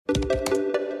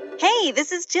Hey,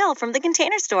 this is Jill from the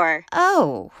Container Store.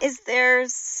 Oh. Is there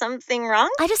something wrong?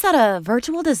 I just thought a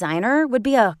virtual designer would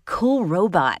be a cool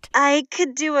robot. I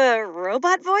could do a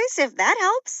robot voice if that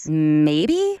helps.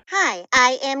 Maybe? Hi,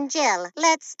 I am Jill.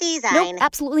 Let's design. Nope,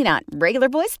 absolutely not. Regular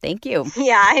voice, thank you.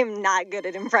 Yeah, I'm not good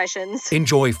at impressions.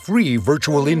 Enjoy free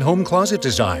virtual in-home closet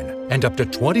design and up to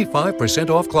 25%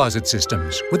 off closet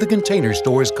systems with the Container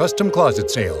Store's custom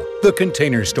closet sale. The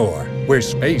Container Store, where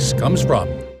space comes from.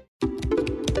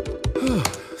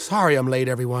 Sorry I'm late,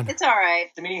 everyone. It's all right.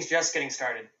 The meeting's just getting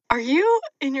started. Are you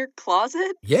in your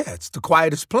closet? Yeah, it's the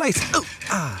quietest place.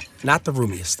 Not the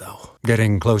roomiest, though.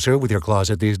 Getting closer with your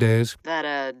closet these days?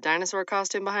 That dinosaur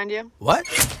costume behind you? What?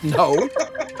 No.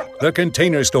 The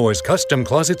Container Store's custom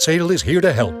closet sale is here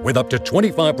to help with up to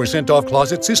 25% off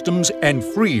closet systems and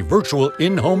free virtual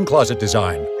in-home closet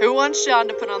design. Who wants Sean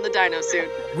to put on the dino suit?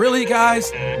 Really,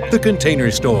 guys? The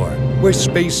Container Store, where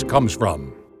space comes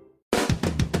from.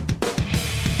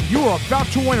 You are about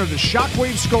to enter the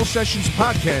Shockwave Skull Sessions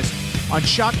podcast on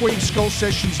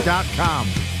shockwaveskullsessions.com.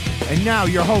 And now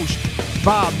your host,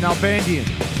 Bob Nalbandian.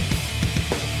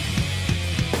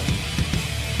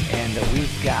 And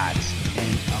we've got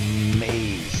an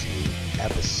amazing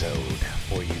episode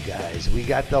for you guys. We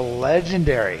got the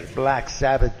legendary Black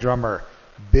Sabbath drummer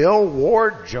Bill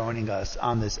Ward joining us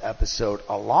on this episode,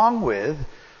 along with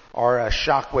our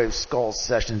Shockwave Skull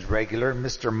Sessions regular,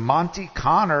 Mr. Monty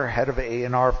Connor, head of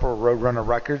A&R for Roadrunner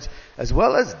Records, as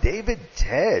well as David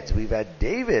Tedds. We've had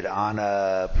David on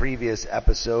a previous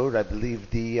episode, I believe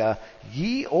the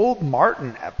Ye Old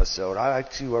Martin episode. I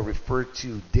like to refer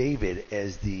to David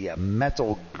as the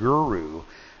metal guru.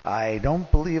 I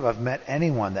don't believe I've met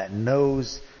anyone that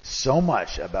knows so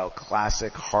much about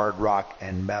classic hard rock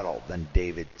and metal than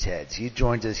David Tedds. He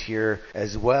joins us here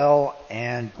as well,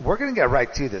 and we're going to get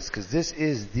right to this because this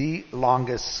is the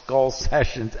longest Skull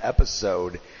Sessions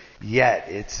episode yet.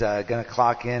 It's going to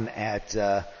clock in at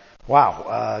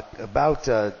about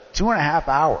 2.5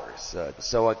 hours.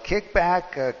 So kick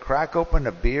back, crack open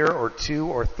a beer or two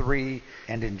or three,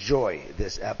 and enjoy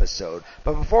this episode.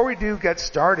 But before we do get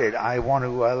started, I want to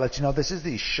let you know this is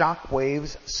the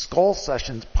Shockwaves Skull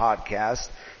Sessions podcast.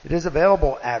 It is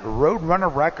available at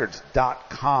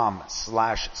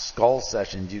roadrunnerrecords.com/skull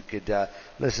sessions. You could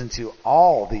listen to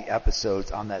all the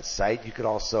episodes on that site. You could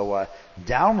also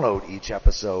download each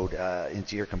episode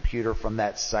into your computer from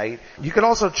that site. You could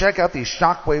also check out the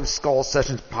Shockwave Skull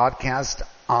Sessions podcast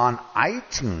on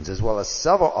iTunes, as well as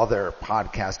several other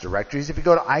podcast directories. If you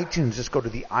go to iTunes, just go to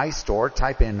the iStore,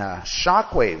 type in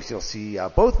Shockwaves. You'll see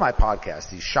both my podcasts,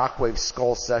 the Shockwave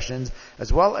Skull Sessions,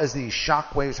 as well as the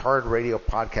Shockwaves Hard Radio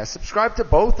podcast. Subscribe to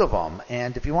both of them,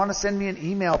 and if you want to send me an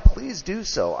email, please do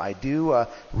so. I do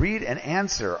read and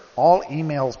answer all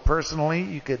emails personally.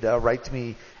 You could write to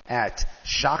me at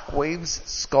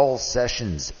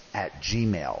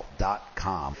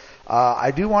shockwaveskullsessions@gmail.com.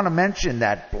 I do want to mention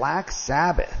that Black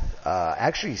Sabbath,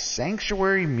 actually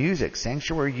Sanctuary Music,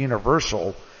 Sanctuary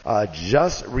Universal,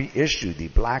 just reissued the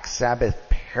Black Sabbath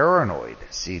Paranoid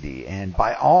CD. And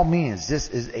by all means, this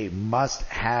is a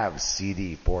must-have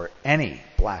CD for any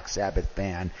Black Sabbath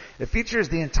fan. It features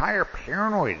the entire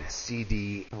Paranoid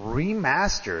CD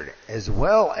remastered, as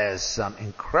well as some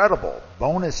incredible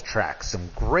bonus tracks, some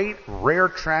great rare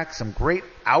tracks, some great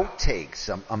outtakes,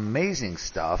 some amazing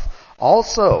stuff.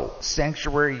 Also,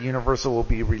 Sanctuary Universal will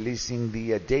be releasing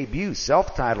the debut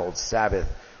self-titled Sabbath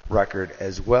record,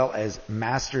 as well as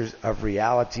Masters of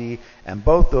Reality, and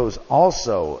both those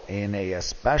also in a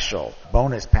special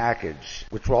bonus package,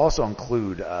 which will also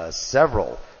include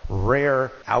several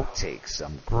rare outtakes,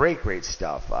 some great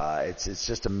stuff. It's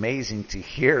just amazing to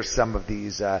hear some of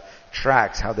these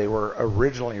tracks, how they were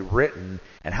originally written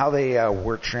and how they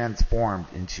were transformed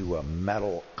into a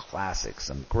metal classic.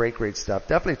 Some great stuff.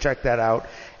 Definitely check that out.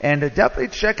 And definitely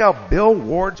check out Bill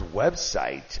Ward's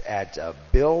website at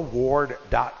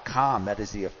billward.com. That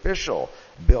is the official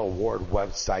Bill Ward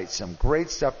website. Some great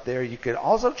stuff there. You could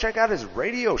also check out his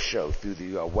radio show through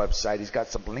the website. He's got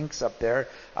some links up there.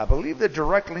 I believe the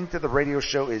direct link to the radio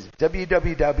show is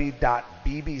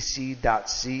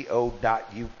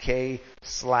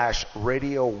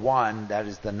www.bbc.co.uk/radio1. That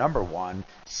is the number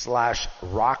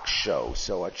 1/rock show.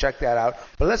 So check that out.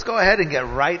 But let's go ahead and get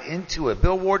right into it.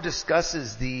 Bill Ward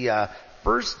discusses the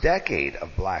first decade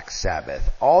of Black Sabbath,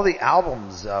 all the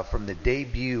albums from the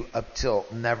debut up till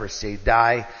Never Say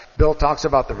Die. Bill talks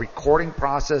about the recording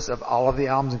process of all of the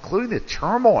albums, including the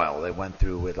turmoil they went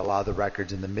through with a lot of the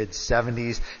records in the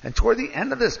mid-'70s. And toward the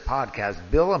end of this podcast,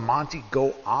 Bill and Monty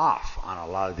go off on a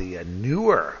lot of the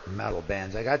newer metal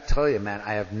bands. I got to tell you, man,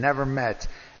 I have never met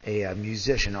a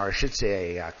musician, or I should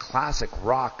say a classic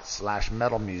rock /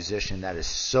 metal musician that is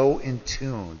so in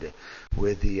tuned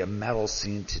with the metal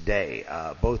scene today.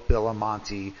 Both Bill and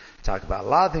Monty talk about a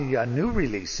lot of the new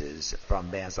releases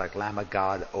from bands like Lamb of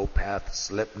God, Opeth,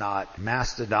 Slipknot,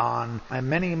 Mastodon, and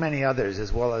many, many others,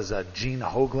 as well as Gene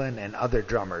Hoglan and other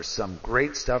drummers. Some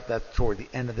great stuff that's toward the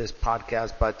end of this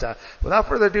podcast. But without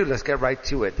further ado, let's get right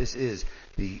to it. This is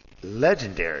the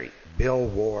legendary Bill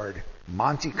Ward,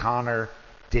 Monty Connor,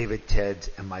 David Tedds,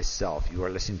 and myself. You are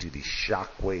listening to the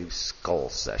Shockwave Skull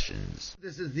Sessions.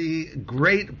 This is the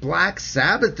great Black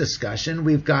Sabbath discussion.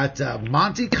 We've got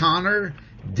Monty Connor,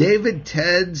 David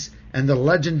Tedds, and the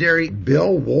legendary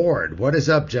Bill Ward. What is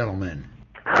up, gentlemen?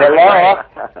 Hello.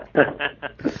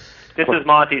 This is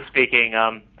Monty speaking.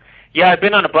 Yeah, I've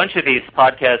been on a bunch of these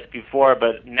podcasts before,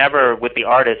 but never with the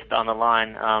artist on the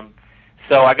line.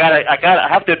 So I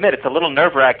have to admit, it's a little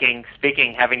nerve-wracking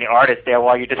having the artist there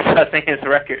while you're discussing his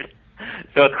record.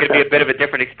 So it's going to be a bit of a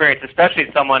different experience,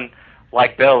 especially someone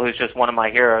like Bill, who's just one of my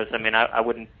heroes. I mean, I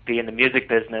wouldn't be in the music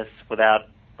business without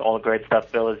all the great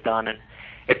stuff Bill has done, and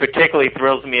it particularly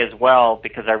thrills me as well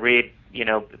because I read,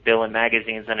 Bill in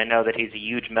magazines, and I know that he's a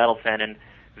huge metal fan and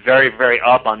very, very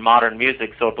up on modern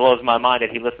music. So it blows my mind that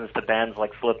he listens to bands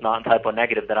like Slipknot and Type O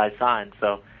Negative that I signed.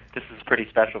 So this is pretty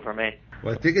special for me.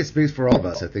 Well, I think it speaks for all of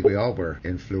us. I think we all were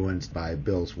influenced by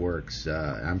Bill's works.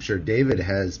 I'm sure David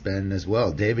has been as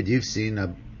well. David, you've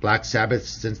seen Black Sabbath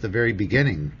since the very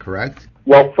beginning, correct?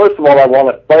 Well, first of all, I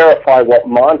want to clarify what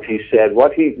Monty said.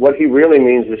 What he really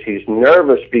means is he's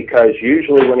nervous because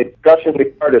usually when he's discussing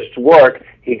the artist's work,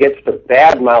 he gets to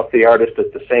badmouth the artist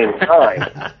at the same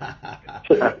time.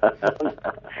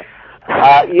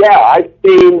 Yeah,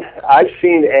 I've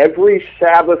seen every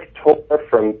Sabbath tour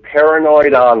from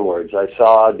Paranoid onwards. I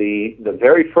saw the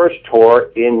very first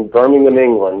tour in Birmingham,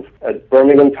 England, at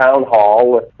Birmingham Town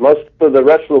Hall. Most of the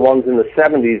rest of the ones in the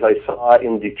 70s I saw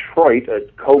in Detroit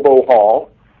at Cobo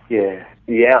Hall. Yeah.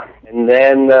 And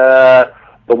then the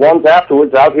ones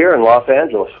afterwards out here in Los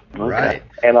Angeles. Right.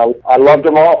 And I loved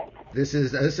them all. This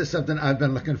is something I've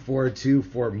been looking forward to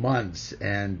for months,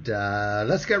 and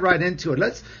let's get right into it.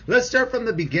 Let's start from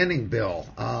the beginning, Bill.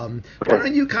 Why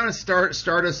don't you kind of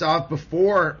start us off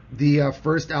before the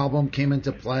first album came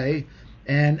into play,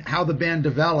 and how the band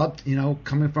developed?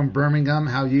 Coming from Birmingham,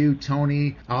 how you,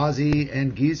 Tony, Ozzy,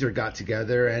 and Geezer got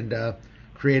together and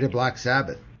created Black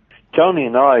Sabbath. Tony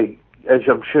and I, as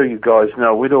I'm sure you guys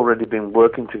know, we'd already been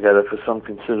working together for some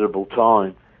considerable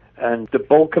time. And the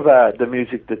bulk of the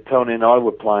music that Tony and I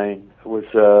were playing was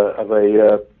of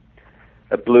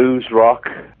a blues rock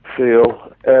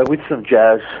feel with some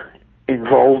jazz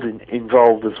involved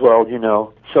as well,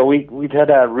 So we'd had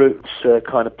our roots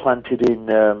kind of planted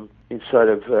inside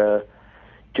of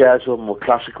jazz or more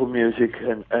classical music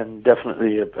and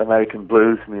definitely American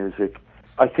blues music.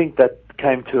 I think that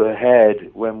came to a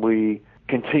head when we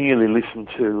continually listened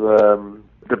to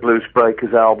the Blues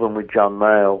Breakers album with John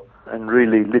Mayall. And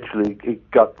really, literally,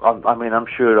 it got. I'm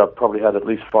sure I've probably had at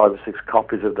least 5 or 6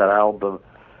 copies of that album,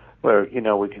 where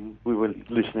we were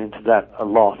listening to that a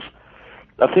lot.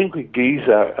 I think with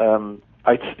Geezer,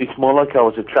 it's more like I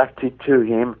was attracted to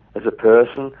him as a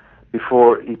person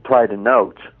before he played a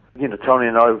note. Tony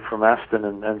and I were from Aston,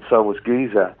 and so was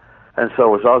Geezer, and so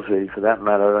was Ozzy, for that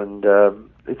matter. And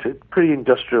it's a pretty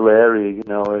industrial area,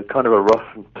 kind of a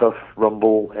rough and tough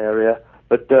rumble area.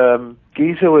 But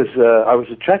Geezer I was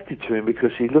attracted to him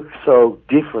because he looked so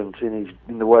different in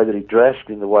the way that he dressed,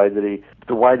 in the way that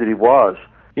he was.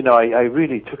 I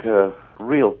really took a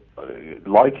real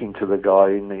liking to the guy,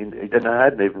 and I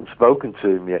hadn't even spoken to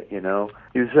him yet. He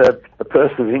was a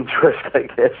person of interest, I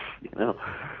guess.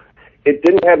 It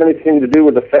didn't have anything to do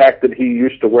with the fact that he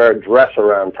used to wear a dress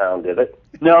around town, did it?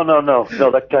 No,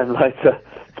 that came later.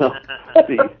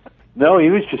 No, he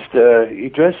was just he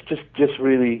dressed just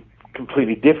really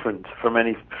completely different from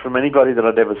anybody that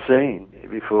I'd ever seen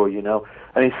before,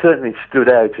 and he certainly stood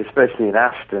out, especially in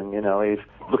Aston. He's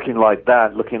looking like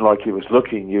that, looking like he was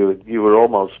looking. You were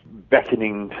almost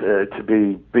beckoning to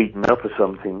be beaten up or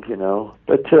something,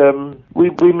 But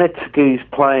we met Geese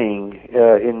playing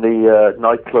in the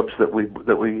nightclubs that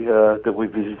we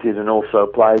visited and also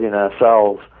played in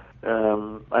ourselves.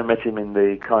 I met him in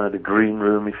the kind of the green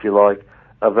room, if you like,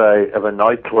 of a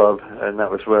nightclub, and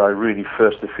that was where I really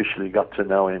first officially got to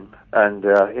know him. And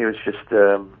he was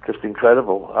just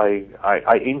incredible.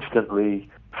 I instantly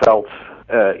felt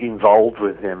involved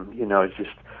with him.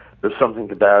 There's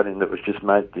something about him that was just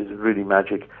really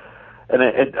magic.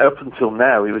 And up until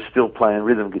now, he was still playing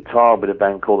rhythm guitar with a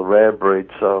band called the Rare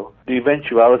Breed. So the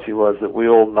eventuality was that we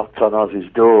all knocked on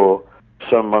Ozzy's door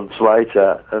some months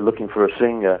later looking for a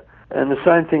singer. And the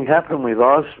same thing happened with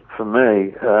Oz for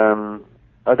me.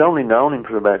 I'd only known him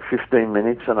for about 15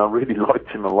 minutes, and I really liked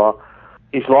him a lot.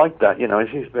 He's like that, you know.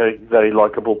 He's a very, very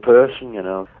likable person, you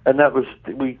know. And that was,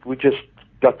 we just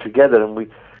got together and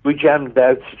we jammed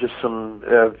out to just some,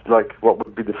 like what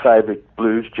would be the favourite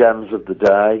blues jams of the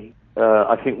day.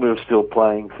 I think we were still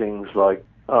playing things like,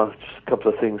 just a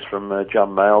couple of things from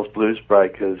John Mayall's Blues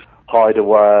Breakers,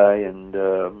 Hideaway, and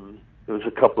there was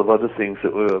a couple of other things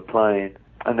that we were playing.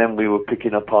 And then we were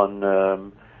picking up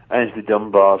on Ainsley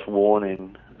Dunbar's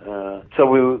Warning. So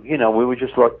we were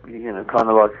just like, you know, kind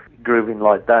of like grooving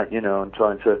like that, you know, and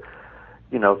trying to,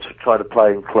 you know, to try to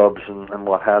play in clubs and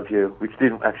what have you, which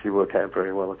didn't actually work out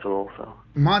very well at all. So,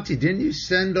 Monty, didn't you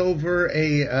send over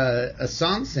a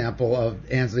song sample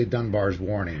of Ainsley Dunbar's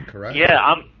Warning, correct?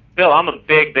 Yeah, Bill, I'm a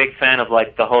big fan of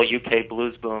like the whole UK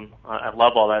blues boom. I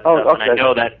love all that stuff, okay. And I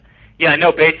know that. Yeah, I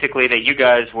know basically that you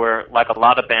guys were, like a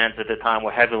lot of bands at the time,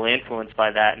 were heavily influenced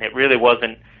by that, and it really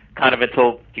wasn't kind of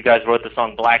until you guys wrote the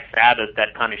song Black Sabbath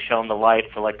that kind of shone the light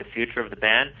for like the future of the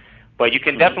band. But you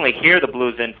can definitely hear the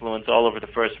blues influence all over the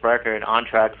first record on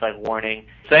tracks like Warning.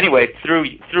 So anyway, through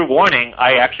Warning,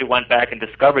 I actually went back and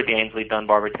discovered the Ainsley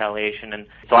Dunbar Retaliation, and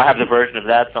so I have the version of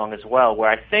that song as well, where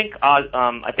I think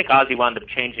Ozzy wound up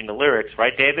changing the lyrics,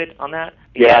 right, David, on that?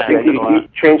 Yeah, I think he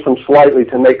changed them slightly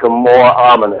to make them more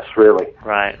ominous, really.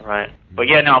 Right. But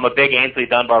yeah, no, I'm a big Ainsley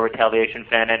Dunbar Retaliation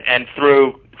fan, and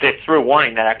through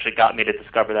Warning, that actually got me to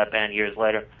discover that band years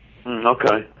later.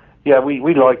 Okay. Yeah, we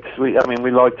liked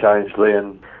Ainsley,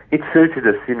 and it suited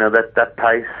us, you know, that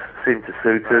pace seemed to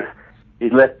suit us.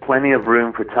 It left plenty of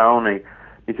room for Tony.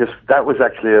 That was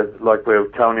actually like where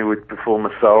Tony would perform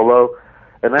a solo,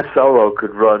 and that solo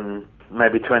could run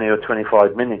maybe 20 or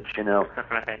 25 minutes, you know.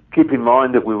 Right. Keep in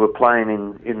mind that we were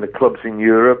playing in the clubs in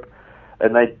Europe,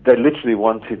 and they literally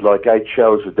wanted like 8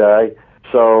 shows a day,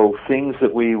 so things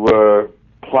that we were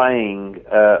playing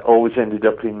always ended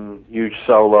up in huge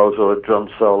solos or a drum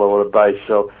solo or a bass,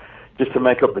 so just to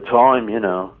make up the time, you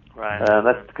know. Right.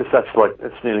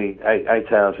 That's nearly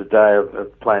 8 hours a day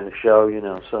of playing the show, you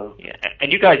know. So yeah,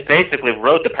 and you guys basically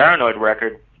wrote the Paranoid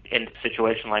record in a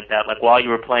situation like that, like while you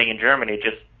were playing in Germany,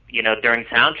 just, you know, during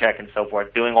sound check and so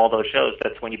forth, doing all those shows.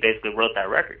 That's when you basically wrote that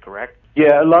record, correct?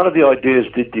 Yeah, a lot of the ideas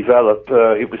did develop.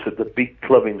 It was at the big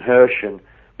club in Herschen,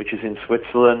 which is in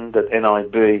Switzerland, that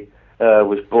NIB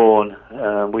was born.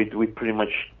 We pretty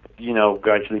much, you know,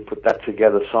 gradually put that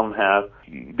together somehow.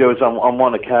 There was on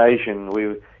one occasion we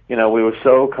were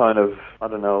so kind of, I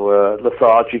don't know,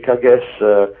 lethargic, I guess.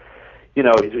 You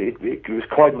know, it was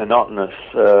quite monotonous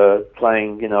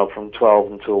playing, you know, from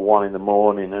 12 until 1 in the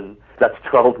morning, and that's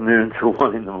 12 noon till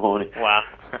 1 in the morning. Wow.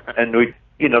 And we,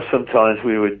 you know, sometimes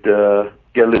we would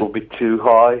get a little bit too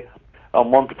high. On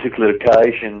one particular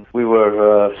occasion, we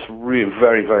were really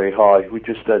very, very high. We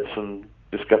just got some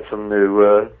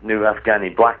new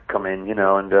Afghani black come in, you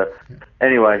know, and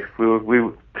anyway,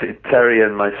 Terry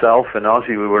and myself and Ozzy,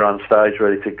 we were on stage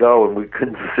ready to go, and we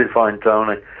couldn't find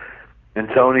Tony. And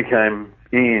Tony came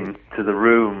in to the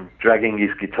room, dragging his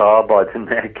guitar by the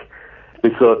neck. We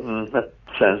thought,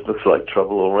 that looks like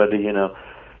trouble already, you know.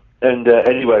 And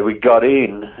anyway, we got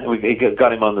in, we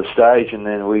got him on the stage, and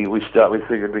then we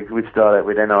figured we'd start out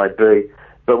with NIB,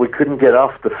 but we couldn't get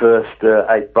off the first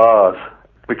 8 bars.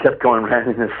 We kept going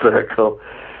round in a circle.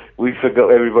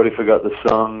 Everybody forgot the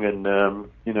song, and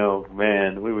you know,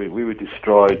 man, we were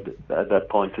destroyed at that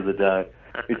point of the day.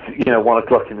 It's, you know, 1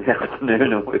 o'clock in the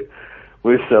afternoon, and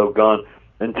we're so gone.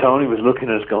 And Tony was looking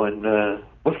at us going,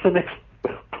 what's the next?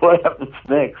 What happens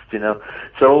next, you know?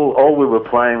 So all we were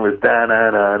playing was da da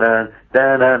da da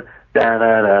da da da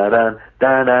da da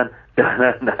da da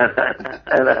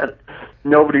da da.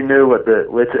 Nobody knew how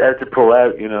to pull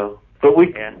out, you know. But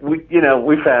we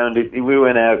found it. We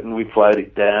went out and we played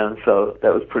it down, so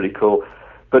that was pretty cool.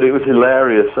 But it was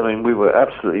hilarious. I mean, we were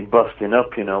absolutely busting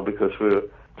up, you know, because we were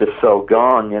just so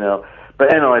gone, you know. But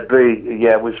NIB,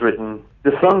 yeah, was written.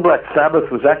 The song Black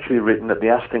Sabbath was actually written at the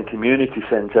Aston Community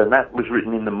Centre, and that was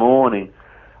written in the morning.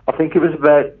 I think it was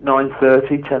about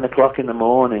 9:30, 10 o'clock in the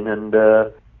morning, and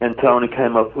Tony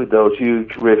came up with those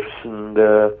huge riffs, and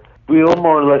we all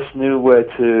more or less knew where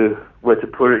to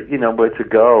put it, you know, where to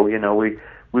go. You know, we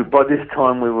by this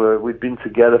time we'd been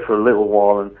together for a little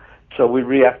while, and so we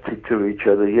reacted to each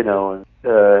other, you know,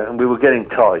 and we were getting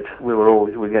tight. We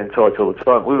were getting tight all the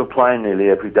time. We were playing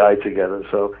nearly every day together,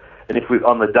 so. And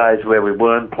on the days where we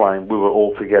weren't playing, we were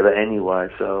all together anyway.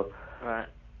 So, right.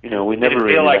 You know, we never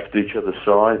really left each other's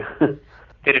side.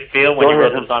 Did it feel when you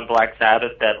wrote this on Black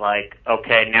Sabbath that, like,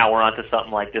 okay, now we're onto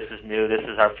something like this is new, this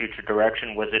is our future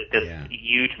direction? Was it this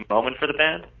huge moment for the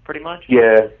band, pretty much?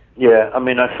 Yeah. I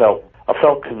mean, I felt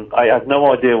I had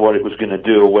no idea what it was going to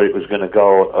do or where it was going to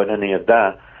go or any of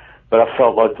that, but I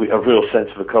felt like a real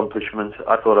sense of accomplishment.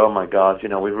 I thought, oh my God,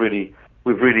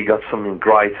 we've really got something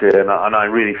great here, and I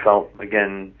really felt,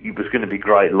 again, it was going to be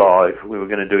great live. We were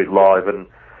going to do it live, and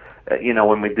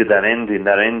when we did that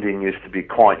ending used to be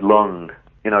quite long.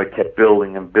 It kept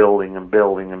building and building and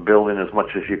building and building as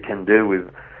much as you can do with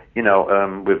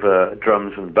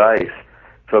drums and bass,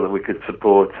 so that we could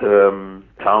support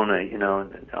Tony,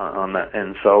 on that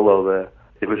end solo there.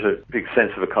 It was a big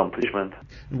sense of accomplishment.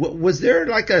 Was there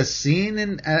like a scene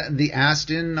in the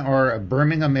Aston or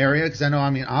Birmingham area? Because I know,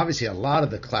 obviously a lot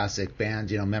of the classic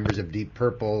bands, members of Deep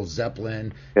Purple,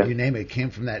 Zeppelin, you name it,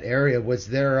 came from that area. Was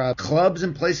there clubs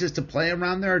and places to play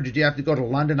around there, or did you have to go to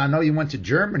London? I know you went to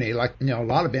Germany, like, a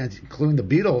lot of bands, including the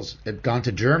Beatles, had gone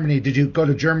to Germany. Did you go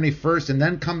to Germany first and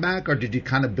then come back, or did you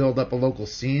kind of build up a local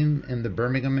scene in the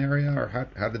Birmingham area, or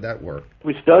how did that work?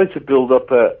 We started to build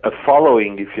up a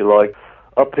following, if you like,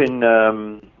 up in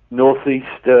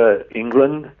northeast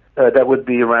England. That would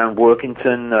be around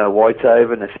Workington,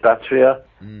 Whitehaven, Espatria,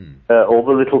 all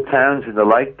the little towns in the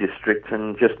Lake District,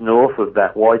 and just north of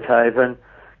that, Whitehaven,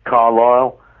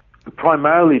 Carlisle.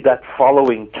 Primarily that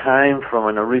following came from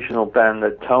an original band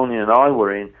that Tony and I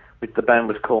were in, which the band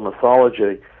was called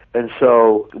Mythology. And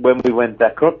so when we went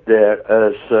back up there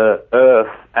as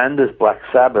Earth and as Black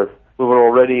Sabbath, we were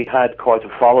already had quite a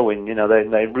following.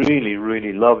 They really,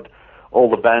 really loved all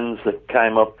the bands that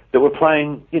came up that were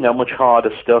playing, much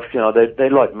harder stuff. They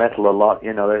liked metal a lot.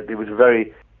 It was a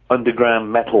very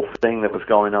underground metal thing that was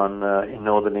going on in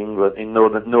northern England, in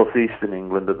northeastern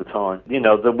England at the time.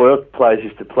 The work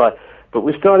places to play. But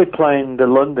we started playing the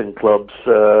London clubs,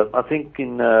 I think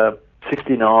in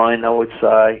 69, I would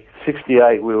say.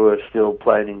 68 we were still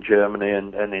playing in Germany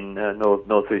and in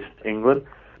northeast England.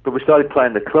 But we started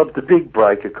playing the clubs. The big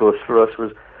break, of course, for us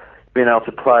was being able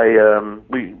to play,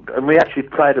 we actually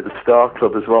played at the Star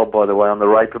Club as well, by the way, on the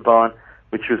Reeperbahn,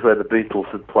 which was where the Beatles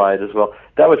had played as well.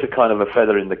 That was a kind of a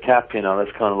feather in the cap,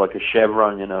 that's kind of like a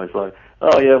chevron, it's like,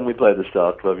 oh yeah, and we played the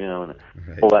Star Club, and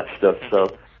all that stuff. So,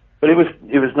 but it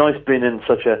was nice being in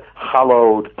such a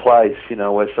hallowed place,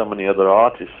 where so many other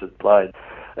artists had played.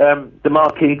 The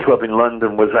Marquee Club in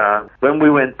London was when we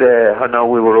went there, I know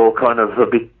we were all kind of a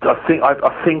bit, I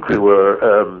think we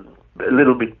were, a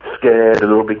little bit scared, a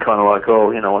little bit kind of like,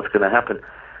 oh, what's going to happen?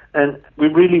 And we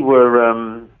really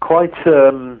were quite,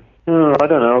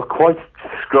 quite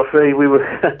scruffy. We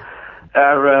were,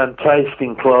 our taste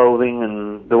in clothing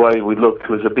and the way we looked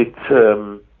was a bit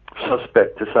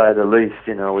suspect, to say the least.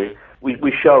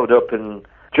 We showed up, and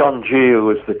John G, who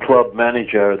was the club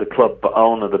manager, the club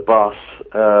owner, the boss,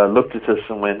 looked at us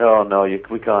and went, oh no,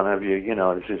 we can't have you,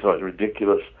 this is like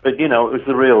ridiculous. But, it was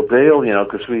the real deal,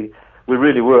 because we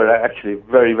really were actually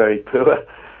very, very poor,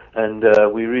 and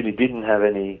we really didn't have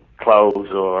any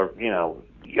clothes or,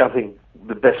 I think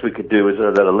the best we could do was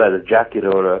a leather jacket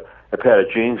or a pair of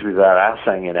jeans with our ass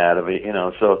hanging out of it,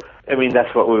 So,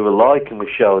 that's what we were like, and we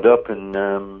showed up, and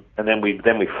then we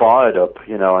fired up,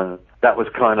 and that was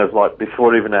kind of like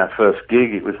before even our first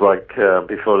gig. It was like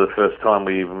before the first time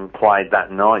we even played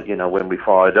that night, when we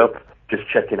fired up, just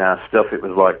checking our stuff. It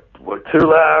was like, we're too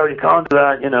loud, you can't do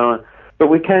that, But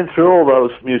we came through all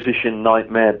those musician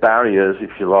nightmare barriers,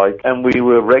 if you like, and we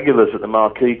were regulars at the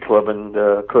Marquee Club, and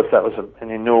of course that was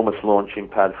an enormous launching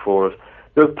pad for us.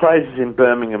 There were places in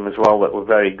Birmingham as well that were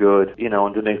very good,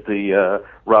 underneath the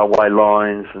railway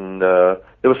lines, and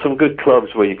there were some good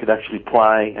clubs where you could actually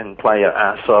play your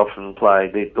ass off and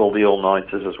play all the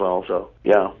all-nighters as well. So,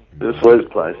 yeah, there were some good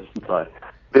places to play.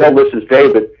 Bill, this is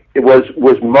David. It was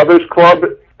Mother's Club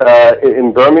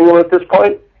in Birmingham at this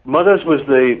point? Mother's was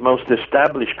the most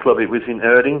established club. It was in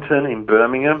Erdington in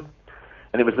Birmingham,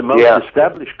 and it was the most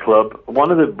established club.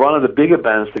 One of the bigger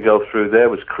bands to go through there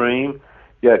was Cream.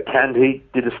 Yeah, Canned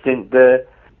Heat did a stint there.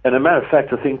 And a matter of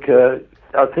fact, I think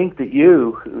that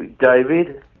you,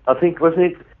 David, wasn't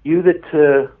it you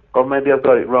that, or maybe I've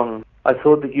got it wrong, I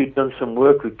thought that you'd done some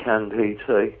work with Canned Heat,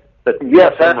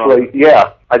 Yes, actually,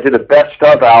 yeah. I did a best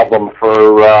of album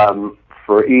for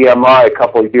EMI a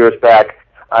couple of years back.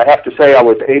 I have to say I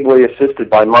was ably assisted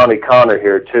by Monty Connor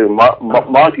here, too.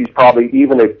 Monty's probably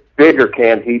even a bigger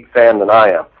Canned Heat fan than I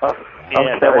am.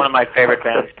 Yeah, they're one of my favorite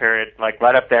bands, period. Like,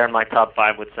 right up there in my top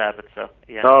 5 with Sabbath, so,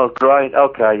 yeah. Oh, great.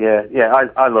 Okay, yeah.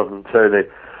 I love them, too.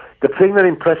 The thing that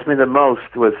impressed me the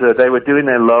most was they were doing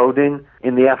their loading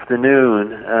in the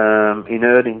afternoon in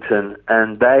Erdington,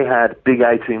 and they had big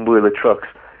 18-wheeler trucks,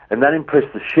 and that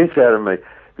impressed the shit out of me,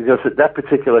 because at that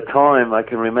particular time, I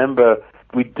can remember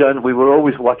we were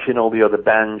always watching all the other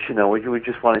bands, we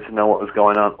just wanted to know what was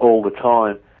going on all the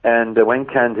time. And when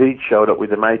Canned Heat showed up with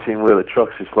them 18-wheeler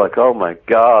trucks, it's like, oh my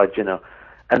God, you know.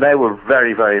 And they were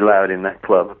very, very loud in that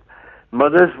club.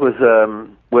 Mother's was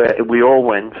where we all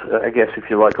went, I guess, if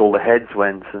you like, all the heads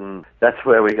went, and that's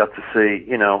where we got to see,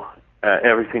 you know,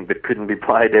 everything that couldn't be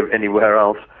played anywhere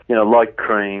else, you know, like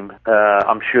Cream.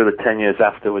 I'm sure the 10 Years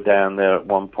After were down there at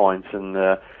one point,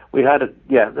 and we had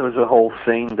there was a whole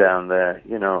scene down there,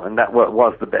 you know, and that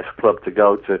was the best club to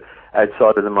go to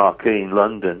outside of the Marquee in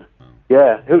London.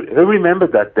 Yeah, who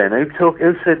remembered that then?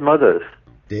 Who said Mother's?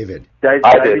 David.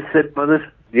 David said Mother's?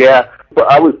 Yeah,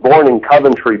 but I was born in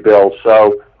Coventry, Bill,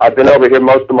 so I've been over here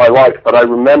most of my life, but I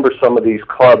remember some of these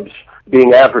clubs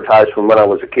being advertised from when I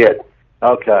was a kid.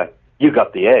 Okay. You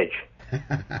got the edge.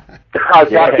 I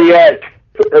got the edge.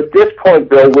 At this point,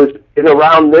 Bill, was it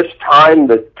around this time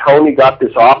that Tony got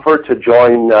this offer to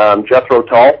join Jethro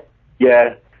Tull?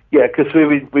 Yeah, because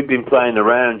we've been playing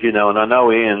around, you know, and I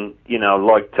know Ian, you know,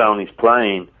 liked Tony's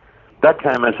playing. That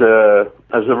came as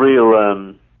a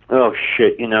real... oh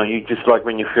shit, you know, you just like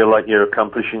when you feel like you're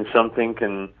accomplishing something,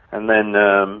 and then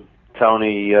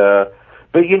Tony,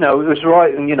 but you know, it was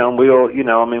right, and you know, we all, you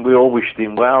know, I mean, we all wished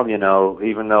him well, you know,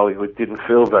 even though it didn't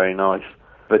feel very nice,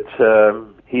 but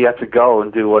he had to go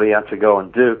and do what he had to go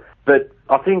and do. But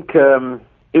I think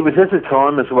it was at a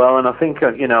time as well, and I think,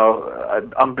 you know,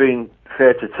 I'm being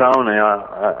fair to Tony,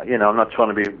 you know, I'm not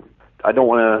trying to be, I don't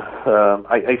want to,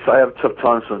 I have a tough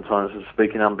time sometimes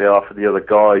speaking on behalf of the other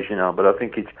guys, you know, but I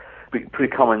think it's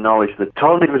pretty common knowledge that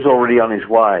Tony was already on his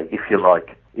way, if you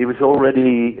like. He was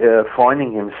already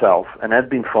finding himself, and had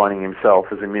been finding himself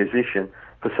as a musician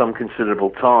for some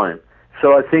considerable time.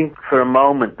 So I think for a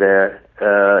moment there,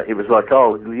 it was like,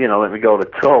 oh, you know, let me go to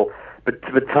Tull. But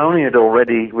Tony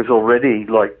was already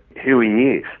like who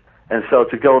he is. And so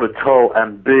to go to Tull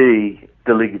and be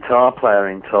the lead guitar player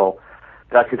in Tull,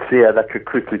 I could see how that could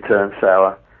quickly turn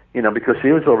sour, you know, because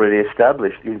he was already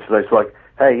established. It's like,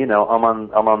 hey, you know, I'm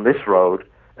on this road,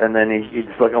 and then he's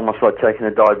like almost like taking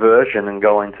a diversion and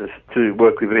going to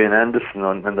work with Ian Anderson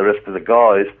and the rest of the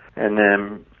guys, and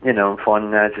then you know,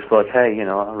 finding out just like, hey, you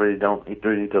know, it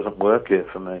really doesn't work here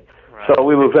for me. Right. So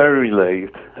we were very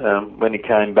relieved when he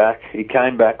came back. He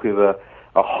came back with a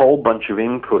whole bunch of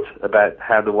input about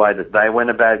how the way that they went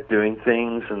about doing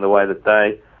things and the way that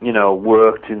they, you know,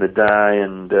 worked in the day,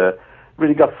 and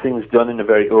really got things done in a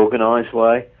very organised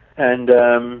way.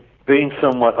 And being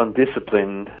somewhat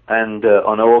undisciplined and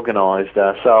unorganised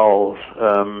ourselves,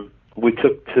 we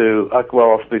took to,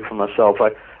 well, I'll speak for myself,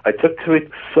 I took to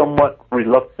it somewhat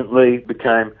reluctantly,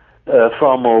 became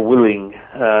far more willing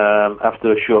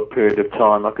after a short period of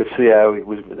time. I could see how we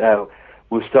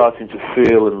were starting to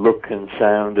feel and look and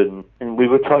sound, and we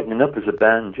were tightening up as a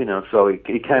band, you know, so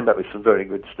he came back with some very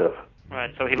good stuff.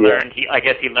 Right, so he learned, I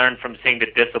guess he learned from seeing the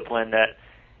discipline that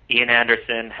Ian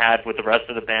Anderson had with the rest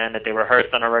of the band, that they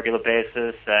rehearsed on a regular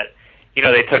basis, that, you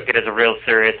know, they took it as a real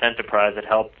serious enterprise. It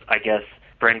helped, I guess,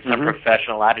 bring some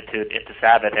professional attitude into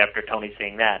Sabbath after Tony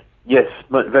seeing that. Yes,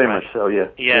 very much so, yeah.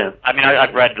 Yeah. I mean,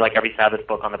 I've read, like, every Sabbath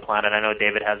book on the planet. I know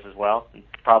David has as well.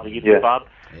 Probably you too, Bob.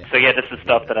 Yeah. So, yeah, this is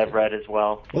stuff that I've read as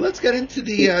well. Well, let's get into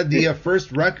the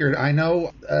first record. I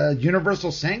know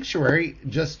Universal Sanctuary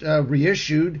just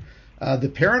reissued the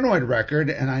Paranoid record,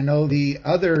 and I know the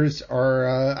others are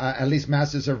at least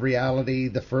Masters of Reality,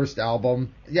 the first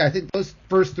album. Yeah, I think those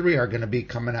first three are going to be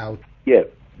coming out. Yeah.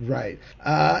 Right.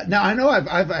 Now, I know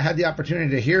I've had the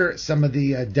opportunity to hear some of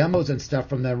the demos and stuff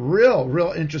from them.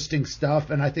 Real interesting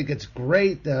stuff, and I think it's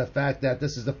great, the fact that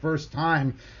this is the first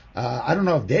time. I don't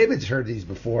know if David's heard these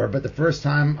before, but the first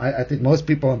time I think most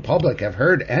people in public have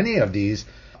heard any of these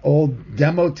old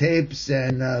demo tapes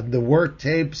and the work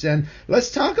tapes. And let's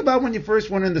talk about when you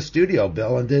first went in the studio,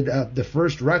 Bill, and did the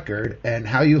first record, and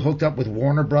how you hooked up with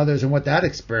Warner Brothers and what that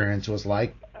experience was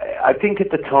like. I think at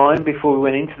the time, before we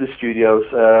went into the studios,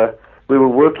 we were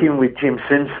working with Jim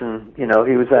Simpson. You know,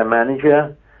 he was our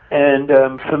manager. And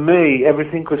for me,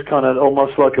 everything was kind of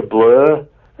almost like a blur.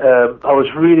 I was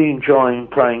really enjoying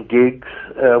playing gigs.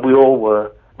 We all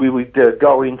were. We would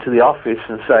go into the office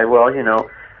and say, well, you know,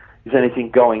 is anything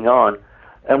going on?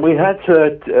 And we had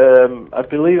to, I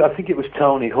think it was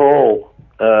Tony Hall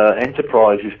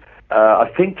Enterprises.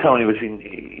 I think Tony was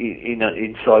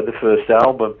inside the first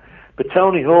album. But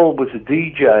Tony Hall was a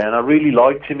DJ, and I really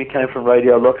liked him. He came from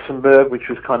Radio Luxembourg, which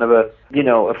was kind of a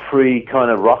free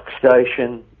kind of rock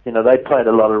station. You know, they played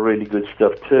a lot of really good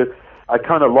stuff too. I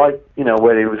kind of liked, you know,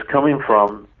 where he was coming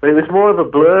from. But it was more of a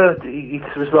blur.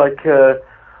 It was like,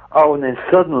 and then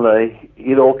suddenly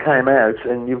it all came out,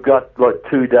 and you've got like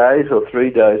 2 days or 3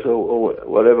 days or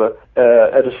whatever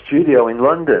at a studio in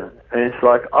London. And it's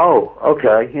like, oh,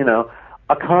 okay, you know,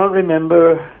 I can't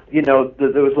remember,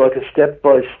 that there was like a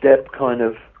step-by-step kind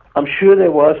of... I'm sure there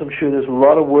was. I'm sure there's a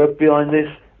lot of work behind this,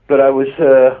 but I was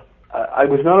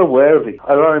not aware of it.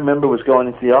 All I remember was going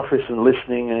into the office and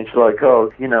listening, and it's like,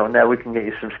 now we can get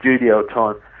you some studio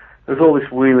time. There's all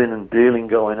this wheeling and dealing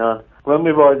going on. When we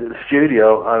arrived at the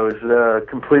studio, I was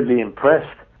completely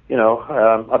impressed.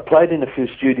 I played in a few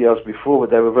studios before, but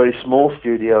they were very small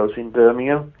studios in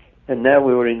Birmingham, and now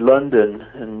we were in London,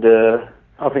 and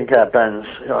I think our bands,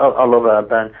 I love our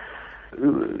band.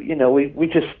 We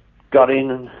just got in,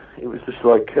 and it was just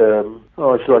like,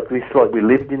 it's like we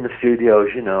lived in the studios.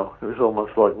 It was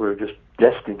almost like we were just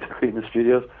destined to be in the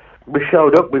studios. We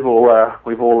showed up with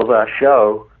all of our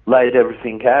show, laid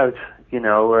everything out.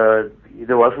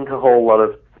 There wasn't a whole lot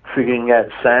of figuring out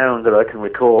sound that I can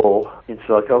recall. It's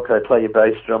like, okay, play your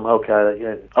bass drum, okay,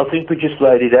 yeah. I think we just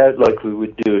laid it out like we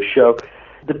would do a show.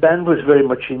 The band was very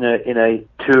much in a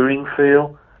touring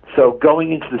feel. So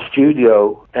going into the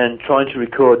studio and trying to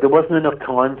record, there wasn't enough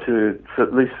time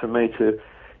at least for me to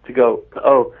go,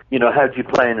 how do you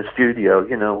play in a studio,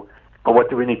 or what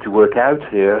do we need to work out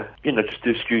here, just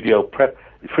do studio prep.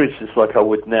 For instance, like I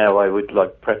would now, I would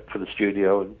like prep for the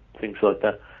studio and things like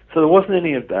that. So there wasn't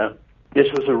any of that.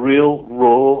 This was a real,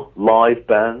 raw, live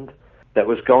band that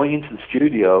was going into the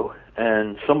studio,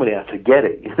 and somebody had to get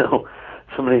it,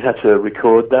 Somebody had to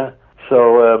record that.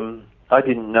 So I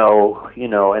didn't know,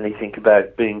 anything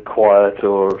about being quiet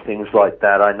or things like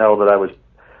that. I know that I was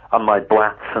on my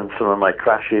blats and some of my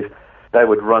crashes. They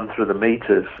would run through the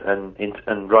meters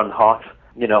and run hot,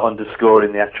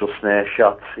 underscoring the actual snare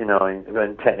shots,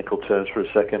 in technical terms for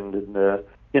a second. And,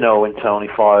 when Tony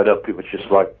fired up, it was just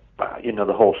like,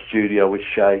 the whole studio would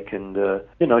shake. And,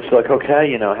 it's like,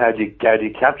 okay, how do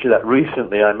you capture that?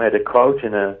 Recently, I made a quote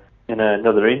in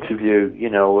another interview,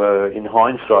 in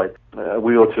hindsight,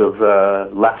 we ought to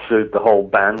have lassoed the whole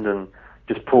band and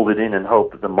just pulled it in and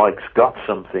hoped that the mics got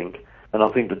something. And I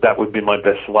think that would be my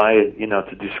best way,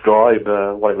 to describe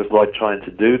what it was like trying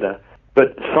to do that.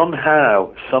 But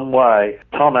somehow, some way,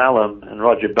 Tom Allen and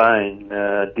Roger Bain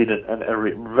did a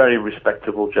very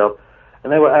respectable job.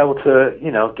 And they were able to,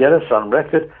 get us on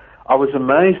record. I was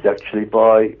amazed, actually,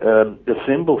 by the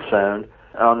cymbal sound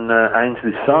on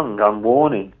Ainsley's song, on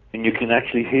Warning. And you can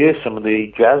actually hear some of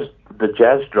the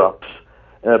jazz drops,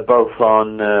 both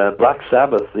on Black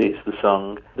Sabbath, the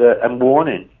song, and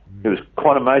Warning. It was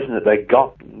quite amazing that they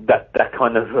got that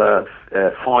kind of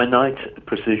finite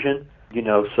precision,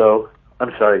 so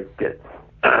I'm sorry,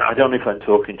 I don't know if I'm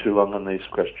talking too long on these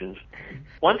questions.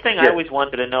 One thing I always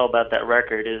wanted to know about that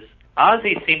record is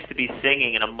Ozzy seems to be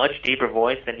singing in a much deeper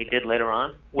voice than he did later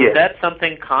on. Was that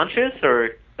something conscious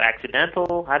or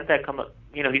accidental? How did that come up?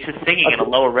 He's just singing in a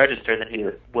lower register than he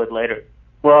would later.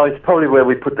 Well, it's probably where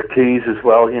we put the keys as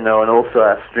well, and also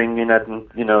our stringing, and,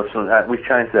 we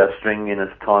changed our stringing as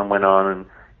time went on,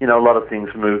 and, a lot of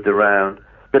things moved around.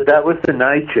 But that was the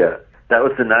nature. That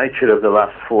was the nature of the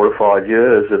last 4 or 5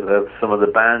 years of some of the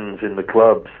bands in the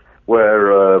clubs,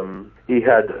 where he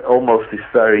had almost this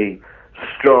very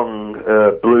strong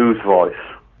blues voice.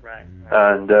 Right.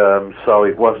 And so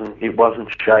it wasn't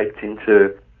shaped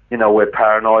into, where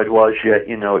Paranoid was yet.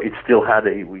 It still had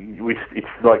it's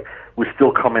like we're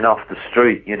still coming off the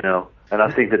street, And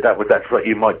I think that's what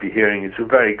you might be hearing.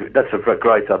 That's a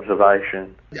great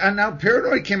observation. And now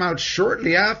Paranoid came out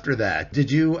shortly after that.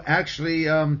 Did you actually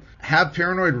have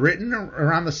Paranoid written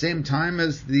around the same time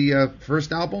as the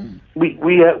first album? We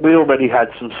already had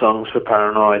some songs for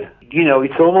Paranoid.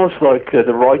 It's almost like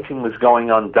the writing was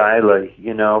going on daily.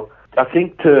 I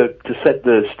think to set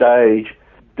the stage,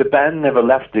 the band never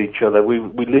left each other. We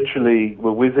literally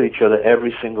were with each other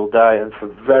every single day and for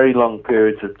very long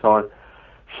periods of time.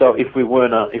 So if we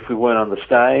weren't on the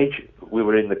stage, we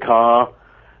were in the car,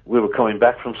 we were coming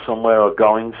back from somewhere or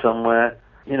going somewhere.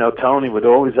 Tony would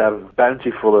always have a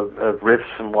bounty full of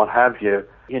riffs and what have you.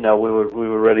 We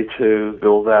were ready to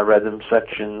build our rhythm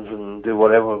sections and do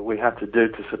whatever we had to do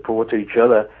to support each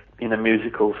other in a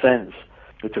musical sense.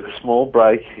 We took a small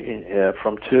break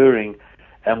from touring,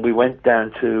 and we went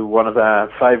down to one of our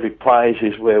favourite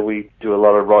places where we do a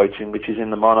lot of writing, which is in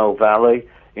the Monnow Valley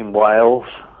in Wales.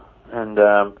 And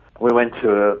we went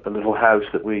to a little house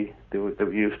that we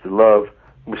used to love.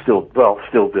 We still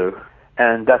do.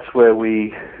 And that's where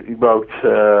we wrote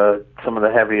some of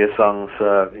the heavier songs.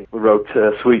 We wrote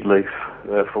Sweet Leaf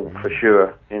for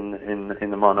sure in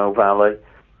the Monnow Valley.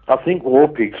 I think War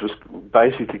Pigs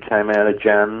basically came out of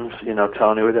jams.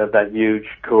 Tony would have that huge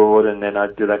chord, and then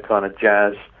I'd do that kind of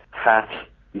jazz hat,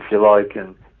 if you like,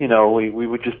 and we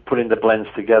were just putting the blends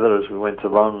together as we went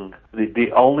along.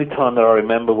 The only time that I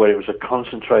remember where it was a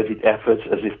concentrated effort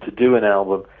as if to do an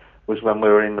album was when we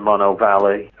were in the Mono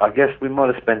Valley. I guess we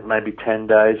might have spent maybe 10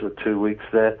 days or 2 weeks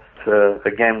there. So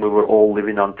again, we were all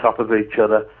living on top of each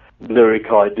other.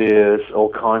 Lyric ideas,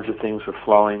 all kinds of things were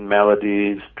flowing,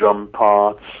 melodies, drum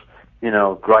parts,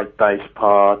 great bass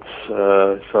parts.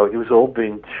 So it was all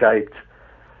being shaped.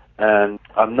 And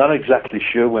I'm not exactly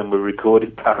sure when we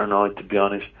recorded Paranoid, to be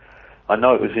honest. I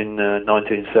know it was in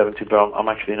 1970, but I'm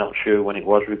actually not sure when it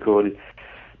was recorded.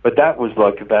 But that was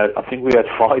like I think we had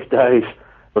 5 days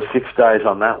or 6 days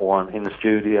on that one in the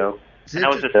studio. And that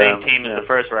was the same team as the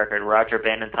first record, Roger,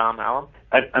 Ben, and Tom Allen?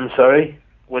 I'm sorry?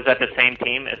 Was that the same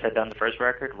team as had done the first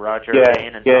record, Roger,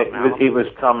 Ben, and Tom Allen? It was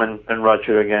Tom and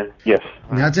Roger again, yes.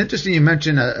 Now, it's interesting you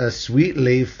mentioned a Sweet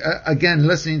Leaf. Again,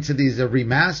 listening to these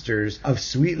remasters of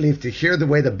Sweet Leaf, to hear the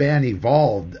way the band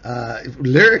evolved,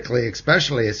 lyrically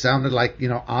especially, it sounded like,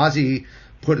 Ozzy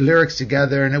put lyrics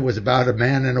together, and it was about a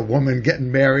man and a woman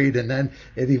getting married, and then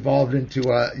it evolved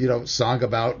into a song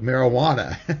about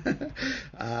marijuana.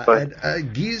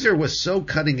 And Geezer was so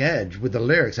cutting edge with the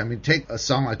lyrics. I mean, take a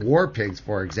song like War Pigs,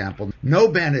 for example. No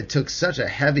band had took such a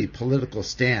heavy political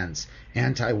stance,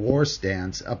 anti-war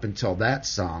stance, up until that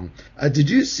song. Did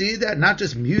you see that, not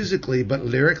just musically, but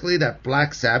lyrically, that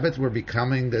Black Sabbath were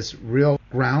becoming this real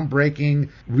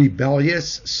groundbreaking,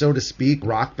 rebellious, so to speak,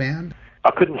 rock band? I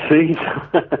couldn't see.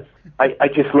 I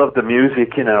just love the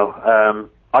music,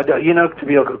 I don't, to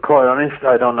be quite honest,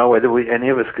 I don't know whether any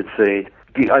of us could see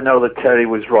it. I know that Terry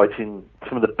was writing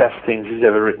some of the best things he's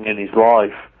ever written in his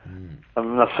life.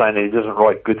 I'm not saying that he doesn't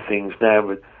write good things now,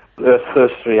 but the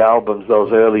first 3 albums,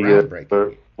 those early years,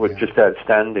 were just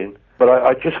outstanding. But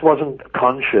I just wasn't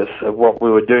conscious of what we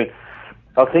were doing.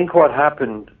 I think what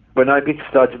happened when I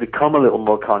started to become a little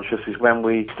more conscious is when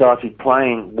we started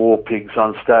playing War Pigs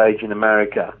on stage in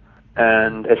America,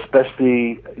 and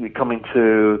especially coming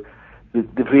to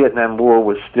the Vietnam War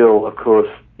was still, of course,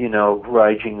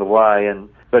 raging away,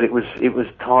 but it was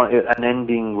time, an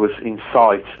ending was in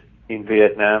sight in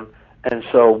Vietnam, and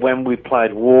so when we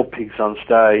played War Pigs on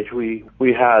stage, we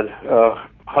had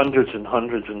hundreds and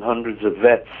hundreds and hundreds of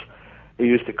vets who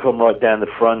used to come right down the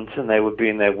front, and they would be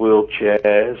in their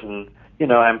wheelchairs and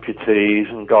amputees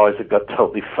and guys that got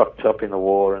totally fucked up in the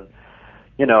war, and,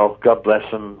 God bless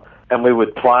them. And we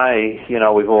would play,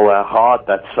 with all our heart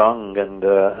that song,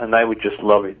 and they would just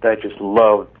love it. They just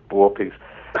loved War Pigs.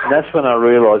 And that's when I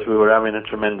realized we were having a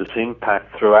tremendous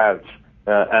impact throughout,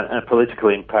 and a political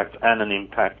impact and an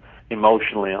impact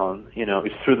emotionally on,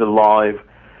 it's through the live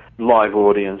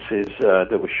audiences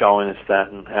that were showing us that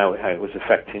and how it was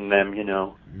affecting them,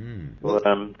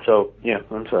 So, yeah,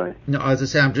 I'm sorry. No, as I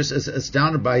say, I'm just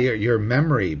astounded by your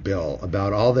memory, Bill,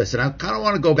 about all this. And I kind of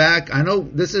want to go back. I know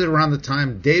this is around the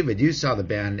time, David, you saw the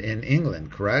band in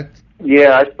England, correct?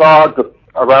 Yeah, I saw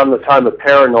around the time of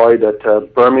Paranoid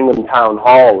at Birmingham Town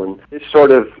Hall, and this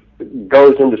sort of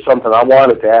goes into something I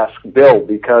wanted to ask Bill,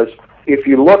 because if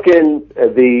you look in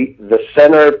the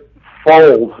center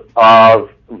fold of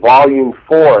Volume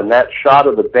 4, and that shot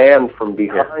of the band from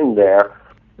behind there,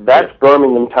 that's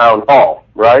Birmingham Town Hall,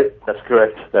 right? That's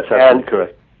correct. That's absolutely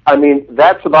correct. I mean,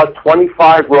 that's about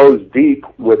 25 rows deep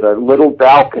with a little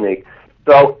balcony.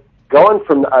 So going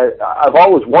from, I've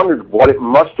always wondered what it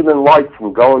must have been like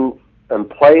from going and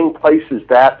playing places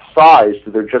that size,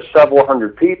 they're just several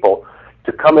hundred people,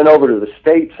 to coming over to the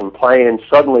States and playing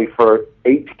suddenly for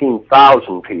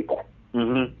 18,000 people.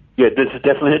 Mm-hmm. Yeah, this is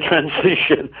definitely a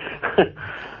transition.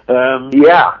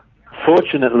 Yeah.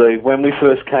 Fortunately, when we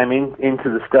first came into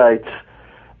the States,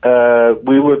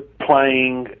 we were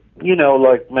playing,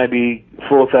 like maybe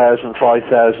 4,000,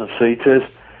 5,000 seaters.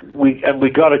 We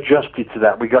got adjusted to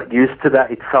that. We got used to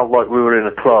that. It felt like we were in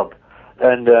a club.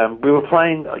 And we were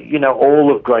playing,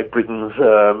 all of Great Britain's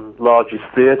largest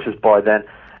theatres by then,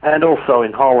 and also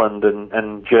in Holland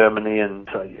and Germany and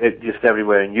just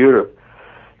everywhere in Europe.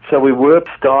 So we were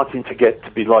starting to get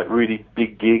to be like really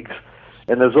big gigs.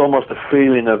 And there's almost a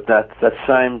feeling of that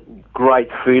same great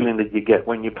feeling that you get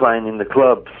when you're playing in the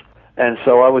clubs. And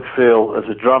so I would feel, as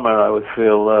a drummer, I would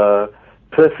feel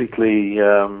perfectly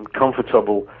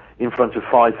comfortable in front of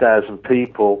 5,000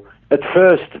 people. At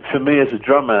first, for me as a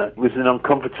drummer, it was an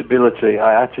uncomfortability.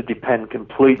 I had to depend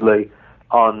completely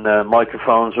on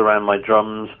microphones around my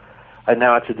drums. I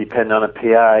now had to depend on a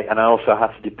PA, and I also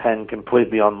had to depend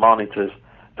completely on monitors.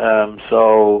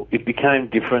 So it became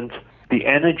different. The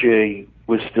energy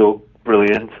was still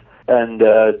brilliant, and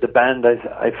the band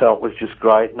I felt was just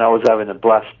great, and I was having a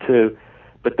blast too.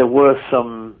 But there were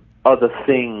some other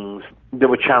things that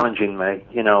were challenging me,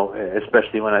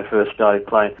 especially when I first started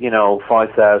playing,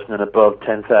 5,000 and above,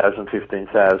 10,000,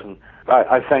 15,000.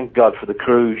 I thank God for the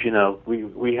crews,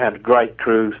 we had great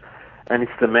crews, And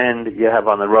it's the men that you have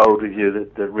on the road with you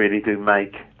that really do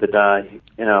make the day.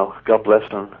 You know, God bless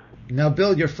them. Now,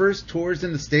 Bill, your first tours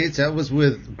in the States, that was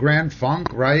with Grand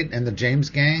Funk, right? And the James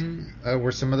Gang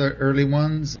were some of the early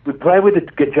ones? We play with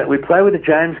the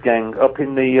James Gang up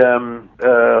in the,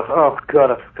 I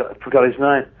forgot his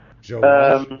name. Joe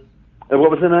Walsh?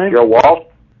 What was the name? Joe Walsh?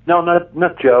 No,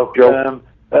 not Joe. Joe.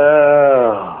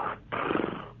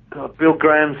 Bill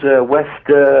Graham's West...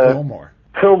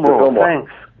 Fillmore,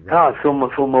 thanks. Right.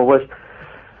 Fillmore West.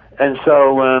 And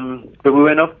so, but we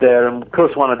went up there, and of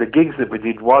course one of the gigs that we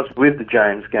did was with the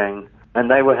James Gang,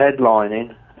 and they were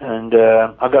headlining, and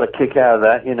I got a kick out of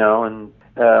that, you know, and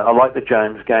I like the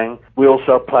James Gang. We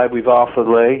also played with Arthur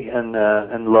Lee and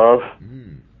Love,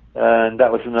 and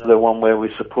that was another one where we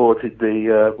supported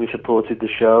the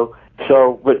show.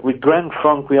 So, but with Grand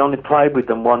Funk, we only played with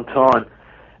them one time,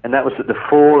 and that was at the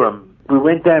Forum. We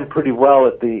went down pretty well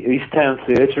at the East Town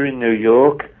Theatre in New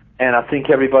York. And I think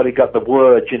everybody got the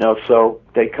word, you know, so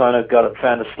they kind of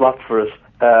found a slot for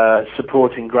us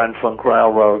supporting Grand Funk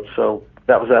Railroad. So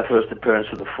that was our first appearance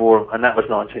at the Forum, and that was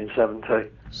 1970.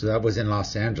 So that was in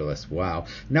Los Angeles. Wow.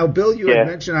 Now, Bill, you had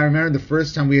mentioned, I remember the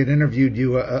first time we had interviewed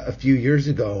you a few years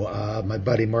ago, my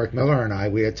buddy Mark Miller and I,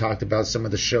 we had talked about some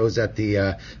of the shows at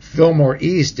the Fillmore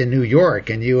East in New York,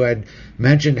 and you had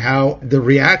mentioned how the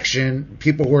reaction,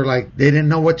 people were like, they didn't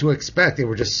know what to expect. They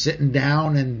were just sitting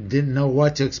down and didn't know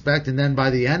what to expect. And then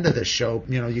by the end of the show,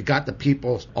 you know, you got the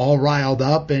people all riled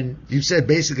up, and you said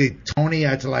basically Tony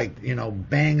had to, like, you know,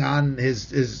 bang on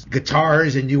his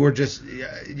guitars, and you were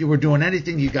doing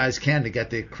anything you guys can to get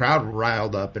the crowd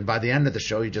riled up, and by the end of the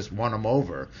show you just won them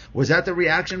over. Was that the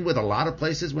reaction with a lot of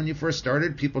places when you first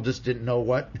started? People just didn't know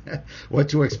what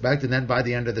to expect, and then by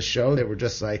the end of the show they were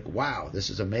just like, wow,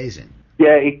 this is amazing.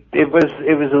 Yeah, it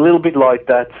was a little bit like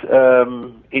that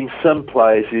in some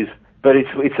places, but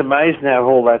it's amazing how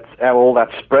all that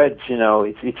spreads, you know.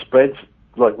 It spreads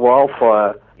like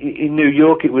wildfire. In New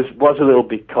York it was a little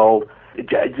bit cold,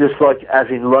 just like as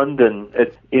in London,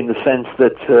 in the sense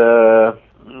that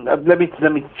let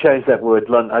me change that word.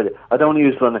 London. I don't want to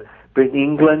use London, but in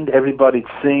England, everybody'd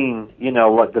seen, you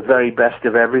know, like the very best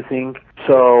of everything.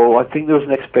 So I think there was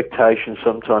an expectation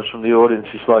sometimes from the audience.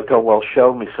 It's like, oh well,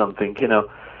 show me something, you know.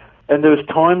 And there was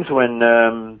times when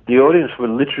the audience were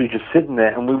literally just sitting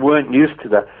there, and we weren't used to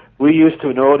that. We're used to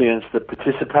an audience that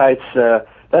participates.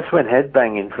 That's when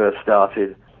headbanging first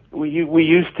started. We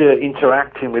used to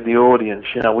interacting with the audience,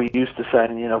 you know. We used to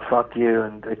saying, you know, fuck you,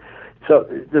 and so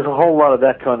there's a whole lot of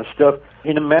that kind of stuff.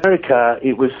 In America,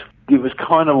 it was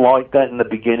kind of like that in the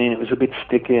beginning. It was a bit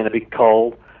sticky and a bit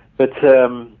cold, but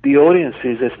the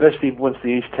audiences, especially once the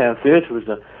East Town Theatre was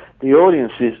done, the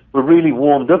audiences were really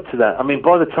warmed up to that. I mean,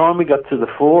 by the time we got to the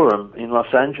Forum in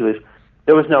Los Angeles,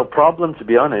 there was no problem, to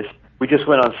be honest. We just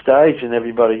went on stage and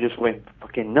everybody just went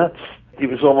fucking nuts. It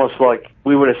was almost like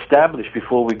we were established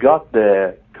before we got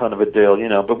there, kind of a deal, you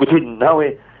know, but we didn't know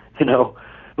it, you know.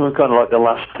 We were kind of like the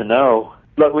last to know.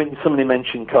 Like when somebody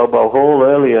mentioned Cobo Hall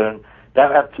earlier, and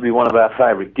that happened to be one of our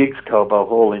favourite gigs, Cobo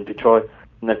Hall in Detroit,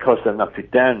 and of course they knocked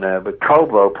it down there, but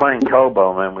playing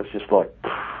Cobo, man, was just like,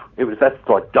 that's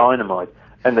like dynamite.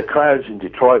 And the crowds in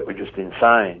Detroit were just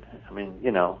insane. I mean,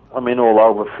 you know, all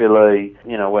over Philly,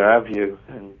 you know, where have you,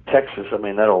 and Texas, I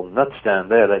mean, they're all nuts down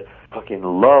there. They fucking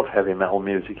love heavy metal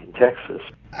music in Texas.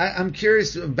 I'm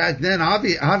curious, back then,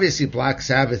 obviously Black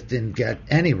Sabbath didn't get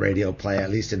any radio play, at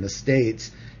least in the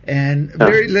States, and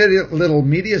very little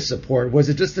media support. Was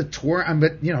it just a tour?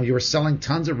 But, you know, you were selling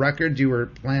tons of records, you were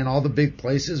playing all the big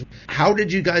places. How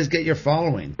did you guys get your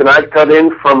following? Can I cut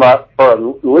in from a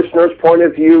listener's point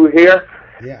of view here?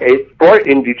 Yeah.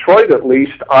 In Detroit, at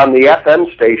least, on the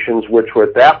FM stations, which were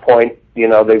at that point, you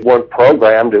know, they weren't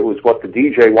programmed. It was what the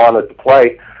DJ wanted to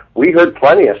play. We heard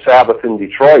plenty of Sabbath in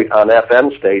Detroit on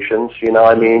FM stations, you know,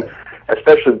 I mean,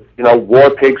 especially, you know,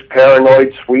 War Pigs,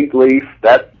 Paranoid, Sweet Leaf.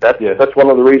 That's one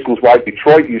of the reasons why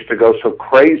Detroit used to go so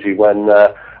crazy when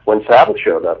Sabbath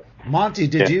showed up. Monty,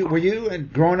 were you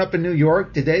growing up in New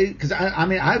York? Because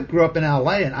I grew up in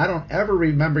LA, and I don't ever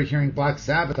remember hearing Black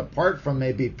Sabbath apart from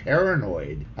maybe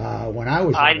Paranoid when I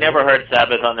was. I never heard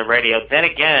Sabbath on the radio. Then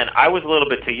again, I was a little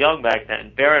bit too young back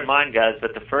then. Bear in mind, guys,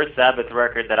 that the first Sabbath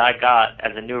record that I got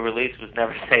as a new release was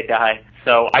Never Say Die.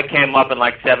 So I came up in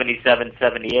like 77,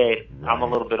 78. Right. I'm a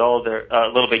little bit older, a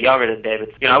little bit younger than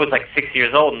David. You know, I was like 6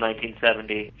 years old in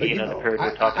 1970. But, you know, the period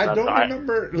we're talking about. I don't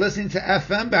remember listening to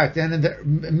FM back then in the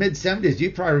mid-70s. You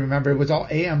probably remember it was all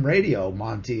AM radio,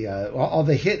 Monty. All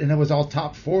the hit, and it was all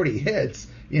top 40 hits.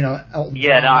 Elton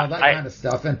Yeah, John, no, all that kind of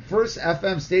stuff. And first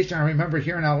FM station I remember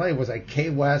here in LA was like K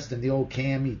West and the old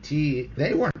KMET.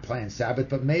 They weren't playing Sabbath,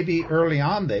 but maybe early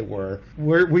on they were.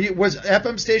 Was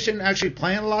FM station actually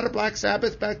playing a lot of Black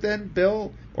Sabbath back then,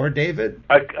 Bill or David?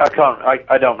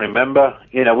 I don't remember.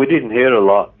 We didn't hear a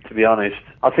lot, to be honest.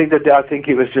 I think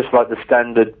it was just like the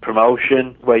standard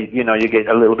promotion where you get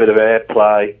a little bit of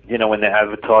airplay, when they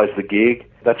advertise the gig.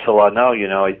 That's all I know.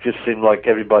 It just seemed like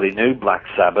everybody knew Black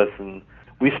Sabbath, and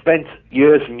we spent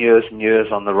years and years and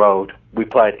years on the road. We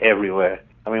played everywhere.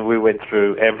 I mean, we went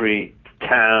through every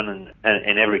town and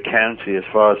in every county, as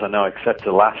far as I know, except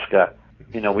Alaska.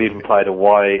 We even played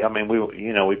Hawaii. I mean,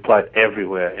 we played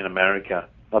everywhere in America.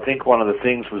 I think one of the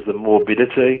things was the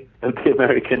morbidity of the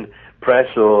American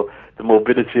press, or the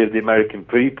morbidity of the American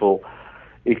people.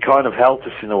 It kind of helped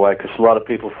us in a way, because a lot of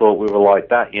people thought we were like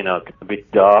that, a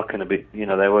bit dark and a bit, they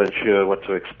weren't sure what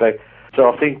to expect. So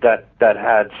I think that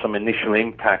had some initial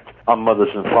impact on mothers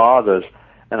and fathers,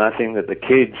 and I think that the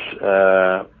kids,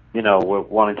 were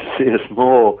wanting to see us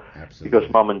more. Absolutely.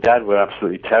 Because mum and dad were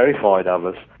absolutely terrified of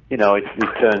us. It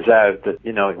turns out that,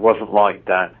 it wasn't like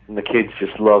that. And the kids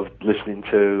just loved listening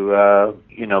to,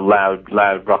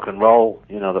 loud rock and roll,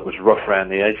 that was rough around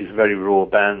the edges, very raw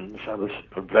bands. That was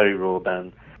a very raw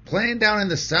band. Playing down in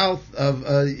the south of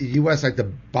U.S., like the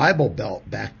Bible Belt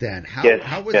back then,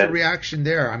 how was the reaction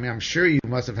there? I mean, I'm sure you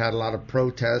must have had a lot of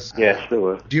protests. Yes, there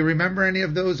were. Do you remember any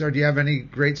of those, or do you have any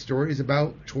great stories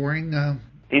about touring?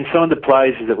 In some of the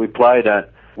places that we played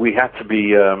at, we had to be,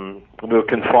 we were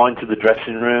confined to the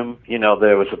dressing room.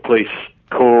 There was a police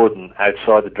cordon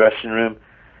outside the dressing room,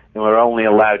 and we were only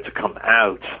allowed to come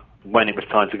out when it was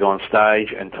time to go on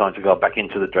stage and time to go back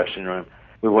into the dressing room.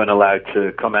 We weren't allowed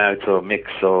to come out or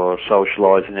mix or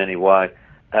socialise in any way.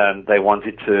 They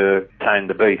wanted to tame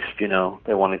the beast,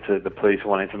 the police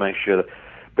wanted to make sure that,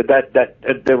 but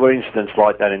that there were incidents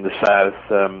like that in the South.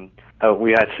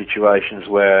 We had situations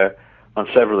where, on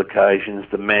several occasions,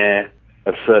 the mayor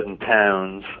of certain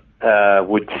towns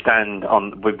would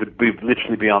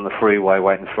literally be on the freeway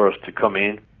waiting for us to come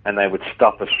in, and they would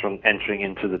stop us from entering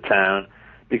into the town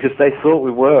because they thought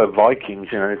we were Vikings.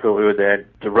 They thought we were there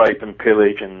to rape and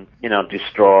pillage and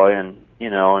destroy and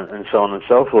and so on and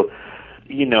so forth.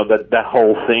 That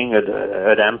whole thing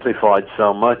had amplified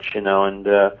so much, and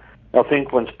I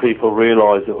think once people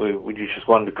realised that we just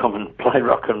wanted to come and play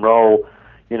rock and roll,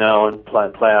 and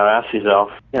play our asses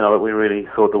off, that we really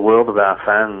thought the world of our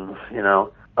fans,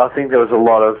 I think there was a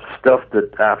lot of stuff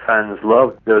that our fans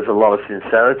loved. There was a lot of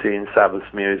sincerity in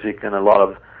Sabbath's music, and a lot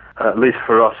of, at least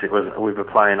for us, we were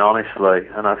playing honestly,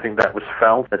 and I think that was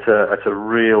felt at a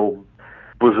real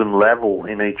bosom level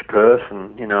in each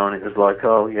person, and it was like,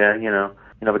 oh yeah,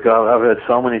 because I've heard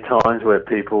so many times where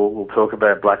people will talk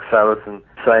about Black Sabbath and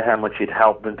say how much it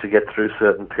helped them to get through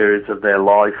certain periods of their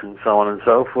life and so on and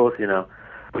so forth,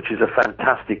 which is a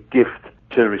fantastic gift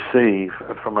to receive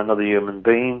from another human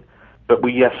being. But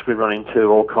we run into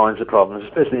all kinds of problems,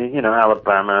 especially,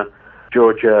 Alabama,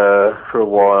 Georgia for a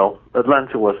while.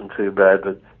 Atlanta wasn't too bad,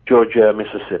 but Georgia,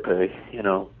 Mississippi,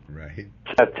 Right.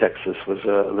 South Texas was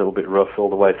a little bit rough all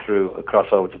the way through, across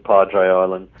over to Padre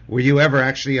Island. Were you ever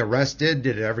actually arrested?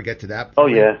 Did it ever get to that point? Oh,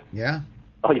 yeah. Yeah?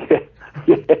 Oh, yeah.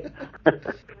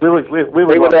 we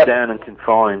were locked down and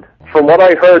confined. From what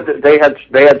I heard, they had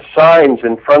signs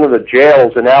in front of the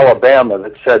jails in Alabama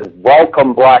that said,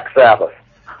 "Welcome Black Sabbath."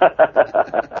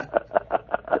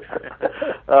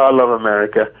 Oh, I love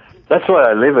America. That's why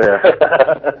I live here.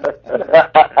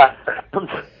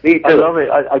 Me too. I love it.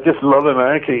 I just love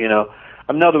America,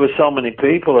 I know there were so many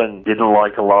people and didn't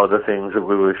like a lot of the things that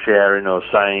we were sharing or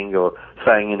saying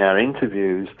in our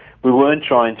interviews. We weren't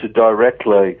trying to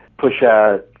directly push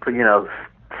our,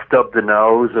 stub the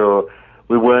nose, or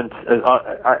we weren't,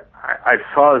 as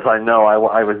far as I know,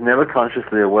 I was never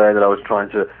consciously aware that I was trying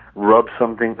to rub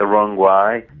something the wrong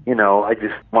way. I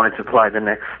just wanted to play the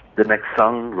next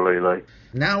song, really.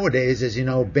 Nowadays, as you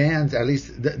know, bands, at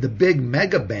least the big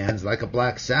mega bands like a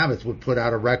Black Sabbath, would put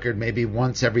out a record maybe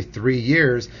once every 3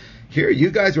 years. Here,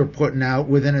 you guys were putting out,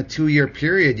 within a 2-year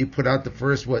period, you put out the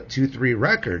first, 2-3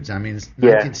 records. I mean,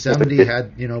 1970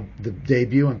 had, the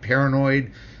debut in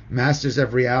Paranoid, Masters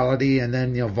of Reality, and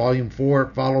then, Volume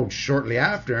 4 followed shortly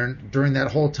after. And during that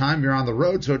whole time, you're on the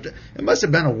road. So it must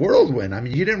have been a whirlwind. I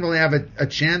mean, you didn't really have a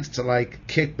chance to,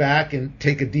 kick back and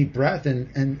take a deep breath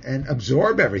and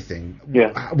absorb everything.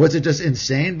 Yeah. Was it just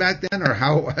insane back then, or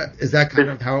how is that kind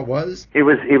of how it was? It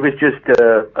was just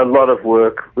a lot of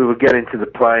work. We would get into the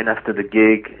plane after the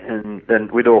gig, and then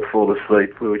we'd all fall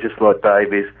asleep. We were just like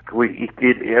babies.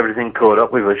 Everything caught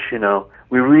up with us,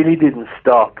 We really didn't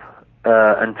stop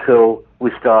until we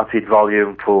started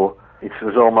Volume 4. it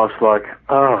was almost like,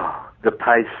 the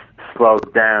pace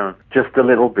slowed down just a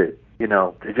little bit.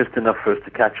 Just enough for us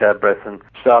to catch our breath and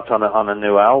start on a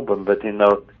new album. But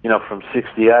from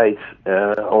 '68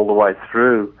 all the way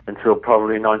through until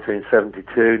probably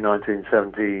 1972,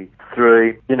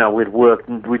 1973,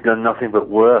 we'd done nothing but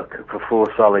work for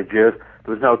 4 solid years.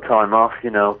 There was no time off.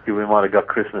 We might have got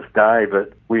Christmas Day,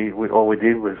 but we all we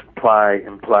did was play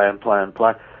and play and play and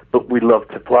play. But we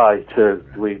loved to play too.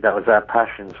 That was our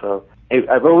passion. So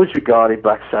I've always regarded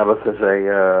Black Sabbath as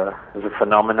a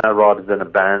phenomena rather than a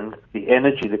band. The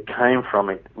energy that came from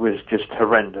it was just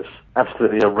horrendous,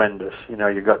 absolutely horrendous.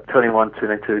 You got 21,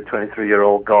 22,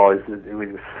 23-year-old guys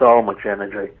with so much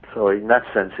energy. So in that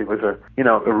sense, it was a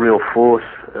real force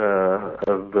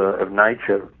of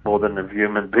nature more than of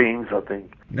human beings, I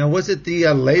think. Now, was it the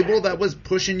label that was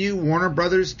pushing you, Warner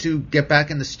Brothers, to get back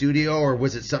in the studio, or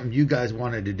was it something you guys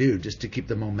wanted to do just to keep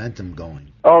the momentum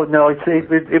going? Oh, no,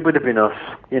 it would have been us.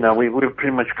 We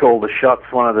pretty much called the shots.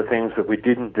 One of the things that we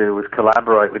didn't do was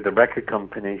collaborate with the record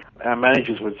company. Our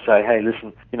managers would say, hey,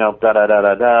 listen,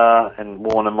 da-da-da-da-da, and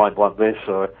Warner might want this,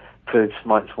 or Foods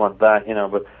might want that,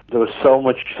 but there was so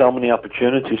many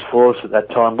opportunities for us at that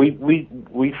time. We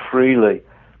freely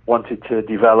wanted to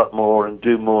develop more and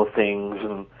do more things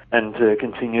and to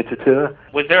continue to tour.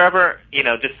 Was there ever,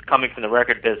 just coming from the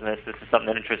record business, this is something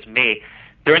that interests me,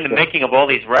 during the making of all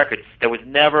these records, there was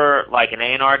never like an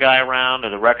A&R guy around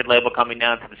or the record label coming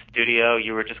down to the studio?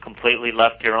 You were just completely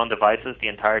left to your own devices the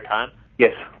entire time?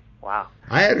 Yes. Wow.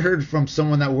 I had heard from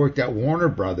someone that worked at Warner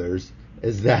Brothers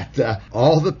is that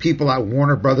all the people at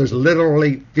Warner Brothers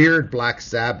literally feared Black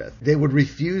Sabbath. They would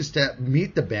refuse to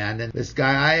meet the band. And this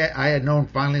guy I had known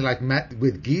finally met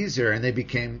with Geezer, and they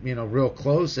became, real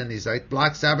close. And he's like,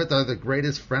 Black Sabbath are the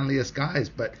greatest, friendliest guys.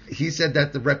 But he said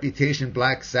that the reputation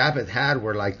Black Sabbath had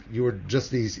were like, you were just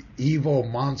these evil,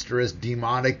 monstrous,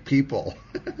 demonic people.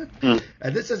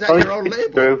 And this is at your own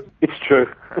label. It's true.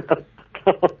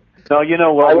 No, you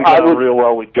know what? We got on real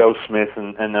well with Joe Smith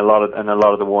and a lot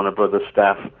of the Warner Brothers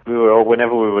staff.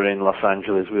 Whenever we were in Los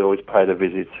Angeles, we always paid a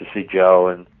visit to see Joe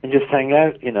and just hang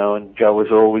out, And Joe was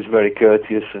always very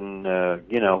courteous and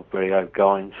very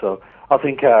outgoing. So I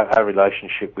think our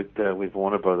relationship with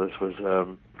Warner Brothers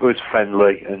was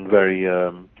friendly and very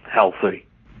healthy.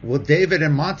 Well, David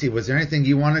and Monty, was there anything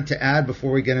you wanted to add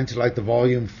before we get into like the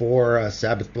Volume 4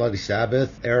 Sabbath Bloody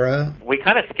Sabbath era? We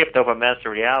kind of skipped over Master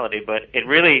Reality, but it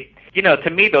really, to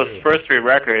me, those first 3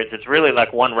 records, it's really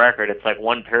like one record. It's like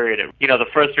one period. The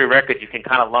first 3 records you can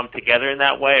kind of lump together in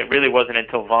that way. It really wasn't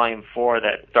until Volume 4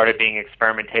 that started being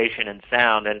experimentation and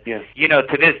sound. And,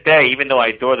 to this day, even though I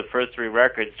adore the first 3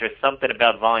 records, there's something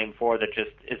about Volume 4 that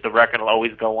just is the record I'll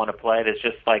always go want to play. There's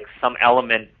just like some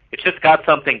element. It's just got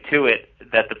something to it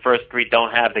that the first 3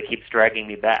 don't have that keeps dragging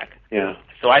me back. Yeah.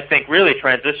 So I think really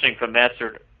transitioning from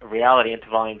Mastered Reality into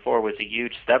Volume 4 was a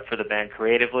huge step for the band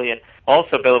creatively. And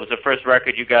also, Bill, it was the first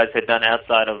record you guys had done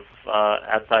outside of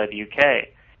the UK.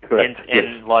 Correct.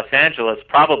 In Los Angeles,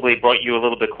 probably brought you a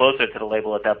little bit closer to the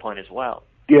label at that point as well.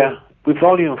 Yeah. With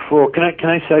Volume 4, can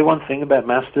I say one thing about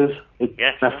Masters?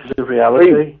 Yes. Masters of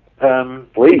Reality.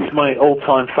 Please. It's my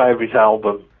all-time favorite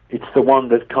album. It's the one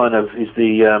that kind of is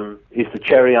the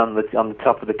cherry on the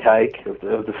top of the cake of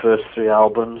the first 3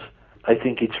 albums. I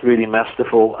think it's really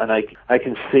masterful, and I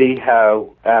can see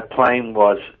how our playing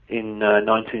was in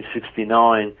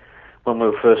 1969 when we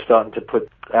were first starting to put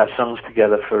our songs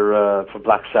together for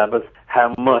Black Sabbath.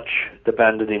 How much the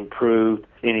band had improved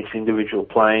in its individual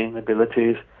playing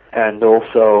abilities, and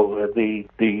also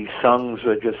the songs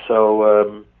were just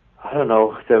so I don't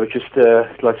know, they were just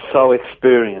like so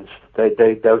experienced.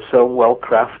 They were so well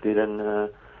crafted,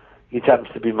 and it happens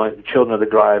to be my Children of the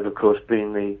Grave, of course,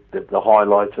 being the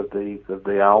highlight of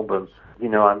the album.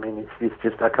 It's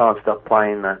just I can't stop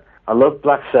playing that. I love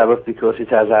Black Sabbath because it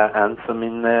has our anthem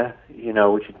in there,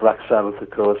 which is Black Sabbath, of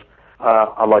course.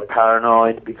 I like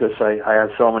Paranoid because I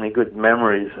have so many good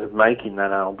memories of making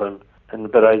that album.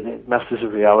 But Masters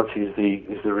of Reality is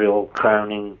the real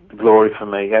crowning glory for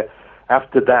me.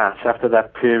 After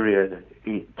that period,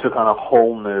 it took on a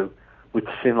whole new, which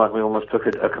seemed like we almost took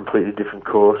a completely different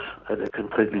course, a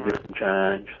completely different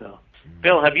change. So.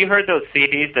 Bill, have you heard those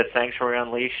CDs that Sanctuary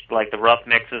Unleashed, like the rough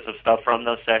mixes of stuff from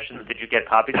those sessions? Did you get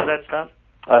copies of that stuff?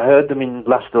 I heard them in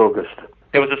last August.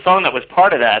 There was a song that was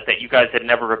part of that you guys had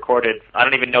never recorded. I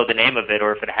don't even know the name of it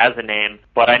or if it has a name,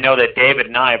 but I know that David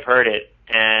and I have heard it,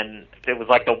 and it was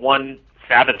like the one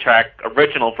Sabbath track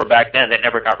original for back then that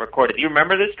never got recorded. Do you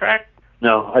remember this track?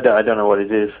 No, I don't know what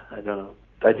it is. I don't know.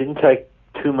 I didn't take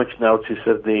too much notice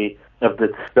of the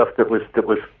stuff that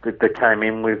came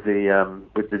in with the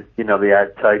the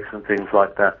outtakes and things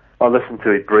like that. I listened to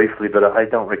it briefly, but I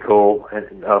don't recall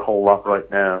a whole lot right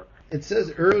now. It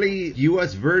says early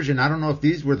U.S. version. I don't know if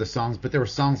these were the songs, but there were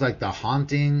songs like The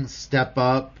Haunting, Step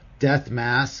Up, Death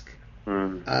Mask.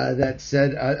 That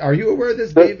said, are you aware of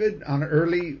this, David, on an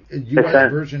early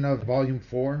U.S. version of Volume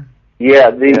 4?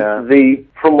 Yeah, the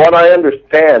from what I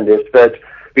understand is that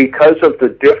because of the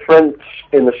difference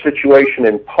in the situation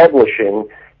in publishing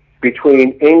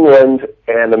between England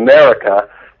and America,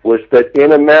 was that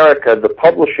in America the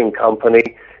publishing company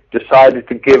decided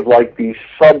to give like these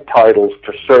subtitles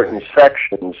to certain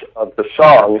sections of the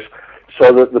songs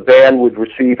so that the band would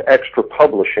receive extra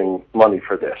publishing money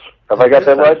for this. Have I got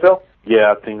that right, Bill?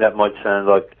 Yeah, I think that might sound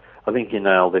like, I think you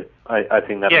nailed it. I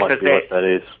think that might be what that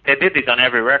is. They did these on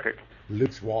every record.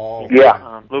 Luke's Wall.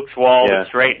 Yeah. Luke's Wall, The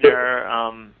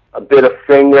Straightener. A bit of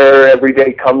Finger, Every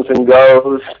Day Comes and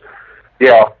Goes.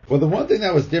 Yeah. Well, the one thing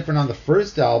that was different on the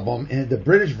first album, in the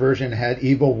British version had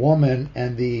Evil Woman,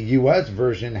 and the U.S.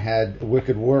 version had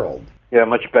Wicked World. Yeah,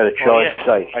 much better choice.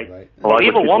 Well,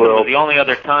 Evil Woman was the only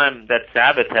other time that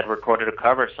Sabbath had recorded a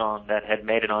cover song that had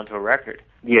made it onto a record.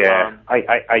 Yeah,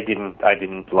 I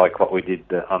didn't like what we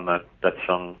did on that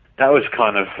song. That was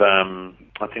kind of,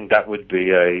 I think that would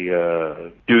be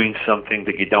a doing something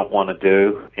that you don't want to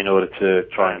do in order to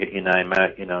try and get your name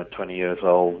out. 20 years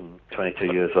old and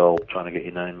 22 years old, trying to get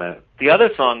your name out. The other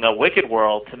song, Wicked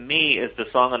World, to me is the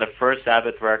song on the first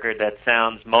Sabbath record that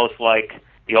sounds most like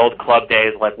the old club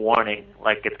days, like Warning.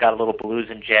 Like it's got a little blues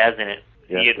and jazz in it.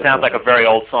 Yeah, it sounds like a very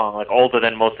old song, like older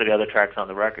than most of the other tracks on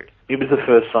the record. It was the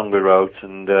first song we wrote,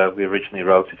 and we originally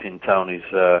wrote it in Tony's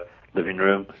living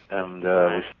room, and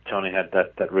Tony had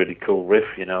that really cool riff,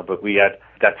 but we had,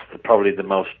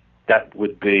 that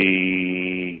would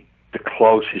be the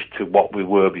closest to what we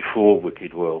were before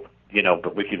Wicked World.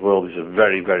 But Wicked World is a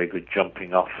very, very good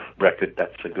jumping off record.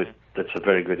 That's a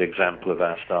very good example of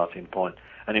our starting point.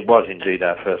 And it was indeed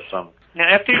our first song. Now,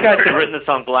 after you guys had written the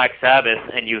song Black Sabbath,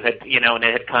 and you had, and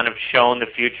it had kind of shown the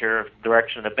future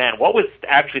direction of the band, what was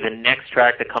actually the next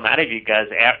track to come out of you guys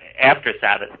after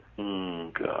Sabbath?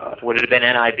 God. Would it have been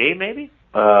NIB, maybe?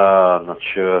 I'm not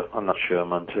sure,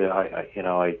 Monty. I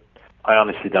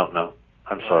honestly don't know.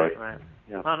 I'm sorry. Right.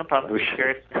 Yeah. Oh, no problem. We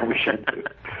should do.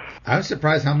 I'm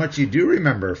surprised how much you do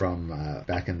remember from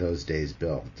back in those days,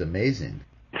 Bill. It's amazing.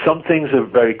 Some things are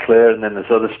very clear, and then there's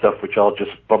other stuff which I'll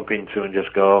just bump into and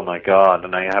just go, oh my God,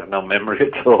 and I have no memory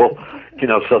at all.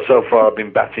 So far I've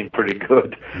been batting pretty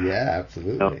good. Yeah,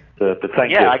 absolutely. But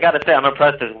thank you. Yeah, I got to say, I'm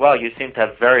impressed as well. You seem to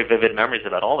have very vivid memories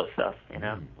about all this stuff,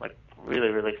 like really,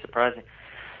 really surprising.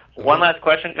 One last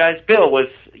question, guys. Bill,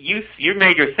 you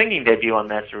made your singing debut on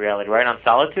Master Reality, right? On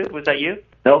Solitude, was that you?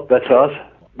 No, that's us.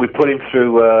 We put him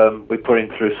through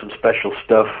some special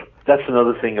stuff. That's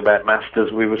another thing about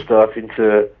Masters. We were starting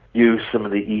to use some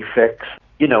of the effects.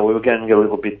 We were getting a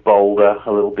little bit bolder,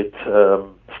 a little bit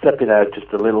stepping out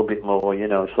just a little bit more.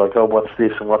 It's like, oh, what's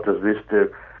this and what does this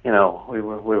do?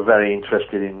 We're very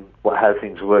interested in how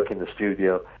things work in the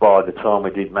studio by the time we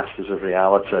did Masters of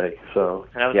Reality. So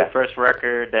and that was the first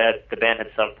record that the band had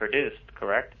self-produced,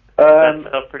 correct?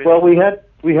 Well, we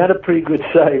had a pretty good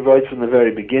say right from the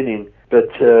very beginning, but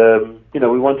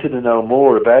we wanted to know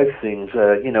more about things.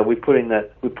 We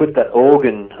put that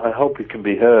organ. I hope it can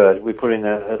be heard. We put in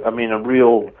a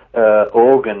real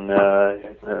organ,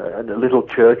 a little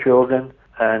church organ.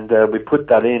 And we put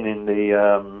that in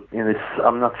this.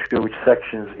 I'm not sure which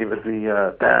sections. It was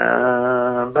the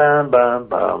bam bam bam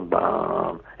bam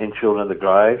bam in Children of the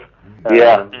Grave.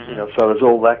 Yeah. So there's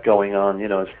all that going on.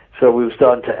 So we were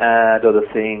starting to add other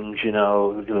things. A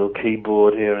little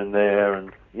keyboard here and there,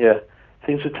 and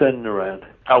things were turning around.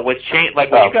 When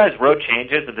you guys wrote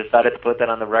changes and decided to put that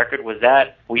on the record,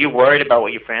 were you worried about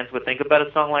what your fans would think about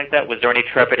a song like that? Was there any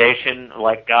trepidation,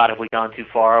 like, God, have we gone too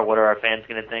far? What are our fans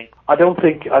going to think? I don't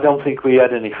think we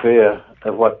had any fear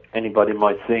of what anybody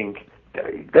might think.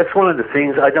 That's one of the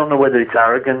things. I don't know whether it's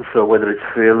arrogance or whether it's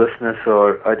fearlessness,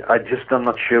 or I'm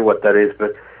not sure what that is.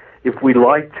 But if we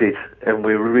liked it and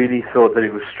we really thought that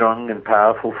it was strong and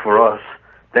powerful for us,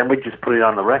 then we'd just put it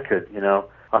on the record,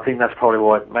 I think that's probably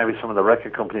why maybe some of the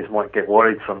record companies might get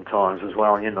worried sometimes as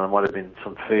well. There might have been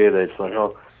some fear there. It's like,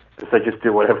 because they just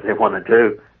do whatever they want to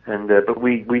do. And but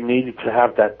we needed to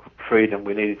have that freedom.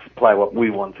 We needed to play what we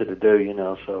wanted to do,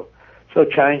 So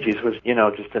Changes was,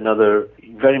 just another,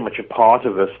 very much a part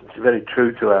of us. It's very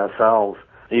true to ourselves.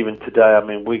 Even today,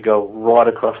 we go right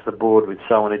across the board with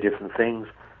so many different things.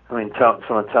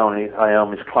 Some of Tony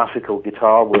Iommi's classical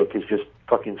guitar work is just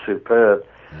fucking superb.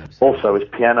 Absolutely. Also, his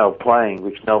piano playing,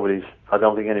 which I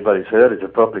don't think anybody's heard at a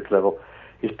public level.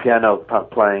 His piano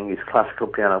playing, his classical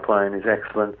piano playing is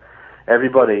excellent.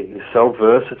 Everybody is so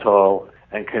versatile,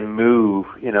 and can move.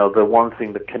 You know, the one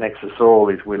thing that connects us all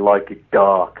is we like it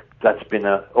dark. That's been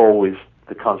always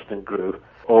the constant groove.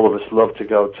 All of us love to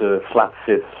go to flat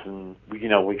fifths, and you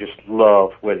know, we just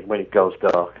love when it goes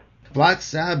dark. Black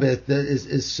Sabbath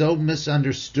is so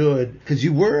misunderstood because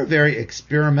you were a very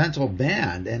experimental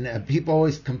band, and people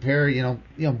always compare, you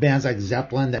know, bands like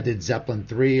Zeppelin that did Zeppelin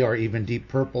 3 or even Deep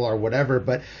Purple or whatever,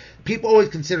 but people always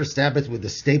consider Sabbath with the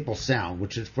staple sound,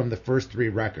 which is from the first 3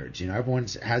 records. You know, everyone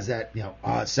has that, you know,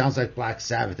 it sounds like Black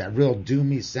Sabbath, that real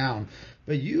doomy sound.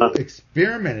 But you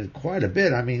experimented quite a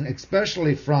bit. I mean,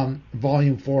 especially from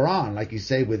Volume 4 on, like you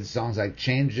say, with songs like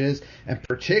Changes, and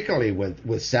particularly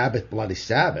with Sabbath, Bloody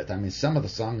Sabbath. I mean, some of the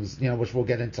songs, you know, which we'll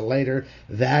get into later,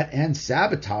 that and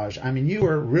Sabotage. I mean, you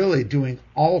were really doing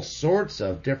all sorts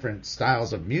of different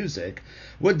styles of music.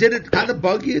 What did it kind of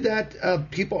bug you that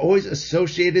people always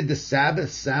associated the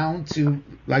Sabbath sound to,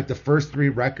 like, the first 3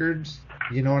 records?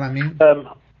 You know what I mean?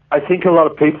 I think a lot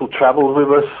of people traveled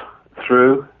with us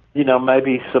through. You know,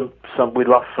 maybe some we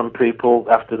lost some people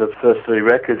after the first 3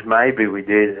 records. Maybe we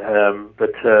did,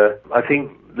 but I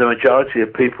think the majority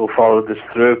of people followed us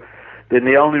through. Then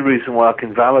the only reason why I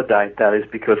can validate that is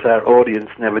because our audience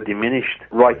never diminished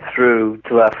right through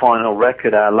to our final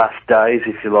record, our last days,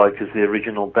 if you like, as the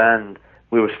original band.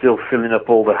 We were still filling up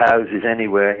all the houses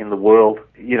anywhere in the world.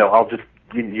 You know, I'll just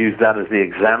use that as the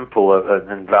example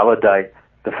and validate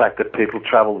the fact that people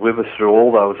traveled with us through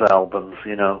all those albums.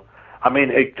 You know. I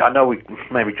mean, I know we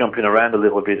may be jumping around a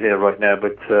little bit here right now,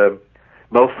 but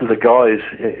most of the guys,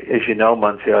 as you know,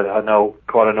 Monty, I know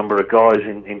quite a number of guys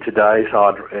in today's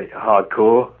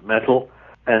hardcore metal,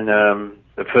 and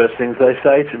the first things they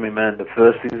say to me, man, the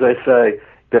first things they say,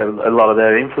 that a lot of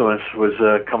their influence was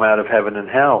come out of Heaven and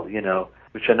Hell, you know,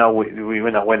 which I know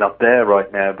we're not there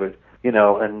right now, but you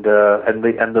know, and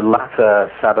the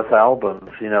latter Sabbath albums,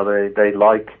 you know, they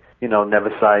like. You know, Never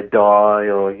Say Die,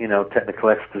 or, you know, Technical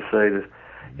Ecstasy,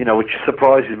 you know, which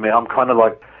surprises me. I'm kind of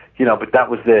like, you know, but that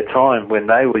was their time when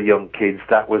they were young kids.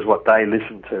 That was what they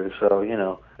listened to, so, you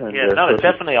know. And, yeah, no, there's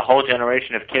definitely a whole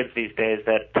generation of kids these days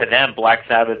that, to them, Black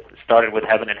Sabbath started with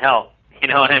Heaven and Hell. You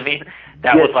know what I mean?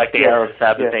 That was like the era of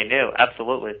Sabbath they knew,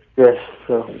 absolutely. Yes,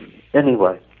 so,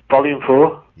 anyway, Volume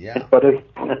 4. Yeah.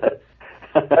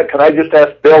 Can I just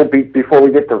ask Bill, before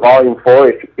we get to Volume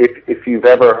 4, if you've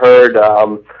ever heard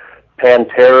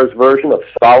Pantera's version of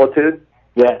Solitude?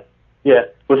 Yeah.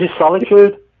 Was it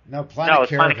Solitude? No, Planet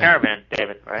Caravan,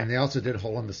 David, right? And they also did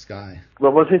Hole in the Sky.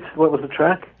 What was it? What was the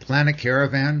track? Planet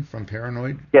Caravan from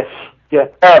Paranoid? Yes, yeah.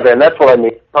 Caravan, that's what I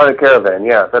mean. Planet Caravan,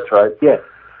 yeah, that's right. Yeah.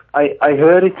 I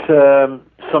heard it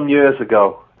some years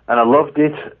ago, and I loved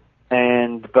it,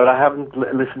 but I haven't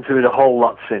listened to it a whole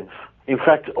lot since. In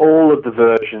fact, all of the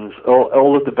versions,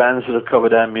 all of the bands that have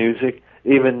covered our music,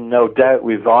 even No Doubt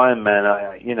with Iron Man,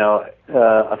 I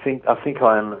think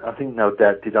No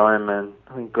Doubt did Iron Man.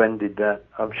 I think Gwen did that.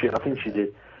 I think she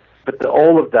did. But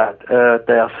all of that,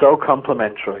 they are so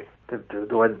complementary.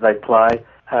 The way that they play,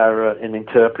 how and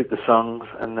interpret the songs,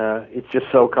 and it's just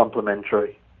so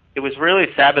complementary. It was really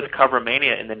Sabbath cover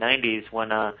mania in the 90s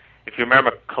when, if you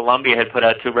remember, Columbia had put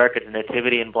out 2 records,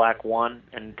 Nativity in Black 1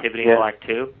 and Nativity in Black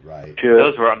 2. Right. Sure.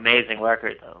 Those were amazing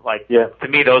records. Like, to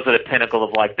me, those are the pinnacle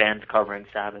of, like, bands covering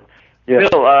Sabbath. Yeah.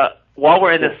 Bill, while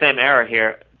we're in the same era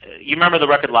here, you remember the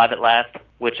record Live at Last,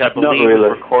 which I believe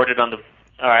was recorded on the...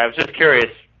 All right, I was just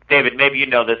curious, David, maybe you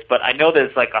know this, but I know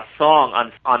there's, like, a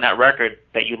song on that record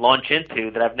that you launch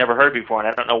into that I've never heard before, and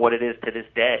I don't know what it is to this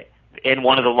day. In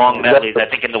one of the long medleys, I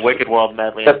think in the Wicked World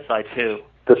medley on side 2.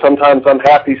 The Sometimes I'm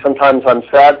Happy, Sometimes I'm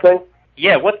Sad thing?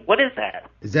 Yeah, what is that?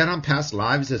 Is that on Past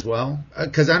Lives as well?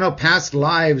 Because I know Past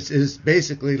Lives is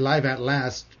basically Live at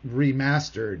Last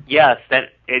remastered. Yes,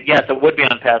 it would be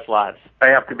on Past Lives. I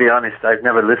have to be honest, I've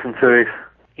never listened to it.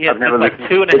 Yeah, it's like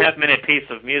 2.5 minute piece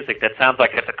of music that sounds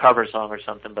like it's a cover song or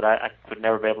something, but I would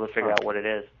never be able to figure out what it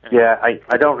is. Yeah,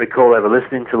 I don't recall ever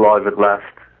listening to Live at Last.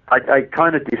 I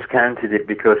kind of discounted it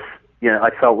because, you know, I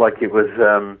felt like it was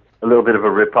a little bit of a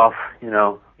rip-off, you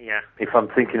know. Yeah. If I'm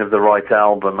thinking of the right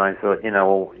album, I thought,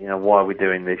 why are we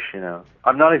doing this, you know?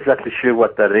 I'm not exactly sure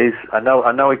what that is. I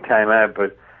know it came out,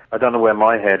 but I don't know where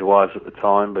my head was at the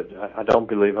time, but I don't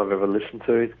believe I've ever listened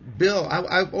to it. Bill,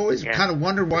 I've always kind of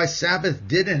wondered why Sabbath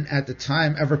didn't, at the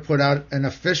time, ever put out an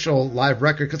official live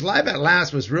record, because Live at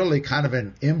Last was really kind of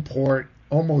an import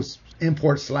almost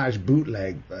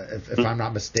import/bootleg, if I'm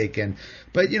not mistaken.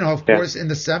 But, of course, in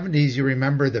the 70s, you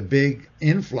remember the big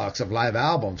influx of live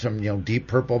albums from, Deep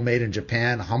Purple made in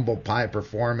Japan, Humble Pie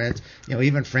Performance,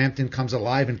 even Frampton Comes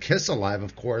Alive and Kiss Alive,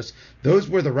 of course. Those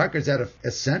were the records that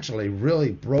essentially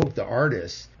really broke the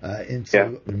artist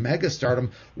into mega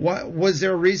stardom. Was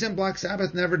there a reason Black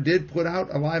Sabbath never did put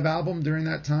out a live album during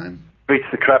that time? Beats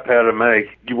the crap out of me.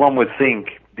 One would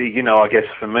think, I guess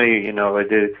for me, I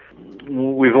did.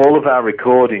 With all of our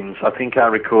recordings, I think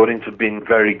our recordings have been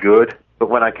very good. But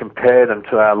when I compare them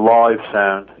to our live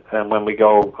sound, and when we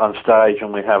go on stage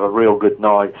and we have a real good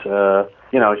night,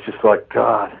 it's just like,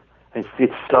 God,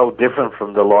 it's so different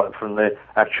from the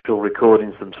actual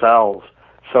recordings themselves.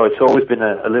 So it's always been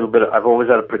a little bit. I've always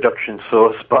had a production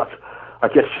sore spot, I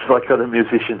guess, just like other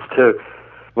musicians too,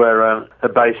 where a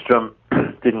bass drum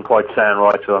didn't quite sound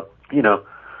right, or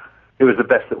it was the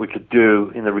best that we could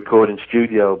do in the recording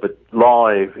studio, but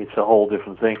live, it's a whole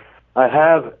different thing. I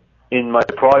have in my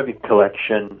private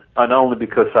collection, and only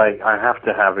because I have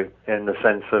to have it, in the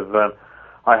sense of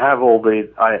I have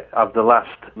of the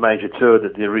last major tour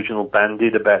that the original band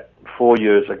did about 4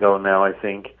 years ago now, I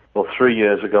think, or 3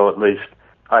 years ago at least.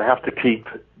 I have to keep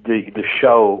the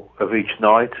show of each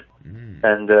night,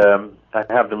 and I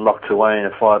have them locked away in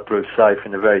a fireproof safe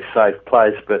in a very safe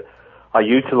place, but I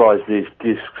utilize these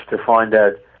discs to find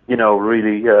out,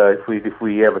 really, if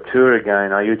we ever tour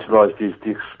again, I utilize these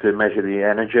discs to measure the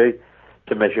energy,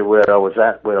 to measure where I was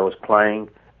at, where I was playing,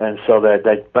 and so they're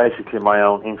basically my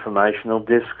own informational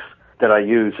discs that I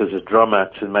use as a drummer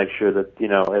to make sure that,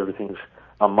 everything's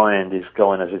on my end is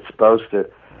going as it's supposed to.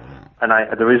 And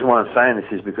the reason why I'm saying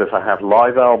this is because I have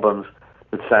live albums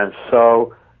that sound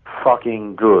so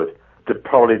fucking good.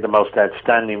 Probably the most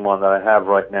outstanding one that I have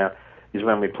right now is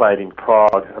when we played in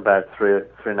Prague about three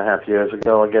and a half years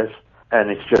ago, I guess, and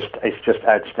it's just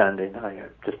outstanding.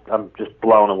 I'm just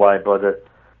blown away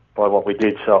by what we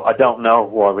did. So I don't know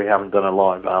why we haven't done a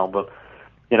live album,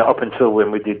 up until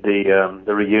when we did the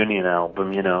reunion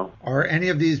album. Are any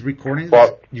of these recordings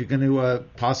you're going to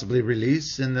possibly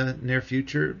release in the near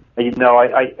future? I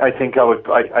think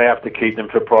I have to keep them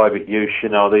for private use.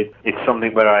 It's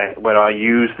something where I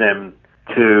use them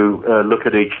to look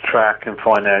at each track and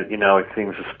find out, if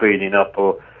things are speeding up,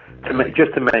 or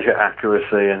just to measure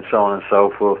accuracy and so on and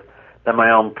so forth. They're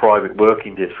my own private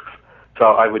working discs. So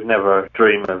I would never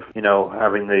dream of,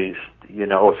 having these,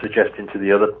 or suggesting to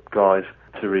the other guys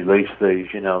to release these.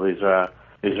 These are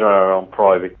our own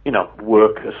private,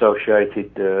 work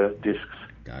associated discs.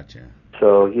 Gotcha.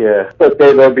 So, yeah.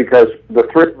 Okay, though, because the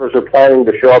three of us are planning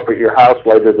to show up at your house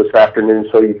later this afternoon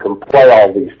so you can play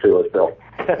all these to us, Bill.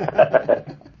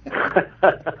 That's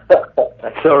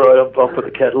all right. I'll put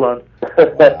the kettle on.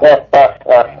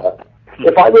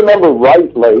 If I remember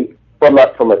rightly, from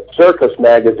a circus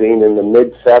magazine in the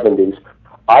mid-'70s,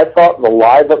 I thought the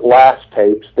Live at Last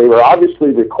tapes, they were obviously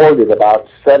recorded about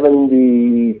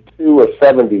 72 or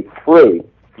 73.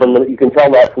 You can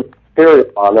tell that from the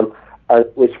period on them.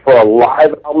 It was for a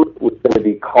live album. It was going to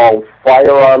be called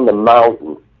Fire on the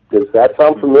Mountain. Does that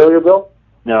sound familiar, Bill?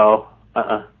 No.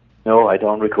 No, I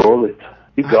don't recall it.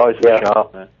 You guys are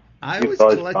sharp, man. I always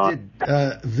collected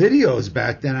videos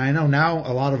back then. I know now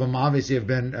a lot of them obviously have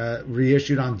been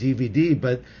reissued on DVD,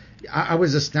 but I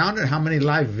was astounded how many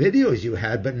live videos you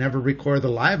had, but never recorded the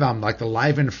live album, like the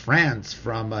Live in France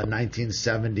from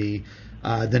 1970,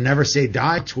 the Never Say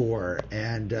Die tour,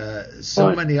 and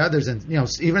so many others. And,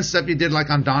 even stuff you did like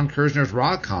on Don Kirshner's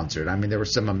rock concert. I mean, there were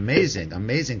some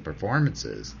amazing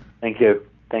performances. Thank you.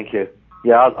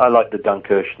 Yeah, I like the Don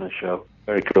Kirshner show.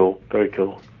 Very cool.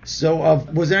 So,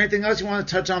 was there anything else you want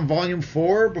to touch on Volume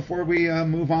 4 before we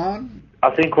move on? I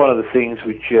think one of the things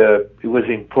which it was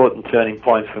an important turning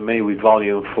point for me with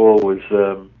Volume 4 was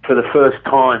for the first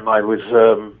time I was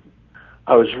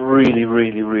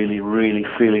really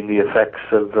feeling the effects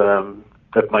of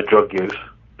my drug use.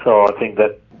 So I think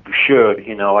that, sure,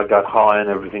 I got high and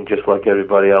everything just like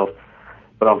everybody else.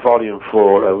 But on Volume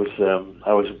 4, I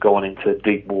was going into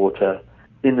deep water.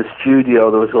 In the studio,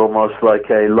 there was almost like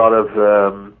a lot of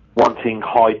wanting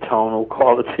high tonal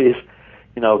qualities,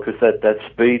 because that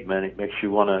speed, man, it makes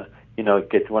you want to,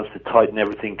 wants to tighten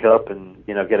everything up and,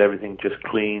 get everything just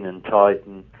clean and tight.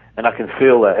 And I can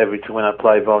feel that every time when I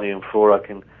play Volume 4, I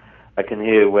can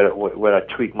hear where I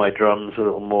tweak my drums a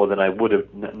little more than I would have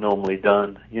normally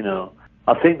done,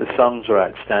 I think the songs are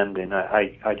outstanding.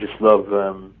 I just love,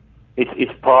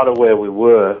 it's part of where we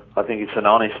were. I think it's an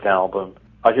honest album.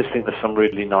 I just think there's some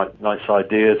really nice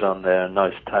ideas on there,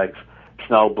 nice tags.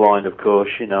 Snowblind, of course,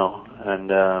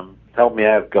 and help me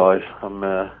out, guys.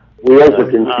 Wheels of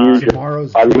Confusion.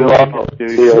 Tomorrow's I love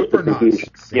Wheels of Supernauts. Confusion.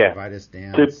 St. Vitus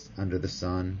Dance, Under the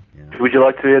Sun. Yeah. Would you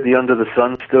like to hear the Under the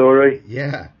Sun story?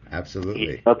 Yeah,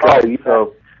 absolutely. Okay,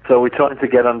 so we're trying to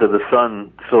get Under the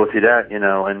Sun sorted out, you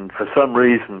know, and for some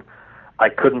reason I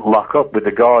couldn't lock up with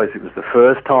the guys. It was the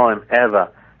first time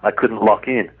ever I couldn't lock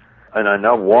in, and I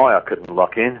know why I couldn't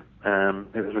lock in.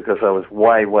 It was because I was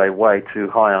way, way, way too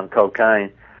high on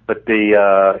cocaine. But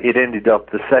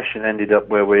the session ended up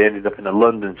where we ended up in a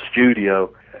London studio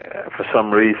for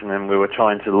some reason, and we were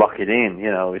trying to lock it in.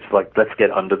 You know, it's like, let's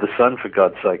get Under the Sun for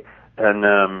God's sake. And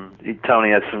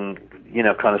Tony had some, you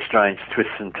know, kind of strange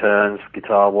twists and turns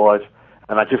guitar-wise,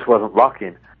 and I just wasn't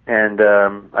locking. And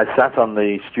I sat on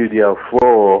the studio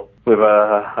floor with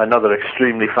another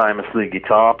extremely famous lead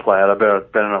guitar player. I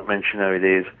better not mention who it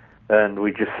is. And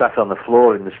we just sat on the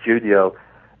floor in the studio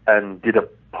and did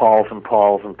piles and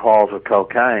piles and piles of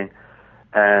cocaine.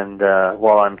 And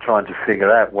while I'm trying to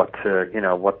figure out what to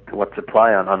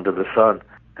play on Under the Sun,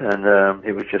 and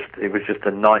it was just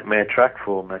a nightmare track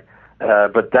for me.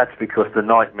 But that's because the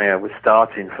nightmare was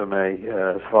starting for me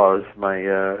as far as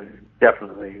my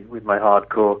definitely with my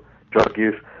hardcore drug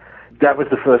use. That was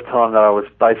the first time that I was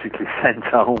basically sent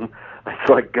home. It's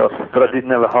like, but I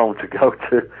didn't have a home to go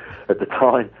to at the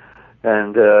time.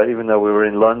 And even though we were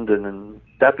in London, and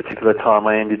that particular time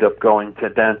I ended up going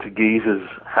down to Geezer's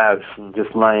house and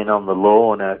just laying on the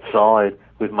lawn outside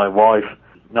with my wife,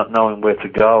 not knowing where to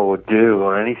go or do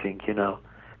or anything, you know.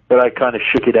 But I kind of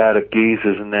shook it out at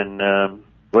Geezer's, and then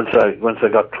once I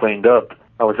got cleaned up,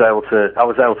 I was able to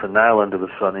nail Under the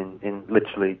Sun in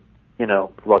literally, you know,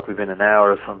 like within an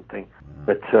hour or something.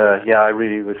 But I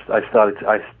really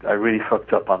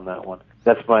fucked up on that one.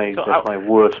 That's my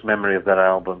worst memory of that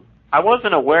album. I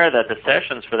wasn't aware that the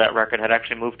sessions for that record had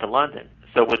actually moved to London.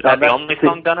 So was that the only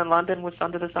song done in London, was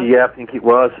Under the Sun? Yeah, I think it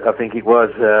was.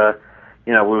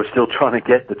 You know, we were still trying to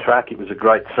get the track. It was a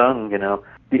great song, you know.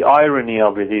 The irony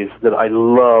of it is that I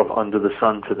love Under the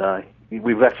Sun today.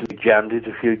 We've actually jammed it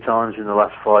a few times in the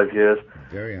last 5 years.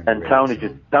 And Tony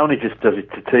just does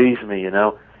it to tease me, you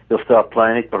know. He'll start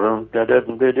playing it, and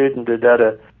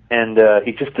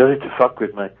he just does it to fuck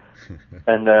with me.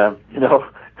 And, you know...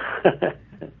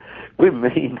 We're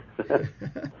mean,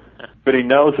 but he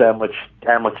knows how much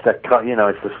that cut. You know,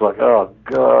 it's just like, oh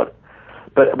God.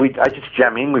 But I just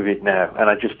jam in with it now, and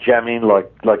I just jam in like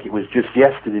it was just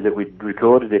yesterday that we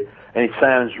recorded it, and it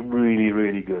sounds really,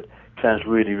 really good. It sounds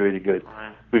really, really good.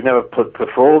 We've never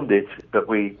performed it, but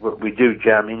we do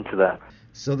jam into that.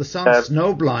 So the song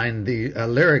Snowblind, the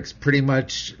lyrics pretty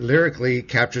much lyrically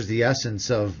captures the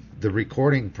essence of the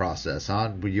recording process,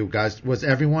 huh? Were you guys, was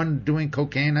everyone doing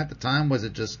cocaine at the time? Was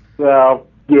it just... Well,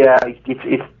 yeah,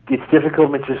 it's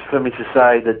difficult for me to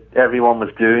say that everyone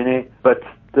was doing it, but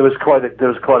there was quite a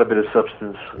bit of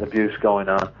substance abuse going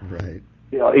on. Right.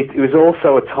 You know, it was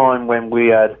also a time when we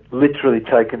had literally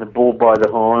taken the bull by the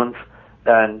horns,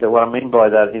 and what I mean by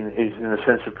that is in the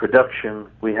sense of production,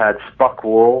 we had Spock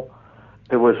Wall,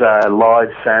 who was a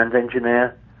live sound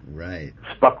engineer. Right.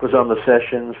 Spock was on the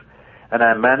sessions, and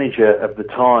our manager at the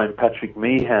time, Patrick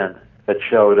Meehan, had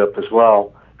showed up as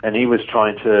well, and he was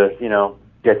trying to, you know,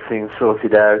 get things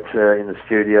sorted out in the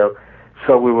studio.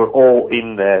 So we were all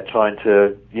in there trying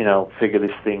to, you know, figure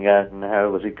this thing out and how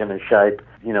was it going to shape,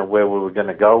 you know, where we were going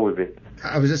to go with it.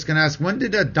 I was just going to ask, when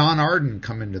did Don Arden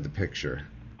come into the picture?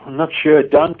 I'm not sure.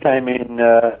 Don came in,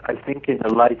 I think, in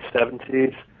the late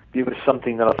 70s. It was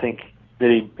something that I think that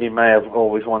he may have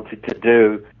always wanted to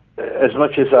do. As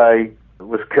much as I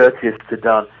was courteous to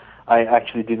Don, I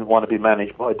actually didn't want to be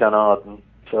managed by Don Arden.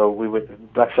 So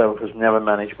Black Sabbath was never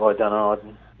managed by Don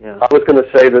Arden. Yeah. I was going to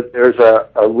say that there's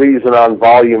a reason on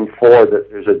Volume 4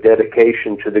 that there's a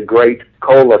dedication to the great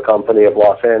cola company of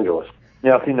Los Angeles.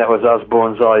 Yeah, I think that was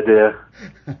Osborne's idea.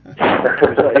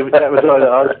 that was either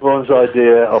Osborne's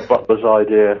idea or Butler's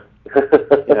idea.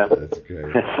 Yeah. That's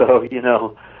great. So, you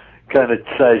know, kind of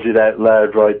says it out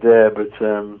loud right there, but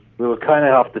we were kind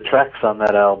of off the tracks on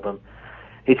that album.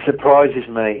 It surprises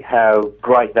me how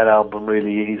great that album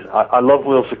really is. I love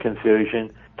Wheels of Confusion,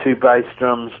 2 bass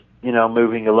drums, you know,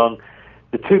 moving along.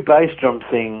 The 2 bass drum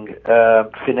thing,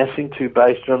 finessing 2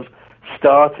 bass drums,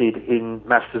 started in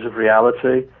Masters of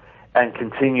Reality and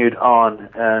continued on,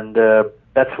 and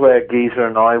that's where Geezer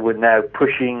and I were now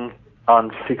pushing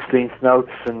on 16th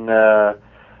notes and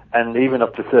even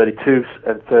up to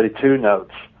 32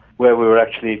 notes, where we were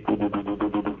actually,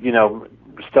 you know,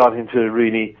 starting to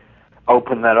really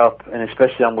open that up, and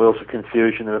especially on Wheels of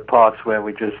Confusion, there were parts where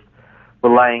we just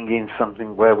were laying in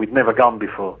something where we'd never gone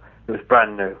before. It was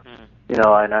brand new, you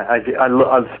know, and I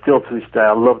still to this day,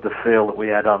 I love the feel that we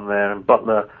had on there, and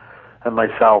Butler and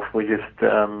myself were just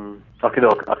I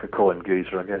could call him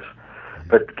Geezer, I guess.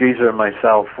 But Geezer and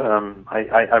myself,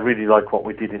 I really like what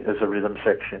we did as a rhythm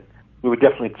section. We were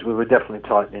definitely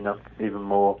tightening up even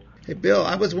more. Hey Bill,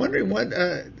 I was wondering what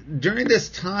during this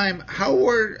time, how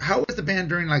was the band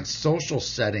during like social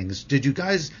settings? Did you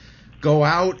guys go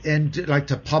out and like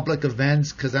to public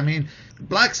events? Because I mean,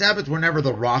 Black Sabbath were never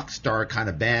the rock star kind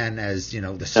of band as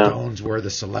the Stones were, the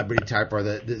celebrity type, or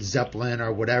the Zeppelin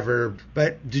or whatever.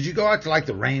 But did you go out to like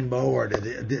the Rainbow or to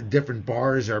the different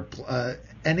bars or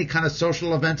any kind of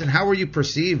social events? And how were you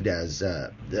perceived as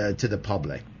to the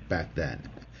public back then?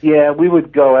 Yeah, we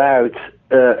would go out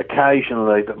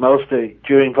occasionally, but mostly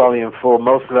during Volume 4,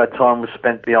 most of our time was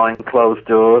spent behind closed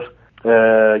doors,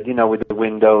 with the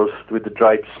windows, with the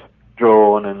drapes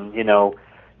drawn, and,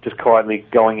 just quietly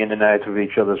going in and out of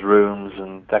each other's rooms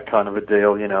and that kind of a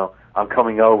deal, I'm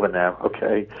coming over now,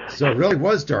 okay. So it really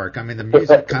was dark. I mean, the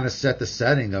music kind of set the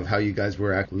setting of how you guys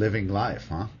were living life,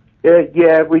 huh?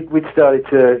 Yeah, we'd started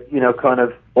to,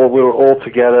 we were all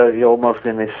together, almost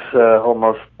in this,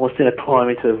 almost in a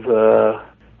climate of,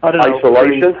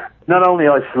 isolation? Not only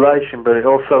isolation, but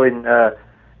also in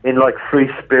like free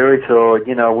spirit, or,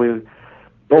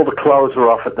 all the clothes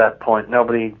were off at that point.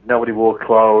 Nobody wore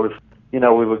clothes. We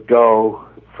would go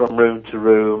from room to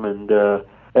room, and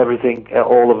everything,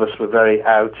 all of us were very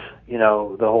out.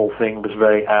 The whole thing was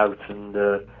very out, and,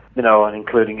 and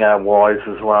including our wives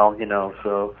as well,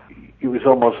 so it was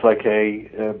almost like a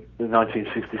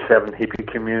 1967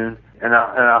 hippie commune. And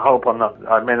I hope I'm not,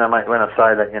 when I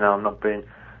say that, I'm not being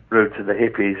rude to the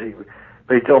hippies,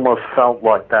 but it almost felt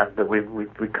like that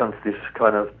we come to this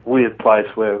kind of weird place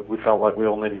where we felt like we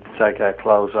all needed to take our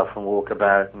clothes off and walk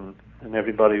about, and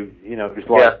everybody, it was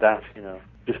like that,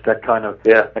 just that kind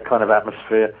of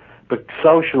atmosphere. But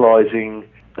socializing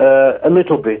a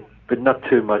little bit, but not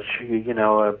too much.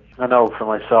 I know for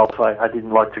myself, I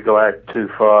didn't like to go out too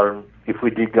far, and if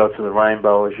we did go to the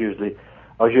Rainbow, I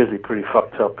was usually pretty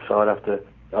fucked up, so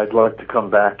I'd like to come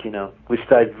back. We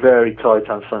stayed very tight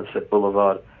on Sunset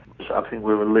Boulevard. So I think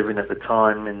we were living at the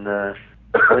time in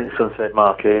Sunset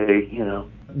Marquee.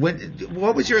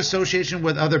 What was your association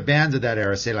with other bands of that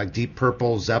era, say like Deep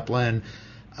Purple, Zeppelin?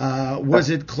 Was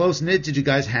it close knit? Did you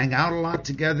guys hang out a lot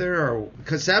together, or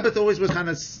because Sabbath always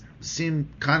was seemed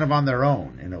kind of on their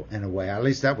own in a way? At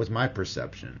least that was my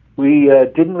perception. We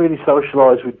didn't really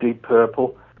socialize with Deep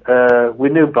Purple. We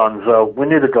knew Bonzo. We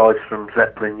knew the guys from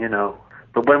Zeppelin,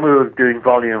 But when we were doing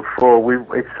Volume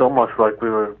 4, it's almost like we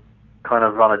were kind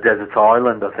of on a desert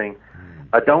island, I think.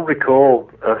 I don't recall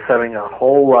us having a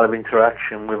whole lot of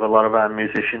interaction with a lot of our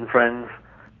musician friends,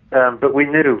 but we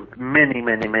knew many,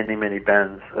 many, many, many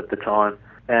bands at the time.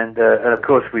 And of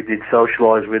course we did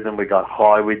socialize with them, we got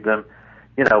high with them.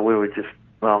 We were just,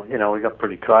 we got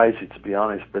pretty crazy, to be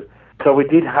honest. But so we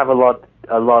did have a lot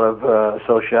of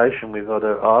association with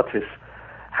other artists.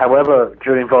 However,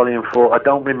 during Volume 4, I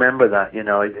don't remember that,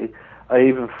 I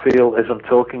even feel, as I'm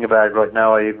talking about it right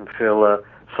now, I even feel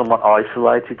somewhat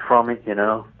isolated from it, in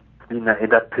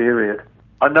that period.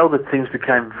 I know that things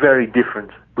became very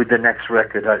different with the next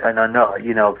record, and I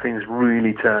know, things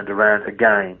really turned around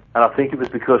again. And I think it was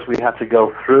because we had to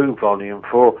go through Volume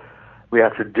 4. We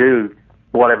had to do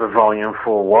whatever Volume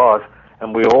 4 was,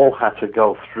 and we all had to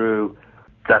go through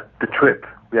the trip.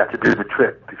 We had to do the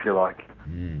trip, if you like.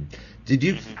 Mm. Did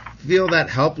you feel that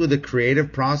helped with the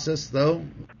creative process, though?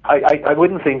 I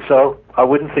wouldn't think so. I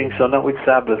wouldn't think so, not with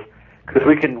Sabbath. Because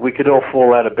we could all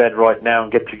fall out of bed right now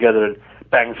and get together and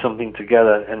bang something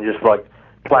together and just,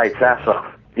 play its ass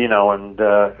off, and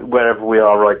wherever we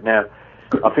are right now.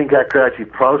 I think our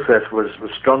creative process was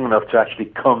strong enough to actually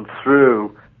come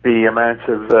through the amount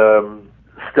of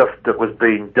stuff that was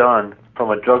being done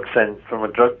from a drug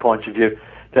point of view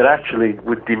that actually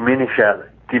would diminish us.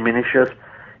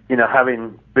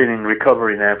 Having been in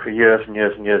recovery now for years and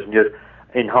years and years and years,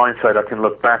 in hindsight, I can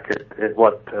look back at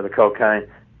what the cocaine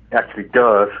actually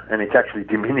does, and it actually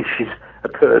diminishes a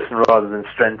person rather than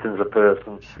strengthens a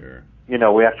person. Sure.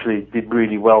 We actually did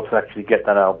really well to actually get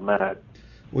that album out.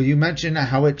 Well, you mentioned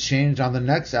how it changed on the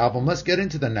next album. Let's get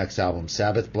into the next album,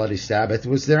 Sabbath, Bloody Sabbath.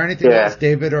 Was there anything else,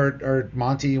 David or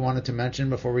Monty, you wanted to mention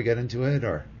before we get into it,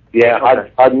 or? Yeah, okay.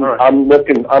 I'm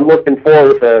looking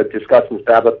forward to discussing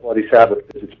Sabbath, Bloody Sabbath,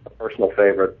 because it's my personal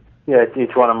favorite. Yeah,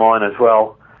 it's one of mine as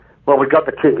well. Well, we got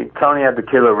Tony had the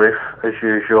killer riff as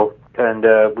usual, and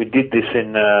we did this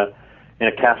in a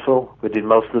castle. We did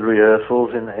most of the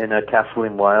rehearsals in a castle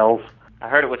in Wales. I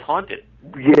heard it was haunted.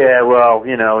 Yeah, well,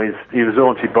 he was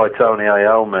haunted by Tony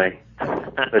Iommi.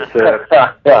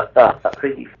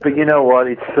 But you know what?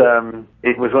 It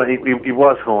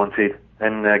was haunted,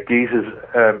 and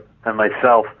Geezer's and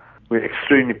myself we're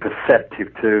extremely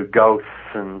perceptive to ghosts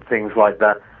and things like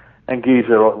that. And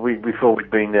Geezer, we thought we'd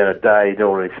been there a day. He'd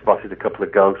already spotted a couple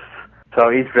of ghosts. So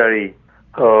he's very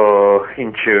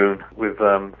in tune with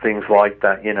things like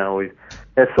that. You know,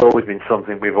 that's always been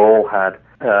something we've all had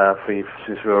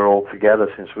since we were all together,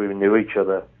 since we knew each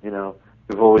other. You know,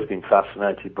 we've always been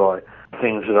fascinated by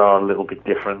things that are a little bit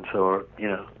different, or you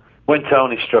know. When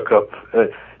Tony struck up,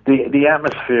 the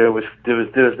atmosphere was there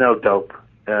was no dope,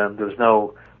 there was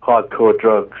no hardcore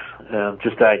drugs.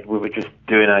 We were just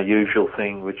doing our usual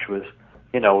thing, which was,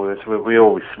 you know, we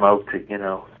always smoked it, you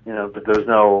know, but there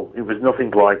was it was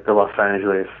nothing like the Los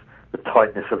Angeles, the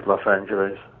tightness of Los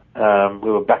Angeles.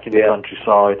 We were back in the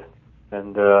countryside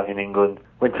and in England.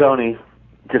 When Tony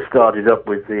just started up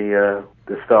with the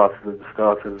start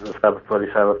of the Sabbath Bloody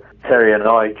Sabbath, Terry and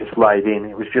I just laid in.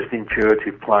 It was just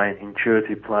intuitive playing,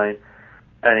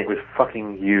 and it was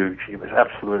fucking huge. It was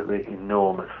absolutely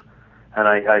enormous. And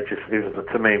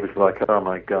to me, it was like, oh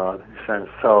my God, it sounds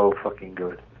so fucking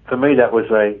good. For me, that was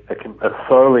a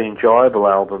thoroughly enjoyable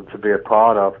album to be a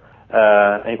part of.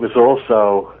 It was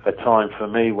also a time for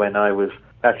me when I was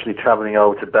actually traveling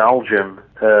over to Belgium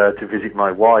to visit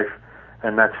my wife,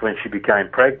 and that's when she became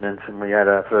pregnant, and we had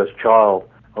our first child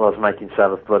while I was making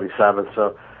Sabbath Bloody Sabbath.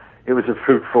 So it was a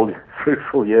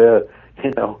fruitful year,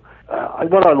 you know.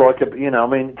 What I like, you know, I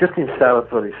mean, just in Sabbath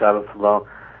Bloody Sabbath alone,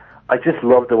 I just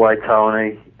loved the way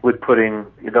Tony would put in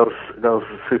those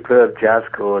superb jazz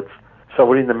chords. So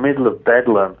we're in the middle of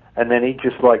Bedlam, and then he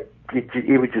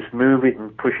would just move it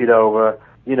and push it over,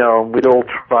 you know, and we'd all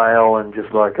trail and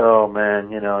just like, oh man,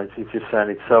 you know, it just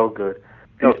sounded so good.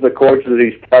 These are the chords that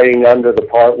he's playing under the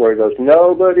part where he goes,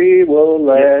 nobody will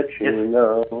let you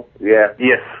know. Yeah.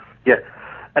 Yes, yeah.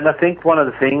 And I think one of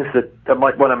the things that I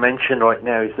might want to mention right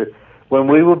now is that when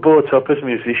we were brought up as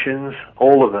musicians,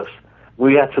 all of us,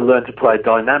 we had to learn to play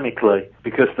dynamically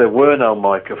because there were no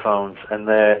microphones, and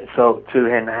so to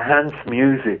enhance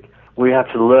music, we had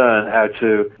to learn how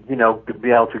to, you know,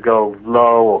 be able to go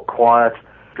low or quiet,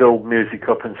 build music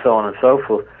up, and so on and so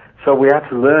forth. So we had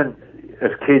to learn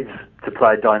as kids to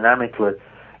play dynamically,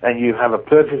 and you have a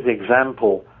perfect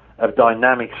example of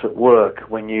dynamics at work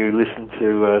when you listen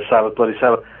to Sabbath Bloody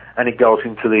Sabbath, and it goes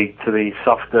into the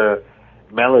softer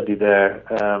melody there,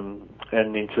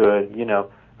 and into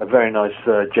a very nice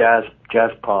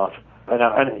jazz part.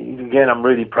 And again, I'm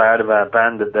really proud of our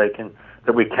band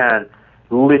that we can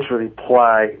literally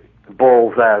play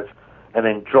balls out and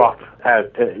then drop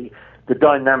out. The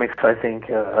dynamics, I think,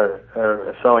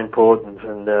 are so important,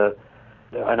 and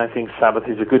I think Sabbath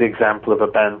is a good example of a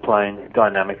band playing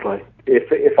dynamically.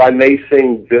 If I may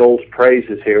sing Bill's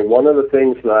praises here, one of the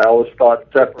things that I always thought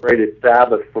separated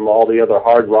Sabbath from all the other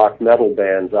hard rock metal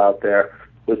bands out there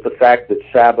was the fact that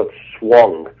Sabbath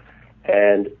swung.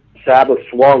 And Sabbath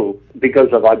swung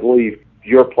because of, I believe,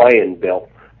 your playing, Bill.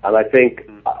 And I think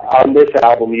on this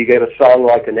album you get a song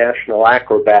like A National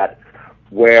Acrobat,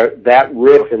 where that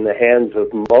riff in the hands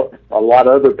of a lot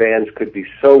of other bands could be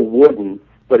so wooden,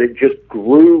 but it just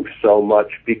grooves so much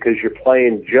because you're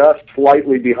playing just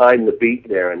slightly behind the beat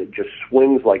there, and it just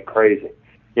swings like crazy.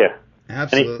 Yeah.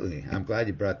 Absolutely. I'm glad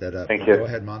you brought that up. Thank you. Go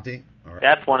ahead, Monty. All right.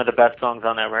 That's one of the best songs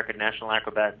on that record, National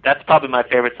Acrobat. That's probably my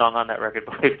favorite song on that record,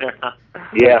 believe it or not.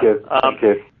 Yeah. Thank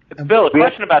you. Bill, a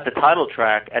question about the title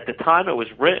track. At the time it was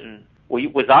written,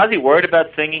 was Ozzy worried about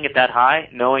singing it that high,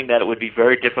 knowing that it would be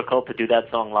very difficult to do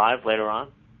that song live later on?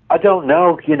 I don't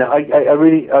know. You know, I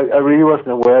really wasn't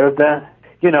aware of that.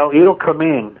 You know, he'll come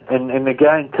in, and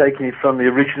again, taking it from the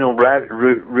original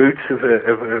roots of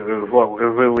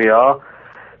who we are.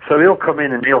 So he'll come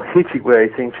in and he'll hit it where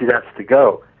he thinks it has to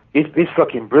go. He's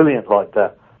fucking brilliant like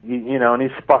that. You know, and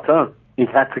he's spot on. He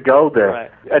had to go there.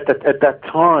 Right. At that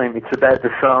time, it's about the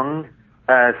song.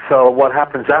 So what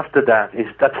happens after that is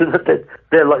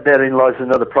therein lies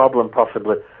another problem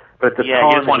possibly. But at the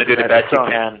time, you just want to do the best you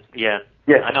can. Yeah.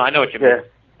 Yes. I know what you mean. Yeah.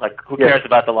 Like, who cares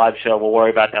about the live show? We'll worry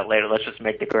about that later. Let's just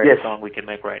make the greatest song we can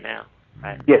make right now.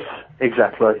 Right? Yes,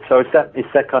 exactly. So it's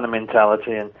that kind of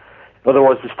mentality, and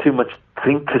otherwise there's too much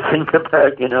to think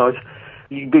about. You know,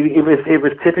 it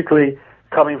was typically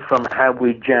coming from how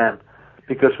we jam,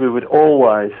 because we would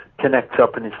always connect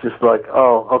up, and it's just like,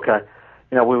 oh, okay,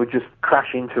 you know, we would just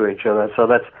crash into each other. So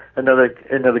that's another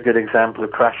good example of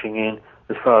crashing in,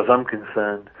 as far as I'm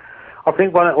concerned. I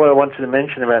think what I wanted to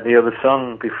mention about the other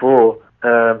song before,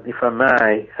 if I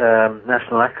may,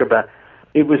 National Acrobat,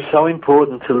 it was so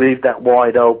important to leave that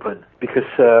wide open, because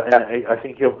I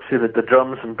think you'll see that the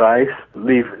drums and bass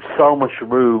leave so much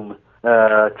room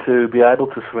to be able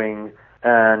to swing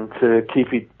and to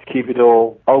keep it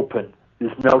all open.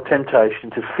 There's no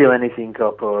temptation to fill anything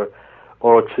up or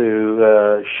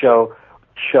to show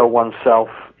show oneself,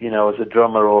 as a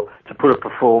drummer, or to put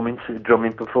a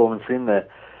drumming performance in there.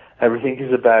 Everything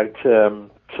is about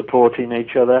supporting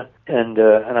each other, and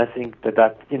I think that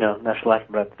National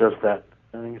Acrobat does that.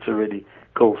 I think it's a really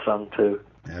cool song too.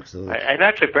 Absolutely. It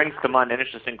actually brings to mind an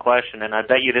interesting question, and I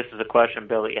bet you this is a question,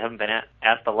 Bill, that you haven't been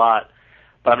asked a lot.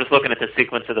 But I'm just looking at the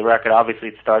sequence of the record. Obviously,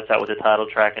 it starts out with the title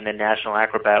track, and then National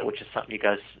Acrobat, which is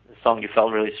a song you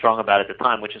felt really strong about at the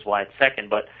time, which is why it's second.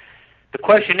 But the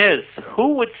question is,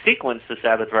 who would sequence the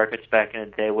Sabbath records back in the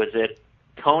day? Was it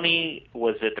Tony?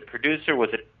 Was it the producer? Was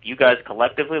it you guys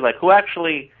collectively? Like, who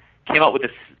actually came up with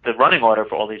the running order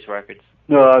for all these records?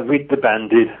 No, the band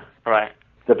did. Right.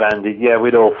 The band did. Yeah,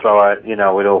 we'd all throw out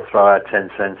 10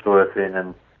 cents worth in,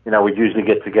 and we'd usually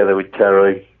get together with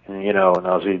Terry, and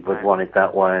Ozzy would want it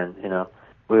that way, and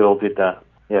we all did that.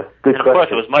 Yeah, good and question. Of course,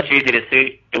 it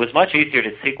was much easier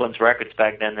to sequence records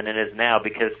back then than it is now,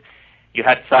 because you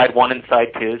had side one and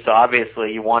side two, so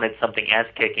obviously you wanted something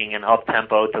ass-kicking and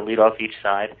up-tempo to lead off each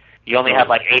side. You only had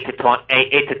like 8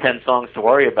 to 10 songs to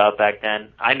worry about back then.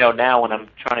 I know now when I'm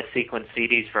trying to sequence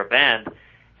CDs for a band,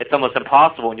 it's almost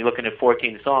impossible when you're looking at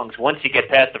 14 songs. Once you get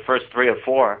past the first 3 or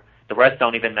 4, the rest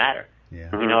don't even matter. Yeah.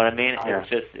 You know what I mean? Yeah.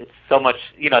 It's so much,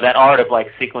 that art of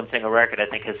like sequencing a record, I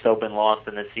think, has so been lost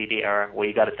in the CD era, where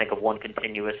you got to think of one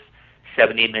continuous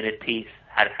 70-minute piece.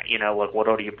 What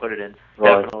order you put it in.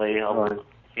 Right. Definitely,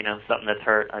 something that's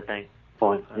hurt, I think.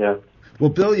 Fine. Yeah. Well,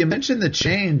 Bill, you mentioned the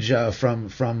change from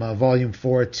Volume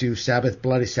 4 to Sabbath,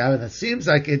 Bloody Sabbath. It seems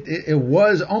like it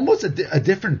was almost a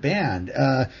different band.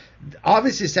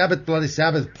 Obviously, Sabbath, Bloody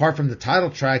Sabbath, apart from the title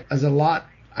track, is a lot,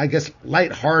 I guess,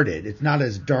 lighthearted. It's not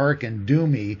as dark and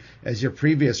doomy as your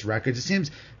previous records. It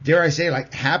seems, dare I say,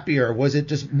 like happier. Was it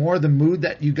just more the mood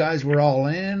that you guys were all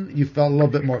in? You felt a little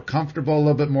bit more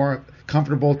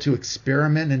comfortable to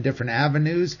experiment in different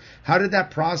avenues. How did that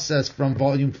process from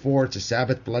Volume 4 to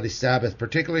Sabbath, Bloody Sabbath,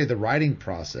 particularly the writing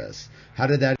process, how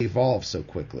did that evolve so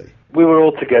quickly? We were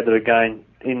all together again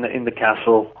in the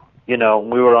castle. We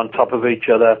were on top of each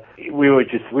other. We were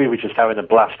just having a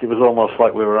blast. It was almost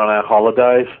like we were on our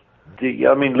holidays.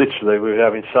 Literally, we were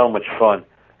having so much fun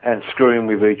and screwing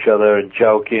with each other and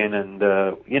joking, and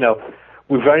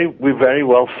we're very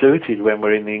well suited when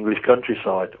we're in the English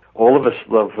countryside. All of us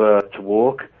love to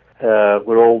walk.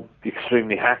 We're all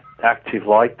extremely active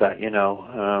like that,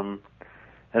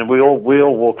 and we all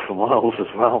walk for miles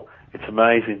as well. It's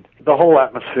amazing. The whole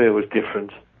atmosphere was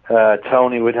different.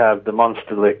 Tony would have the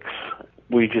monster licks.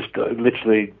 We just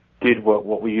literally did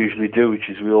what we usually do, which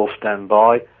is we all stand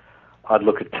by. I'd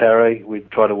look at Terry. We'd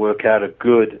try to work out a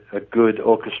good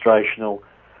orchestrational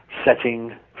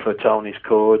setting for Tony's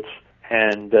chords,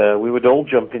 and we would all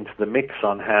jump into the mix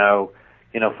on how,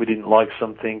 if we didn't like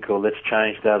something, or let's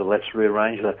change that, or let's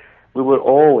rearrange that. We were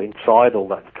all inside all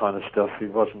that kind of stuff.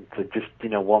 It wasn't just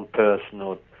one person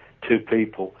or 2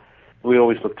 people. We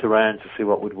always looked around to see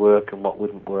what would work and what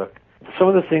wouldn't work. Some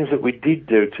of the things that we did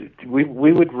do, we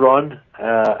would run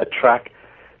a track.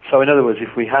 So in other words,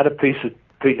 if we had a piece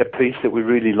that we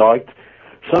really liked,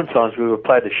 sometimes we would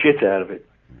play the shit out of it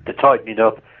to tighten it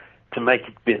up, to make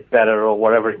it a bit better or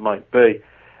whatever it might be.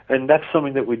 And that's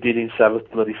something that we did in Sabbath,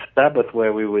 Bloody Sabbath,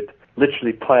 where we would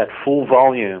literally play at full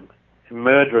volume,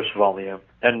 murderous volume,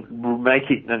 and make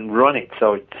it and run it.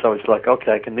 So it's like,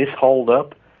 okay, can this hold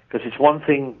up? Because it's one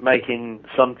thing making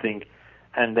something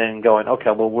and then going,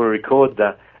 okay, well, we'll record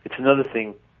that. It's another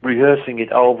thing rehearsing it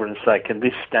over and say, can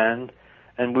this stand?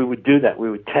 And we would do that. We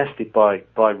would test it by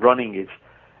running it,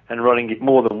 and running it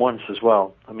more than once as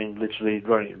well. Literally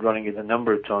running it a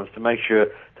number of times to make sure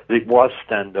that it was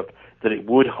stand-up, that it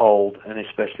would hold, and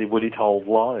especially would it hold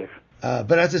live.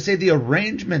 But as I say, the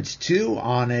arrangements too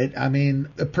on it,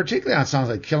 particularly on songs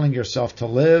like Killing Yourself to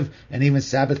Live and even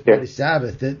Sabbath, Bloody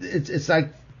Sabbath, it's like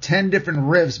 10 different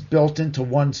riffs built into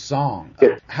one song.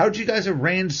 Yeah. How'd you guys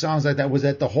arrange songs like that? Was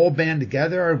that the whole band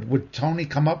together, or would Tony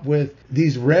come up with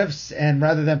these riffs, and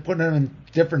rather than putting them in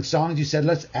different songs, you said,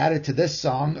 let's add it to this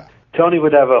song? Tony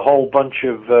would have a whole bunch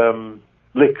of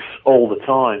licks all the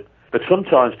time. But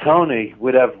sometimes Tony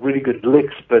would have really good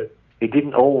licks, but he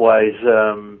didn't always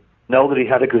know that he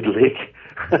had a good lick.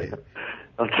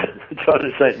 I'm trying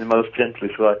to say it in the most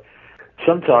gentlest way.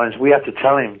 Sometimes we had to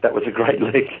tell him that was a great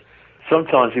lick.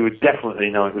 Sometimes he would definitely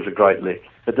know it was a great lick.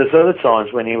 But there's other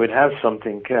times when he would have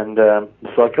something and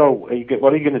it's like, oh, what are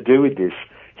you going to do with this?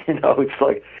 It's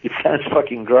like, it sounds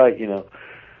fucking great, And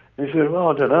he said, well,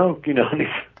 I don't know, and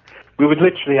we would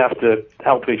literally have to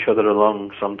help each other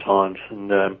along sometimes.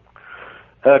 And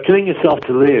Killing Yourself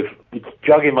to Live, it's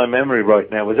jogging my memory right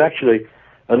now, was actually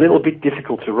a little bit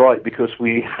difficult to write because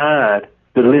we had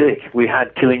the lyric, we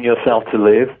had Killing Yourself to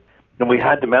Live, and we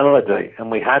had the melody, and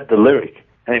we had the lyric.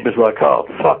 And it was like, oh,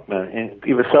 fuck, man. And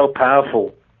it was so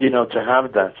powerful, to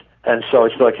have that. And so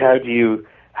it's like, how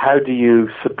do you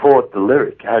support the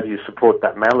lyric? How do you support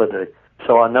that melody?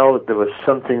 So I know that there were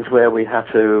some things where we had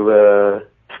to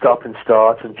stop and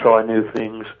start and try new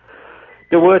things.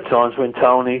 There were times when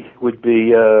Tony would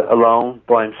be alone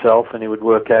by himself and he would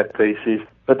work out pieces.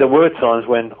 But there were times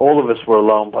when all of us were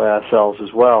alone by ourselves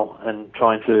as well and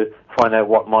trying to find out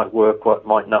what might work, what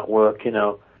might not work,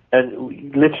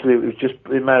 And literally it was just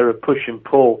a matter of push and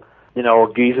pull,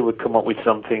 or Geezer would come up with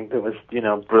something that was,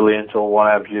 brilliant or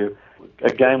what have you.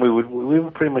 Again, we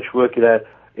would pretty much work it out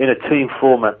in a team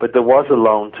format, but there was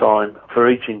alone time for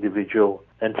each individual.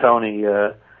 And Tony,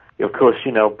 of course,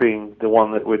 being the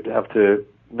one that would have to,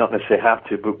 not necessarily have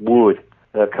to, but would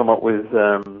come up with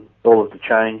all of the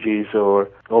changes or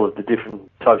all of the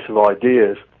different types of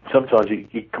ideas. Sometimes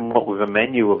he'd come up with a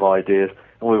menu of ideas,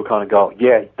 and we would kind of go,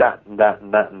 yeah, that and that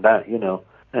and that and that,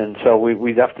 And so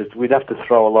we'd have to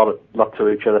throw a lot to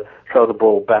each other, throw the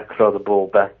ball back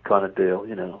kind of deal,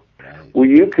 Were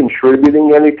you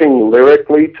contributing anything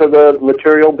lyrically to the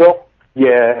material, Bill?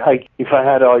 Yeah, if I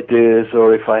had ideas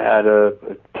or if I had a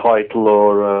title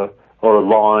or a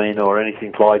line or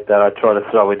anything like that, I'd try to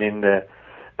throw it in there.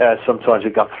 Sometimes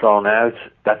it got thrown out.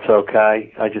 That's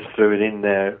okay. I just threw it in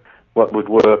there. What would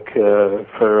work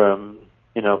for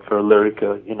a lyric,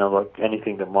 like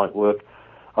anything that might work.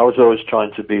 I was always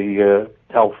trying to be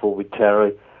helpful with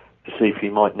Terry to see if he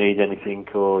might need anything,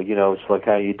 or it's like,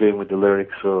 how you doing with the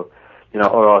lyrics, or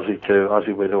or Ozzy too.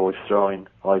 Ozzy would always throw in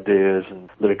ideas and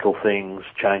lyrical things,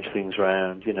 change things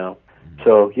around,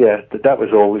 So yeah, that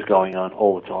was always going on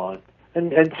all the time.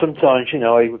 And sometimes, he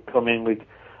would come in with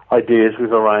ideas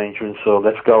with arrangements, or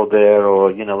let's go there,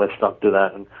 or let's not do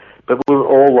that. But we were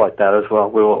all like that as well.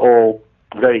 We were all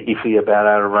very iffy about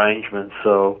our arrangements,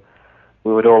 so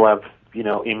we would all have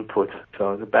input.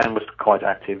 So the band was quite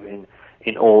active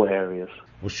in all areas.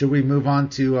 Well, should we move on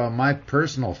to my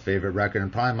personal favorite record,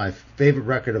 and probably my favorite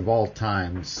record of all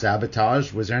time,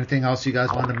 Sabotage? Was there anything else you guys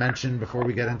want to mention before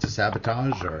we get into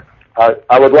Sabotage? Or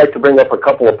I would like to bring up a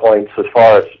couple of points as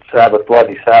far as Sabbath,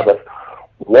 Bloody Sabbath.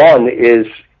 One is,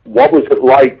 what was it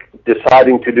like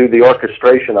deciding to do the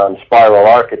orchestration on Spiral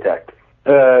Architect?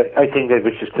 I think it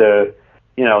was just a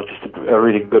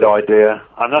really good idea.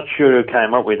 I'm not sure who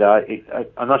came up with that.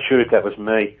 I'm not sure if that was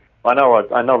me. I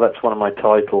know that's one of my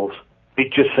titles.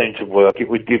 It just seemed to work. It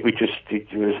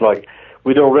was like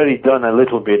we'd already done a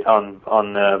little bit on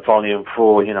Volume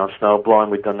 4, Snowblind.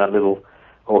 We'd done that little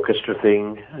orchestra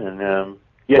thing, and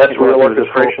that's real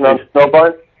orchestration on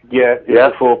Snowblind. Yeah,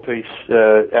 a 4-piece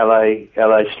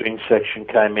LA string section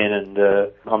came in, and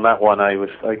on that one I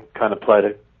kind of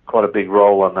played quite a big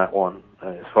role on that one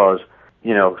as far as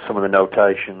some of the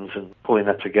notations and pulling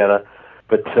that together.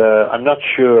 But I'm not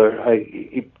sure.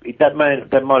 That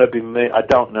might have been me. I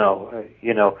don't know.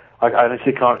 I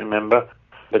honestly can't remember.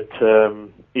 But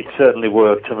it certainly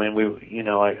worked. I mean,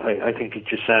 I think it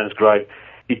just sounds great.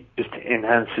 It just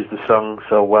enhances the song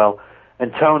so well.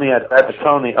 And Tony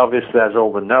obviously has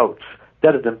all the notes.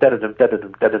 Da-da-dum, da-da-dum,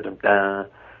 da-da-dum, da-da-dum, da.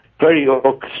 Very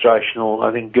orchestrational.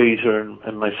 I think Geezer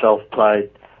and myself played.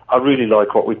 I really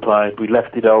like what we played. We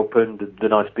left it open, the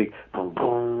nice big boom,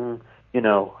 boom.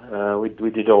 We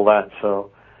did all that. So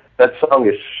that song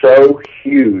is so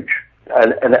huge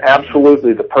and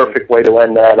absolutely the perfect way to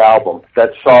end that album.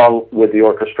 That song with the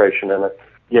orchestration in it.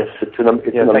 Yes, it's an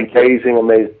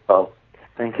amazing song.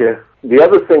 Thank you. The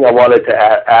other thing I wanted to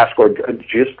ask, or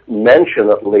just mention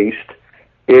at least,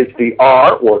 is the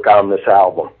artwork on this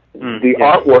album. The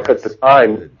artwork at the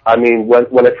time, I mean,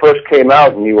 when it first came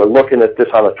out and you were looking at this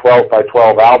on a 12 by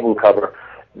 12 album cover,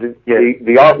 the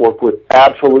artwork was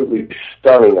absolutely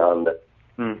stunning on it.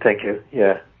 Thank you.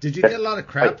 Yeah. Did you get a lot of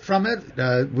crap from it?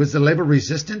 Was the label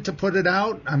resistant to put it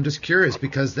out? I'm just curious,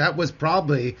 because that was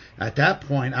probably, at that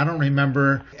point, I don't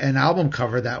remember an album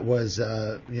cover that was,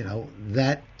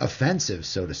 that offensive,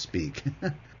 so to speak.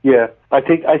 Yeah, I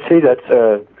think I see that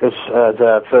as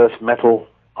our first metal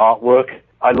artwork.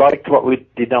 I liked what we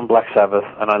did on Black Sabbath,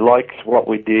 and I liked what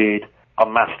we did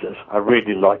on Masters. I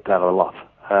really liked that a lot.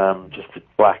 Just the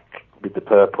black with the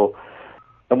purple.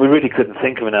 And we really couldn't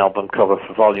think of an album cover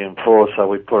for Volume 4, so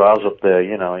we put ours up there,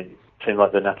 It seemed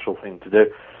like the natural thing to do.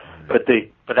 But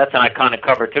that's an iconic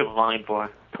cover, too, Volume 4.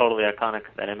 Totally iconic,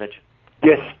 that image.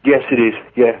 Yes, it is.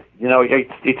 Yeah.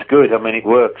 It's good. I mean, it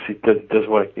works. It does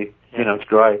work. It's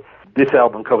great. This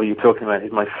album cover you're talking about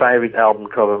is my favorite album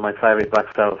cover, my favorite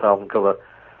Black Sabbath album cover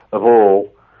of all.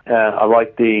 I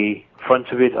like the front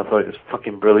of it. I thought it was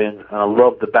fucking brilliant. And I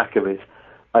love the back of it.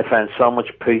 I found so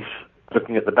much peace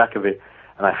looking at the back of it.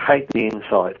 And I hate the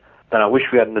inside. And I wish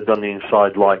we hadn't have done the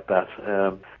inside like that.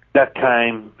 that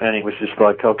came, and it was just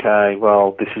like, okay,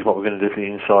 well, this is what we're going to do for the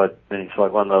inside. And it's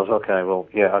like one of those, okay, well,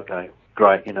 yeah, okay,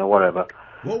 great, whatever.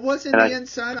 What was in And the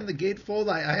inside on the gatefold?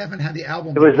 I haven't had the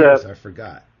album. It was years, I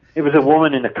forgot. It was a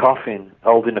woman in a coffin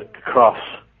holding a cross.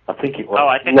 I think it was. Oh,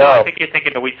 I think you're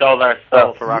thinking that We Sold Our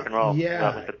Soul for Rock and Roll.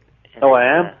 Yeah. Oh, I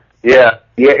am? Yeah.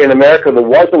 In America there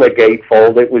wasn't a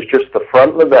gatefold. It was just the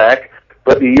front and the back.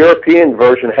 But the European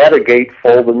version had a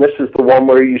gatefold, and this is the one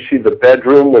where you see the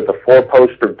bedroom with the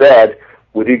four-poster bed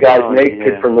with you guys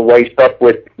naked from the waist up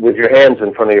with your hands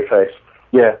in front of your face.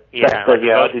 Yeah. Yeah,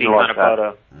 I didn't like that.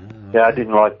 photo. Yeah, I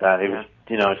didn't like that. It was,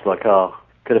 it's like,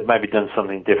 could have maybe done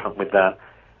something different with that.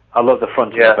 I love the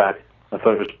front and the back. I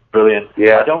thought it was brilliant.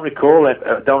 Yeah. I don't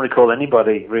recall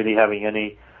anybody really having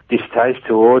any distaste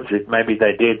towards it. Maybe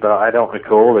they did, but I don't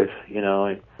recall it.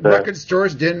 Record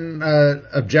stores didn't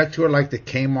object to it like the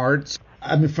Kmart's.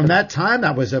 I mean, from that time,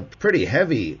 that was a pretty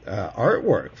heavy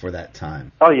artwork for that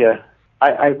time. Oh yeah,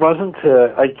 I wasn't.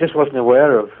 I just wasn't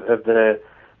aware of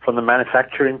from the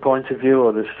manufacturing point of view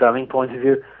or the selling point of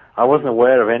view. I wasn't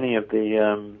aware of any of the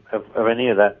of any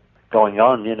of that going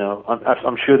on.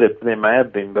 I'm sure that there may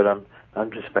have been, but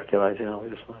I'm just speculating,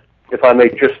 obviously. If I may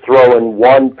just throw in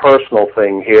one personal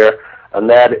thing here, and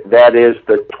that is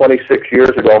that 26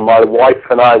 years ago, my wife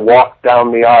and I walked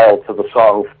down the aisle to the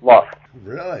song Fluff.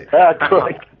 Really? That's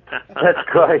great. That's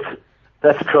great.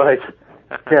 That's great.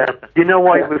 Yeah. You know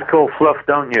why it was called Fluff,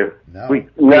 don't you? No.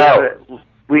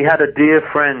 We had a dear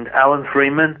friend, Alan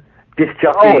Freeman, disc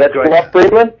jockey. Oh, that's Fluff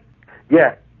Freeman?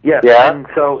 Yeah.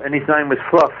 And his name was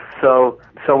Fluff. So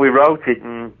we wrote it,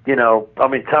 and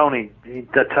Tony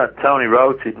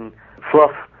wrote it, and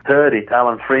Fluff heard it.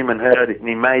 Alan Freeman heard it, and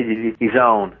he made it his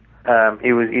own.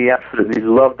 He absolutely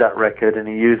loved that record, and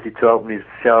he used it to open his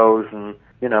shows, and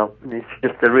he's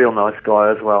just a real nice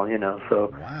guy as well.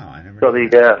 So wow, I never. So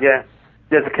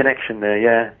there's a connection there.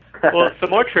 Yeah. Well, some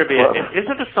more trivia.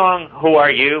 Isn't the song "Who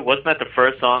Are You"? Wasn't that the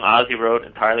first song Ozzy wrote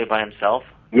entirely by himself?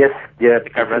 Yes. Yeah. I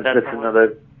think I read that. That's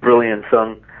another brilliant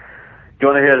song. Do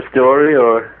you want to hear the story,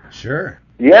 or? Sure.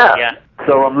 Yeah.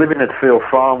 So I'm living at Field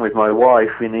Farm with my wife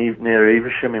near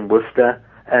Evesham in Worcester,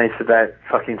 and it's about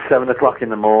fucking 7 o'clock in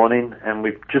the morning, and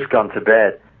we've just gone to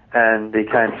bed, and he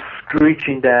came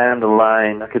screeching down the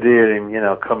lane. I could hear him,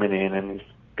 coming in, and he's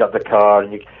got the car,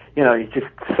 and he's just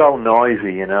so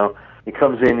noisy, He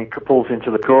comes in, he pulls into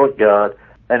the courtyard,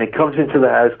 and he comes into the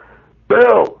house,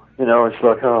 Bill! It's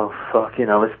like, oh, fuck,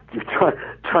 let's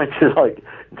trying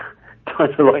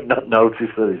to not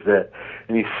notice that he's there.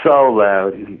 And he's so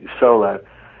loud.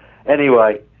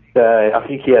 Anyway, I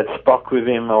think he had Spock with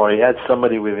him, or he had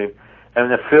somebody with him.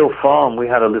 And at Phil Farm, we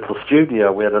had a little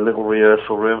studio. We had a little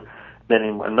rehearsal room. Then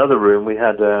in another room, we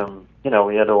had,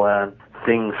 we had all our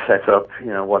things set up,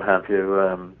 what have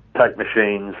you, tape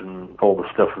machines and all the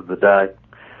stuff of the day.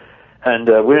 And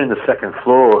we're in the second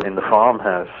floor in the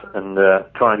farmhouse and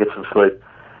trying to get some sleep.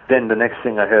 Then the next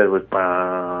thing I heard was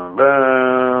bam,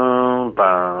 bam,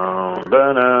 bam,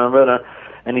 bam, bam,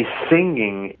 and he's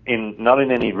singing not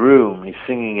in any room. He's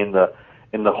singing in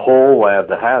the hallway of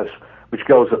the house, which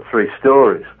goes up 3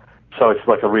 stories. So it's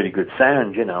like a really good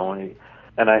sound,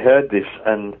 And I heard this,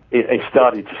 and I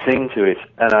started to sing to it,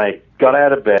 and I got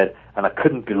out of bed, and I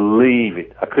couldn't believe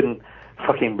it. I couldn't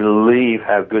fucking believe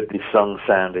how good this song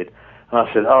sounded. And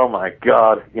I said, oh my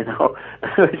God,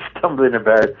 stumbling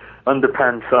about,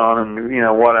 underpants on, and,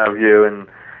 what have you, and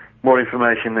more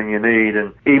information than you need.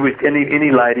 And he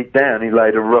laid it down. He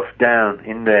laid a rough down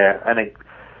in there. And I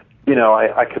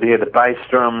could hear the bass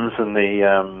drums and it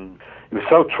was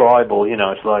so tribal,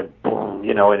 it's like, boom,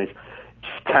 and it's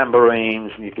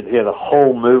tambourines, and you could hear the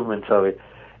whole movement of it.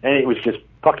 And it was just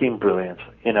fucking brilliant,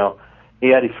 He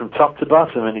had it from top to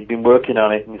bottom, and he'd been working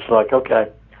on it, and it's like, okay.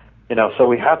 So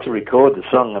we had to record the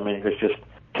song. I mean, it was just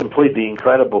completely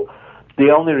incredible. The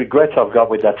only regret I've got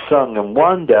with that song, and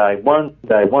one day,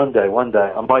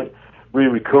 I might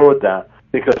re-record that,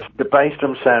 because the bass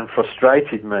drum sound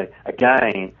frustrated me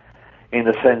again, in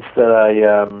the sense that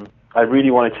I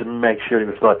really wanted to make sure it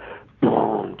was like,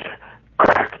 boom,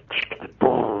 crack,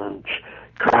 boom,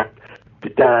 crack,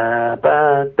 da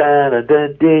da da da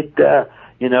da da,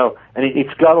 and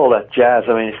it's got all that jazz.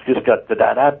 I mean, it's just got the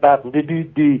da da da da da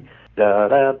da. Da,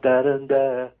 da, da, da,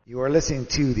 da. You are listening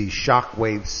to the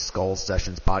Shockwave Skull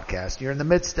Sessions podcast. You're in the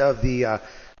midst of the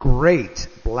great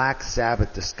Black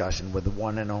Sabbath discussion with the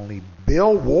one and only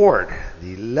Bill Ward,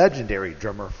 the legendary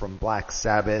drummer from Black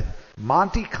Sabbath,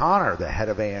 Monty Connor, the head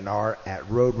of A&R at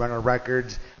Roadrunner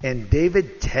Records, and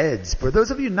David Tedds. For those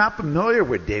of you not familiar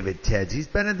with David Tedds, he's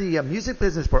been in the music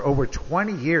business for over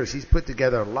 20 years. He's put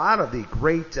together a lot of the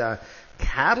great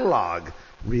catalog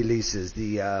releases,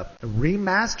 the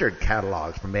remastered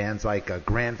catalogs from bands like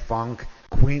Grand Funk,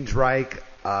 Queensryche,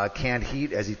 Canned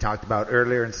Heat, as he talked about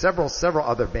earlier, and several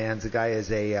other bands. The guy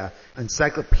is a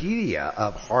encyclopedia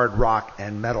of hard rock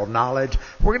and metal knowledge.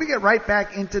 We're going to get right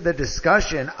back into the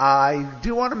discussion. I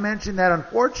do want to mention that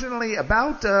unfortunately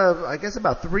about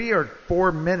 3 or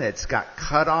 4 minutes got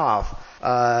cut off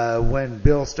when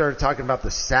Bill started talking about the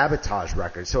Sabotage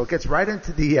record. So it gets right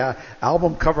into the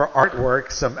album cover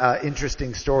artwork, some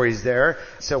interesting stories there.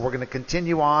 So we're going to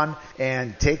continue on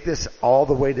and take this all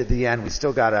the way to the end. We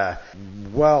still got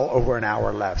well over an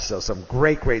hour left, so some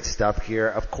great stuff here.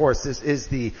 Of course, this is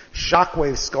the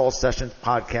Shockwave Skull Sessions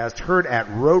podcast, heard at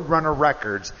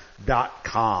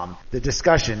RoadrunnerRecords.com. The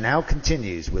discussion now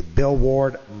continues with Bill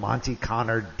Ward, Monty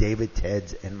Connor, David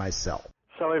Tedds, and myself.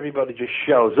 So everybody just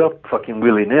shows up fucking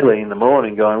willy-nilly in the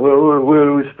morning going, well, where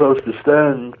are we supposed to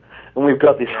stand? And we've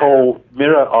got this whole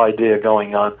mirror idea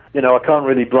going on. You know, I can't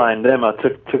really blame them. I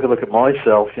took a look at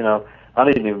myself, you know. I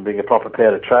didn't even bring a proper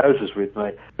pair of trousers with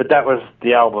me. But that was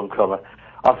the album cover.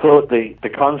 I thought the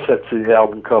concepts of the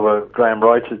album cover Graham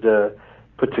Wright had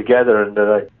put together, and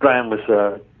Graham was,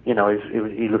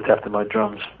 he looked after my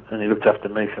drums, and he looked after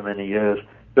me for many years.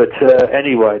 But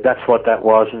anyway, that's what that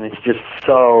was, and it's just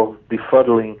so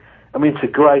befuddling. I mean, it's a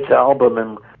great album,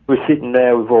 and we're sitting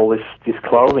there with all this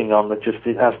clothing on that just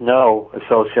it has no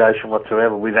association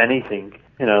whatsoever with anything,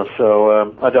 you know,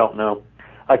 so I don't know.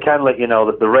 I can let you know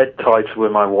that the red tights were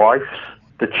my wife's.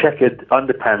 The checkered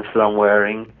underpants that I'm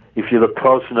wearing, if you look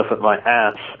close enough at my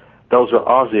ass, those were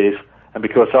Ozzy's, and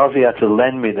because Ozzy had to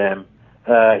lend me them,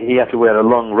 he had to wear a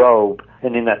long robe.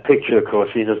 And in that picture, of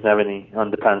course, he doesn't have any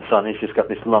underpants on. He's just got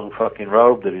this long fucking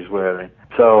robe that he's wearing.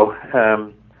 So,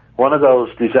 one of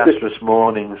those disastrous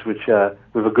mornings, which,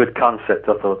 with a good concept,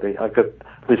 I thought the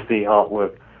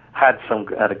artwork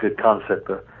had a good concept.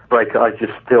 But I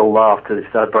just still laugh to this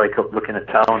day. I break up looking at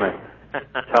Tony.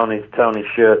 Tony's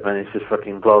shirt, man, it just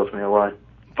fucking blows me away.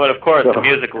 But of course, the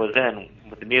music was in.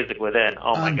 With the music within,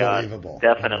 oh my God,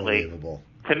 definitely. Unbelievable.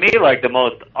 To me, like the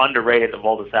most underrated of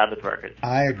all the Sabbath records.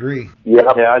 I agree. Yeah,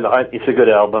 it's a good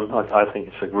album. I think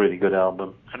it's a really good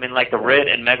album. I mean, like the Rit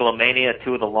and Megalomania,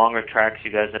 two of the longer tracks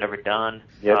you guys had ever done.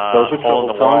 Yeah, those were Hole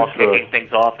in the Wall, kicking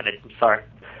things off, and I'm sorry.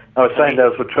 I was saying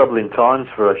those were troubling times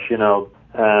for us. You know,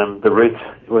 the Rit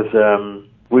was.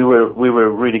 We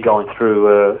were really going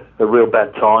through a real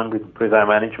bad time with our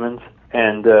management,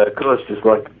 and of course, just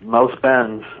like most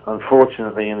bands,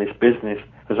 unfortunately, in this business,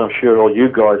 as I'm sure all you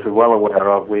guys are well aware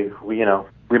of, we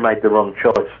made the wrong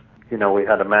choice. You know, we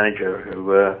had a manager who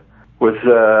was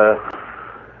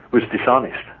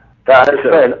dishonest. That has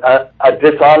been a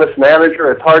dishonest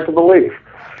manager. It's hard to believe.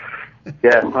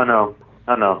 Yeah, I know.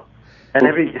 And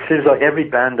it seems like every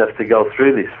band has to go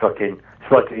through this fucking.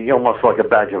 It's like almost like a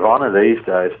badge of honor these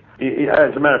days.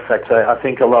 As a matter of fact, I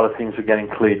think a lot of things are getting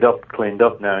cleaned up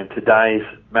now in today's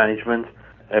management.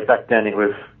 Back then it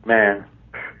was, man.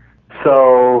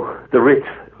 So the Rit,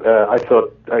 I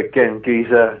thought, again,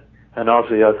 Geezer and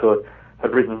Ozzy, I thought,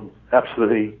 had written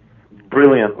absolutely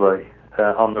brilliantly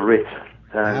on the Rit.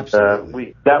 And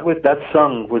that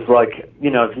song was like,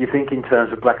 you know, if you think in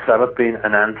terms of Black Sabbath being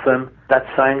an anthem, that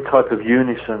same type of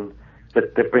unison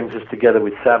that brings us together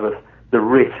with Sabbath, the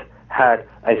Rit had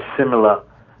a similar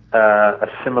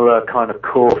kind of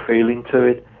core feeling to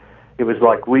it. It was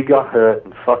like, we got hurt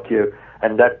and fuck you,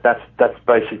 and that's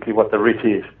basically what the Rit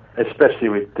is. Especially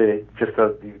with the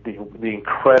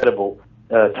incredible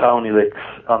Tony licks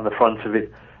on the front of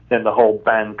it. Then the whole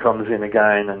band comes in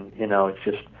again, and you know, it's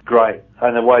just great.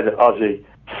 And the way that Ozzy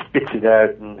spits it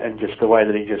out, and just the way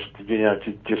that he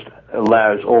just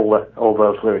allows all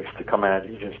those lyrics to come out,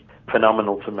 is just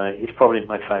phenomenal to me. It's probably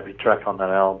my favorite track on that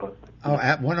album. Oh,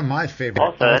 one of my favorite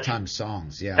all-time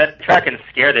songs, yeah. That track can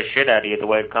scare the shit out of you the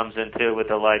way it comes into with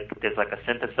there's like a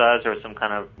synthesizer or some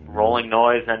kind of rolling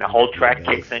noise, and the whole track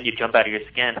kicks in, you jump out of your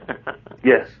skin.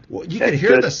 Yes. Well, you could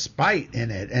hear the spite in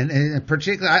it, and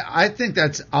particularly, I think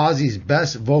that's Ozzy's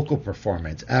best vocal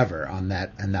performance ever on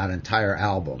that entire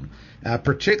album.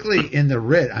 Particularly in the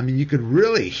Rit, I mean, you could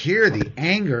really hear the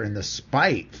anger and the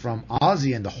spite from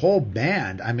Ozzy and the whole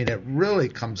band. I mean, it really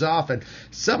comes off. And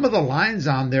some of the lines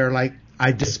on there, like,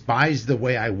 I despise the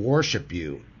way I worship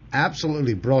you.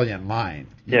 Absolutely brilliant line.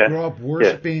 You grow up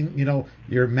worshiping, you know,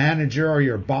 your manager or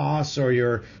your boss or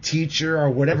your teacher or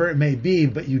whatever it may be,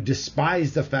 but you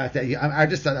despise the fact that I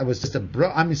just thought that was just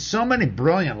so many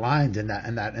brilliant lines in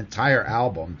that entire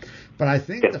album. But I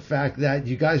think the fact that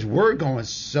you guys were going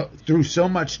through so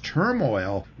much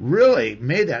turmoil really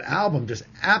made that album just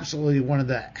absolutely one of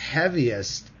the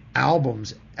heaviest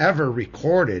albums ever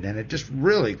recorded, and it just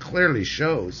really clearly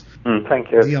shows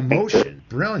thank you. the emotion.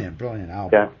 Brilliant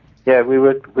album. Yeah, we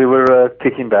were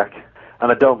kicking back,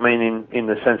 and I don't mean in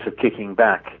the sense of kicking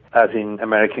back, as in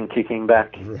American kicking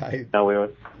back. Right. No, we were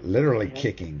literally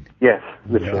kicking. Yes,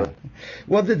 literally. Yeah.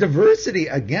 Well, the diversity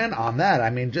again on that. I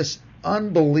mean, just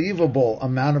unbelievable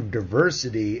amount of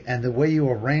diversity, and the way you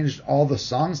arranged all the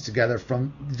songs together,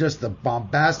 from just the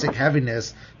bombastic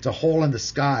heaviness to Hole in the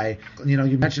Sky. You know,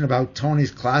 you mentioned about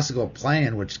Tony's classical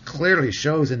playing, which clearly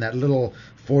shows in that little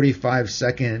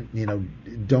 45-second,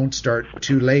 Don't Start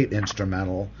Too Late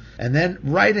instrumental. And then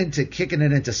right into kicking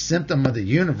it into Symptom of the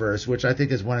Universe, which I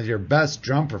think is one of your best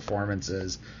drum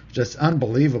performances. Just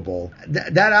unbelievable.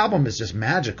 That album is just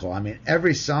magical. I mean,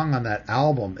 every song on that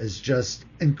album is just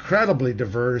incredibly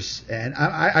diverse, and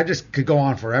I just could go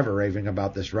on forever raving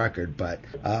about this record, but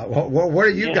what are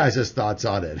you guys' thoughts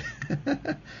on it?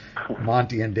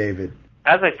 Monty and David.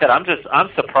 As I said, I'm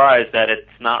surprised that it's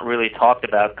not really talked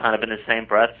about kind of in the same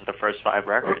breath as the first 5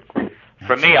 records.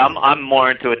 For me, I'm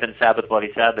more into it than Sabbath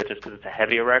Bloody Sabbath, just because it's a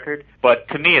heavier record. But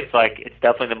to me, it's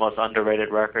definitely the most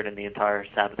underrated record in the entire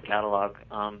Sabbath catalog.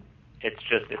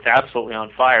 It's absolutely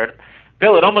on fire.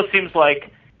 Bill, it almost seems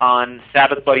like on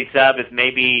Sabbath Bloody Sabbath,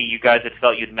 maybe you guys had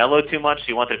felt you'd mellow too much, so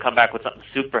you wanted to come back with something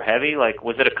super heavy. Like,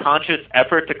 was it a conscious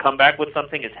effort to come back with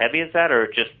something as heavy as that, or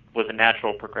it just was a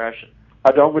natural progression?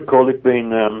 I don't recall it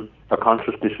being a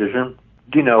conscious decision.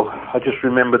 I just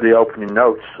remember the opening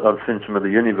notes of Symptom of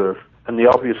the Universe and the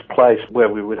obvious place where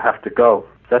we would have to go.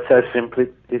 That's how simple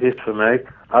it is for me.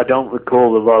 I don't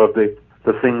recall a lot of the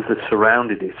things that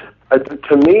surrounded it.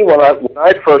 To me, when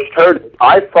I first heard it,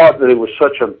 I thought that it was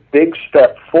such a big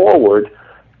step forward,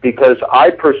 because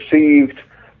I perceived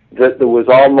that there was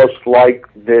almost like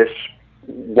this,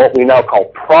 what we now call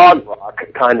prog rock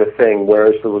kind of thing,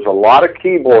 whereas there was a lot of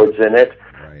keyboards in it,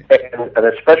 and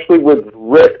especially with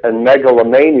Rit and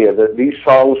Megalomania, that these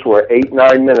songs were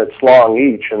 8-9 minutes long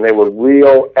each, and they were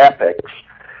real epics.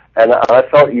 And I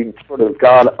thought you'd sort of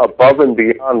gone above and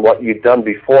beyond what you'd done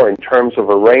before in terms of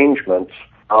arrangements.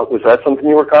 Was that something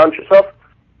you were conscious of?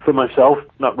 For myself,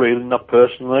 not really, not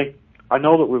personally. I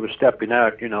know that we were stepping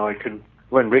out,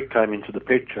 when Rick came into the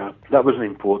picture, that was an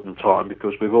important time,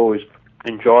 because we've always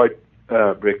enjoyed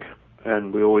Rick,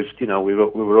 and we always, we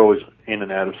were always in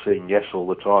and out of seeing Yes all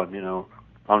the time,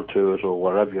 on tours or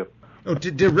wherever. Oh,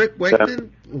 did Rick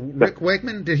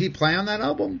Wakeman, did he play on that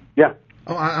album? Yeah.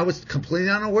 Oh, I was completely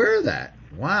unaware of that.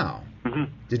 Wow. Mm-hmm.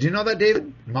 Did you know that,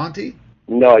 David? Monty?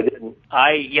 No, I didn't.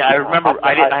 I remember.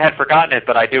 I had forgotten it,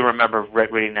 but I do remember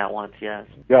reading that once. Yes.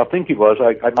 Yeah, I think he was.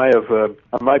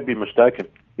 I might be mistaken.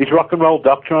 Is Rock and Roll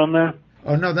Doctor on there?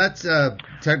 Oh no, that's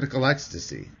Technical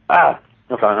Ecstasy. Ah,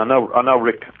 okay. I know.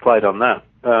 Rick played on that.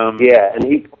 Yeah,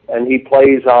 and he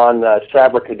plays on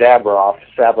Sabracadabra off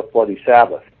Sabbath Bloody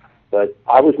Sabbath. But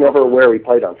I was never aware he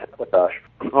played on Sabotage.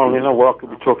 Oh, you know what? I could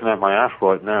be talking out my ass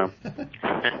right now.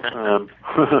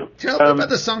 Tell me about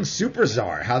the song Super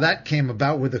Czar, how that came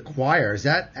about with the choir.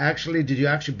 Did you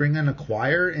actually bring in a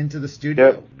choir into the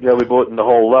studio? Yeah, we brought in the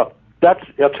whole lot.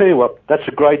 I'll tell you what, that's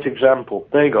a great example.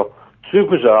 There you go.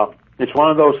 Super Czar, it's one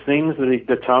of those things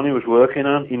that Tony was working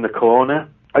on in the corner,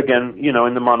 again,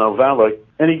 in the Mono Valley.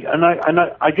 And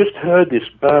I just heard this,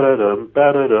 ba-da-dum,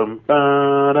 ba-da-dum,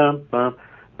 ba-dum, bum,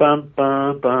 bum,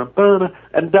 bum, bum, bum,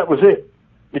 and that was it.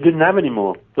 It didn't have any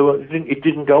more. It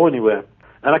didn't go anywhere.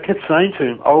 And I kept saying to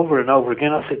him over and over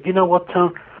again, I said, you know what,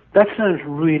 Tom? That sounds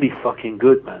really fucking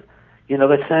good, man.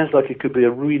 That sounds like it could be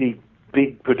a really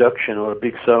big production or a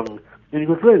big song. And he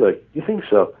goes, really? You think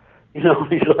so? He's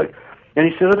like, and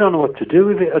he said, I don't know what to do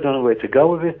with it. I don't know where to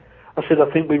go with it. I said,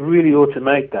 I think we really ought to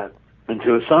make that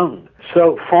into a song.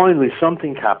 So finally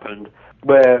something happened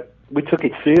where we took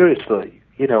it seriously,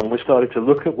 and we started to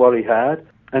look at what he had.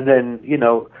 And then,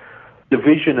 the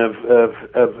vision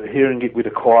of hearing it with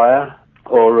a choir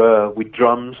or with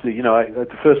drums,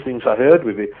 the first things I heard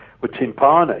with it were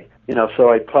timpani. So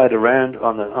I played around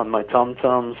on my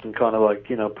tom-toms and kind of like,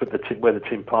 put where the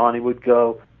timpani would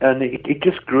go. And it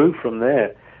just grew from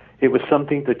there. It was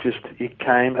something that it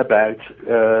came about.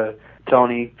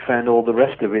 Tony found all the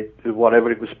rest of it,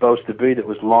 whatever it was supposed to be, that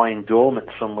was lying dormant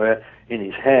somewhere in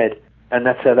his head. And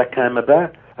that's how that came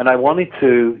about. And I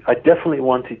definitely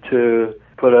wanted to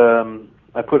put,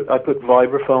 I put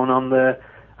vibraphone on there.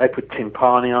 I put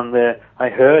timpani on there. I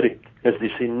heard it as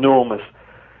this enormous,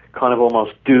 kind of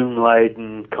almost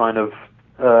doom-laden kind of,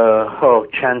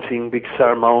 chanting, big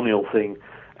ceremonial thing.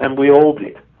 And we all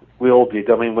did.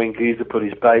 I mean, when Geezer put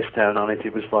his bass down on it,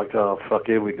 it was like, oh, fuck,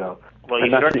 here we go. Well, you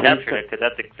sure captured it, because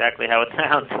that's exactly how it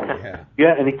sounds.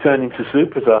 Yeah, and it turned into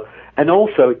Super Czar. And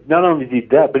also, not only did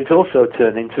that, but it also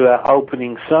turned into our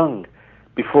opening song,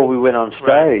 before we went on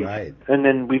stage. Right. And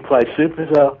then we played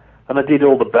Superstar, and I did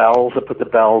all the bells. I put the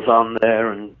bells on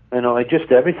there, and I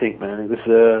just everything, man. It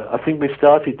was. I think we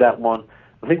started that one.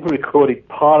 I think we recorded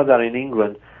part of that in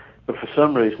England, but for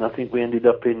some reason, I think we ended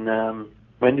up in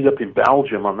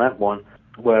Belgium on that one,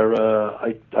 where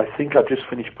I think I just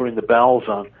finished putting the bells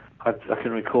on. I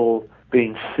can recall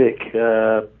being sick.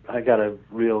 I got a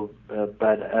real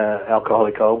bad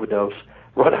alcoholic overdose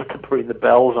right after putting the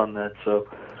bells on that. So,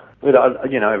 but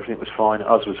everything was fine.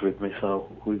 Oz was with me, so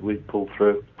we pulled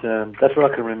through. That's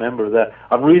what I can remember of that.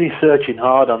 I'm really searching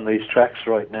hard on these tracks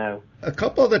right now. A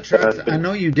couple of the tracks I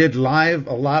know you did live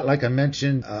a lot, like I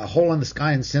mentioned, Hole in the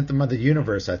Sky and Symptom of the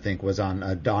Universe, I think, was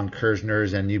on Don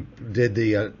Kirshner's, and you did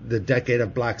the Decade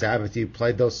of Black Sabbath. You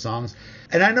played those songs.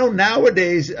 And I know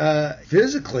nowadays,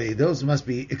 physically, those must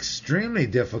be extremely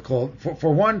difficult.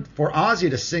 For one, for Ozzy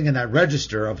to sing in that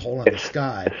register of Hole in the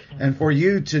Sky, and for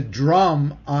you to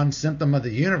drum on Symptom of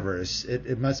the Universe,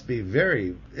 it must be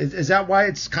very... Is that why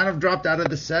it's kind of dropped out of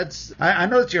the sets? I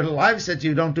know that your live sets,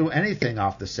 you don't do anything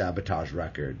off the Sabotage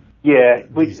record. Yeah,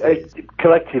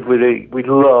 collectively, we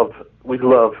love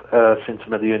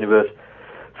Symptom of the Universe.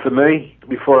 For me,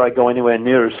 before I go anywhere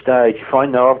near a stage, if I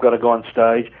know I've got to go on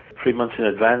stage 3 months in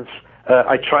advance,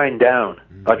 I train down,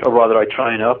 or rather I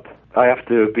train up. I have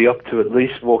to be up to at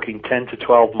least walking 10 to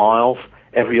 12 miles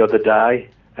every other day,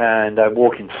 and I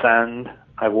walk in sand,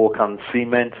 I walk on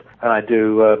cement, and I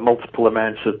do multiple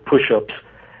amounts of push-ups,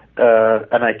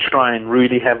 and I train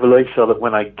really heavily so that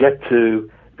when I get to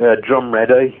drum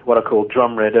ready, what I call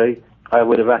drum ready, I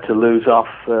would have had to lose off,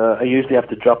 I usually have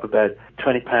to drop about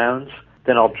 20 pounds,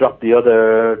 then I'll drop the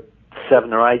other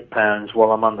 7 or 8 pounds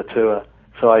while I'm on the tour.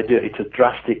 So it's a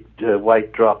drastic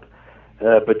weight drop,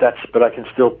 but I can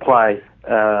still play.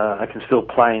 I can still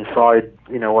play inside,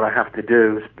 what I have to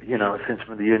do,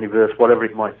 Symptom of the Universe, whatever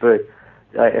it might be.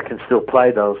 I can still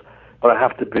play those, but I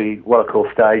have to be what I call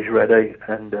stage ready,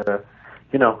 and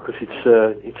because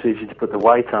it's easy to put the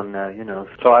weight on now,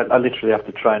 So I literally have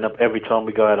to train up every time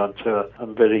we go out on tour.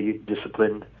 I'm very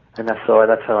disciplined, and that's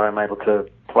how I'm able to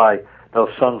play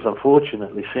those songs.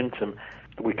 Unfortunately, Symptom,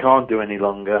 we can't do any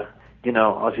longer.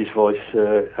 Ozzy's voice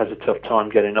has a tough time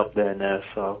getting up there now.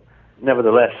 So,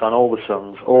 nevertheless, on all the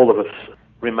songs, all of us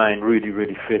remain really,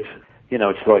 really fit.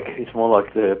 It's more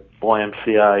like the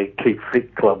YMCA Keep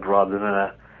Fit Club rather than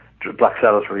a Black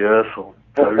Sabbath rehearsal.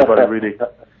 So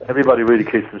everybody really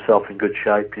keeps himself in good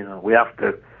shape. We have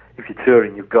to. If you're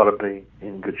touring, you've got to be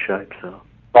in good shape. So,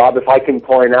 Bob, if I can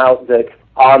point out that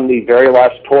on the very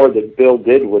last tour that Bill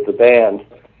did with the band,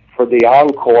 for the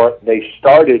encore, they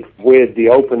started with the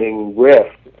opening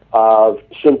riff of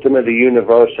Symptom of the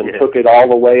Universe and took it all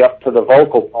the way up to the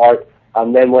vocal part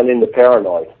and then went into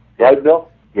Paranoid. Right, Bill?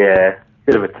 Yeah,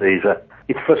 bit of a teaser.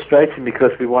 It's frustrating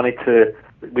because we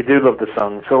do love the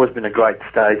song. It's always been a great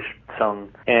stage song.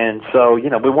 And so,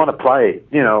 we want to play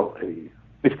it.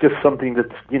 It's just something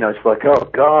that's, it's like, oh,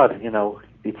 God,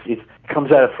 it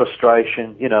comes out of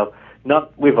frustration,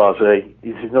 not with Ozzy.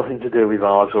 It has nothing to do with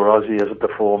Oz or Ozzy as a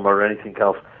performer or anything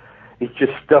else. It's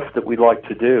just stuff that we like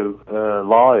to do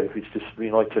live. It's just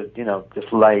we like to,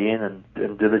 just lay in and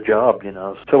do the job,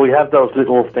 So we have those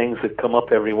little things that come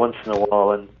up every once in a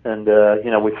while, and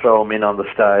we throw them in on the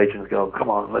stage and go, come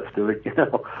on, let's do it,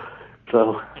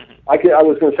 So I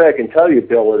was going to say, I can tell you,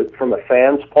 Bill, from a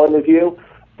fan's point of view,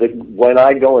 that when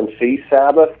I go and see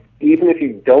Sabbath, even if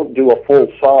you don't do a full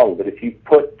song, but if you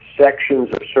put sections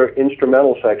of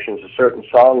instrumental sections of certain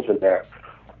songs in there,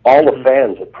 all the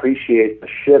fans appreciate the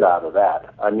shit out of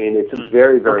that. I mean, it's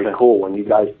very, very cool when you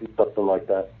guys do something like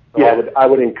that. So yeah. I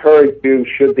would encourage you,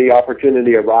 should the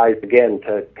opportunity arise again,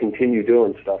 to continue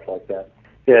doing stuff like that.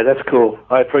 Yeah, that's cool.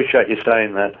 I appreciate you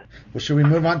saying that. Well, should we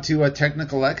move on to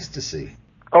Technical Ecstasy?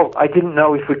 Oh, I didn't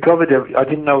know if we covered it. I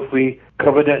didn't know if we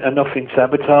covered it enough in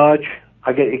Sabotage.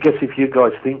 I guess if you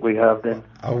guys think we have, then...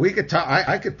 Oh, we could talk.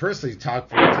 I could personally talk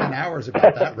for 10 hours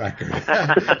about that record,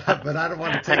 but I don't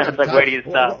want to take up time. Where do you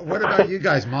stop? What about you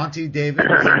guys, Monty, David?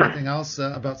 Is there anything else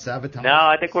about Sabotage? No,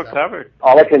 I think we're covered.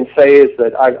 All I can say is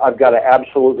that I've got to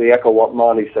absolutely echo what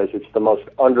Monty says. It's the most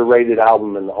underrated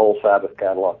album in the whole Sabbath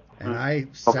catalog. And I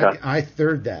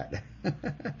third that.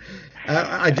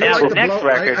 I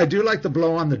do like the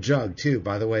blow on the jug too.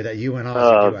 By the way, that you and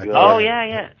Ozzy do. Oh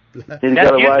yeah. That's you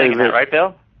singing that, right,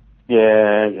 Bill?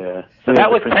 Yeah. So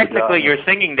that was technically your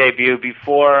singing debut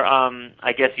before,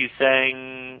 I guess you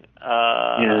sang,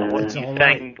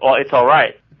 It's All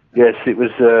Right. Yes, it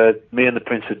was me and the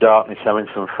Prince of Darkness having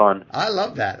some fun. I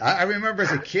love that. I remember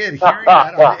as a kid hearing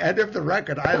that on the end of the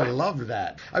record. I loved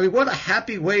that. I mean, what a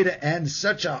happy way to end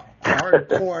such a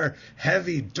hardcore,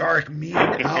 heavy, dark, mean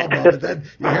album, and then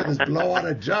you hear this blow on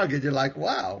a jug, and you're like,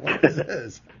 wow, what is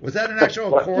this? Was that an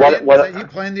actual accordion? Was that you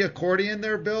playing the accordion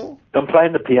there, Bill? I'm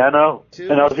playing the piano,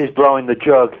 and Ozzy's blowing the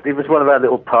jug. It was one of our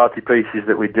little party pieces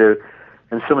that we do,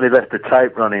 and somebody left the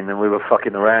tape running, and we were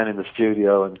fucking around in the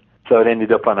studio, and so it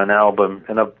ended up on an album,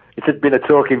 and it's been a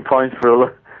talking point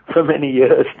for many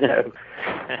years now.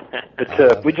 But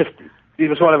it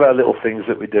was one of our little things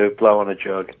that we do, blow on a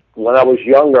jug. When I was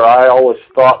younger, I always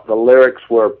thought the lyrics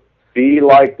were "Be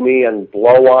like me and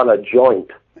blow on a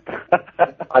joint."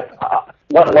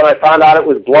 When I found out it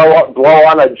was blow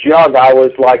on a jug, I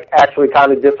was like actually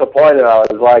kind of disappointed. I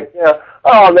was like, yeah,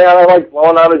 oh man, I like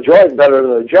blowing on a joint better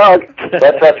than a jug.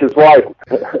 That's his wife.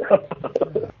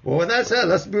 Well, with that said,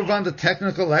 let's move on to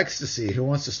Technical Ecstasy. Who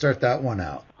wants to start that one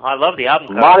out? I love the album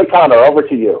cover. Monty Connor, over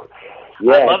to you.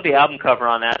 Yeah. I love the album cover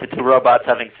on that. The two robots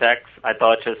having sex. I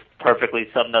thought just perfectly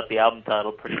summed up the album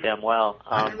title pretty damn well.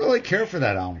 I didn't really care for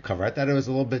that album cover. I thought it was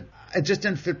a little bit... It just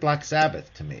didn't fit Black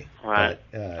Sabbath to me. Right.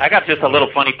 But, I got just a little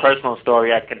funny personal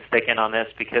story I can stick in on this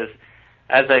because,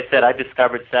 as I said, I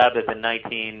discovered Sabbath in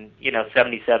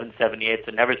 77, 78,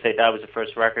 so Never Say Die was the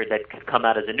first record that could come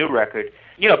out as a new record.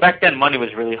 Back then money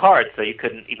was really hard, so you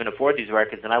couldn't even afford these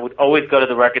records, and I would always go to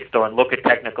the record store and look at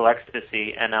Technical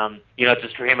Ecstasy and,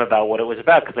 just dream about what it was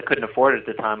about because I couldn't afford it at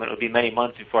the time. It would be many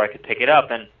months before I could pick it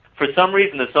up, and for some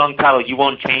reason, the song title, You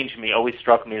Won't Change Me, always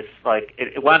struck me as, like,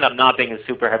 it wound up not being a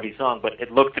super heavy song, but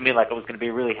it looked to me like it was going to be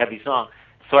a really heavy song.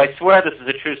 So I swear this is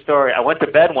a true story. I went to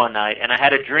bed one night, and I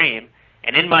had a dream,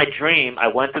 and in my dream, I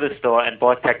went to the store and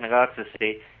bought Technical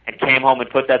Ecstasy and came home and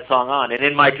put that song on. And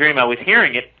in my dream, I was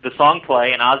hearing it, the song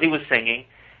play, and Ozzy was singing,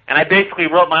 and I basically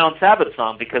wrote my own Sabbath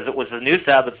song because it was a new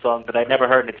Sabbath song that I'd never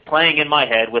heard, and it's playing in my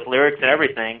head with lyrics and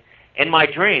everything in my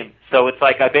dream. So it's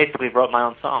like I basically wrote my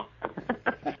own song.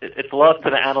 It's lost to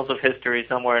the annals of history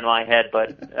somewhere in my head,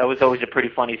 but it was always a pretty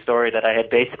funny story that I had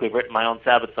basically written my own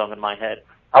Sabbath song in my head.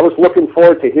 I was looking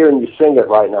forward to hearing you sing it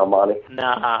right now, Monty.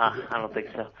 Nah, I don't think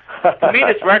so. To me,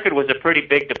 this record was a pretty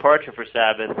big departure for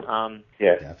Sabbath.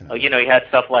 Yeah, definitely. You had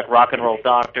stuff like Rock and Roll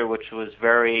Doctor, which was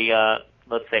very,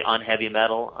 let's say, unheavy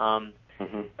metal.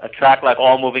 A track like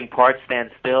All Moving Parts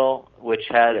Stand Still, which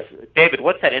has... Yeah. David,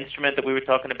 what's that instrument that we were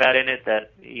talking about in it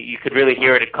that you could really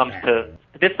hear it? It comes to...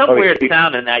 There's some weird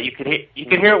sound in that. You could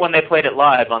hear it when they played it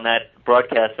live on that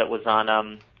broadcast that was on,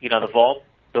 the Vault,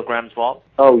 Bill Graham's Vault.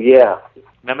 Oh, yeah.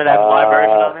 Remember that live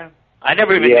version on there? I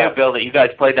never even knew, Bill, that you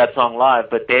guys played that song live,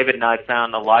 but David and I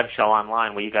found a live show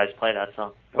online where you guys play that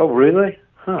song. Oh, really?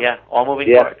 Huh. Yeah, All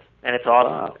Moving Parts. And it's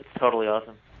awesome. Wow. It's totally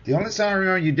awesome. The only song I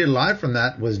remember you did live from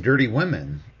that was Dirty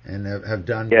Women, and have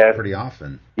done pretty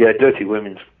often. Yeah, Dirty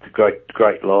Women's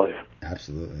great live.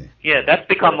 Absolutely. Yeah, that's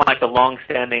become like the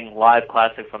long-standing live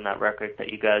classic from that record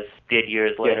that you guys did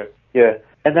years later. Yeah,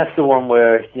 and that's the one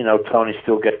where, Tony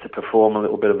still gets to perform a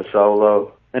little bit of a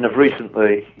solo. And of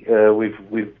recently,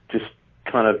 we've just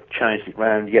kind of changed it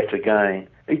around yet again.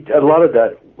 A lot of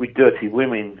that with Dirty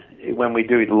Women, when we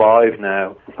do it live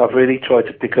now, I've really tried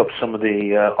to pick up some of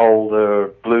the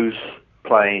older blues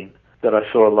playing that I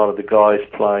saw a lot of the guys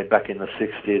play back in the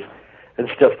 60s and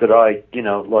stuff that I,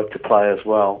 like to play as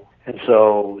well. And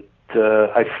so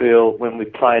I feel when we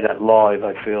play that live,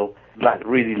 I feel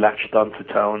really latched onto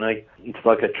Tony. It's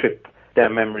like a trip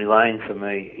down memory lane for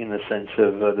me in the sense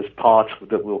of there's parts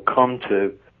that we'll come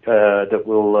to that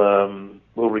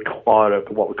will require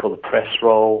what we call a press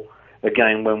roll.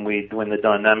 Again, when the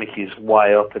dynamic is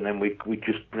way up, and then we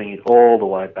just bring it all the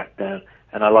way back down.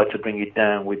 And I like to bring it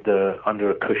down with under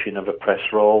a cushion of a press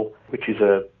roll, which is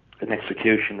an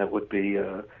execution that would be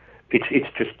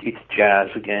it's jazz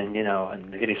again,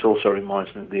 and it also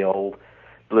reminds me of the old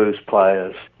blues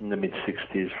players in the mid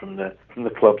 '60s from the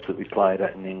clubs that we played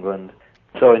at in England.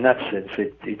 So in that sense,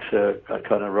 I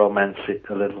kind of romance it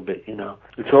a little bit,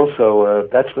 It's also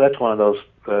that's one of those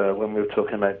when we were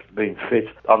talking about being fit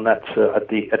on that at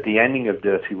the ending of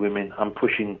Dirty Women, I'm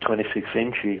pushing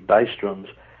 26-inch bass drums.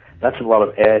 That's a lot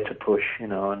of air to push,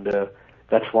 and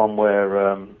that's one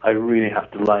where I really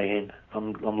have to lay in.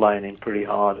 I'm laying in pretty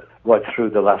hard right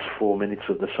through the last 4 minutes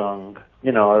of the song. I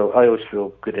always feel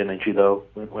good energy though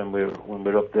when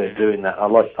we're up there doing that. I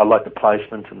like the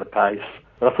placement and the pace.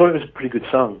 But I thought it was a pretty good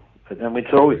song. And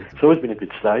it's always been a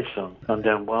good stage song. Gone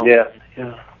down well. Yeah.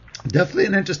 Definitely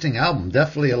an interesting album.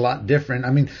 Definitely a lot different.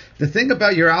 I mean, the thing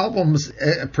about your albums,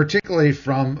 particularly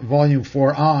from Volume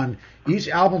 4 on, each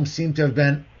album seemed to have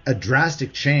been a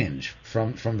drastic change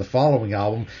from the following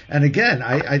album. And again,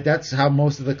 I that's how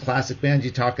most of the classic bands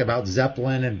you talk about,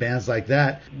 Zeppelin and bands like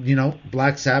that,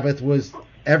 Black Sabbath was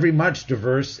every much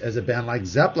diverse as a band like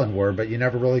Zeppelin were, but you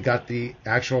never really got the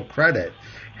actual credit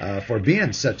for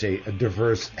being such a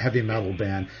diverse heavy metal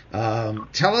band.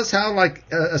 Tell us how like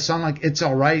a song like "It's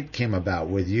Alright" came about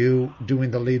with you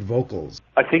doing the lead vocals.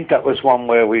 I think that was one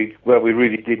where we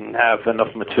really didn't have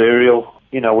enough material.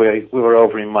 You know, we were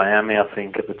over in Miami, I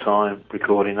think, at the time,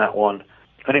 recording that one.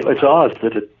 And it was ours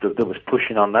that was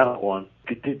pushing on that one.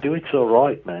 Do It's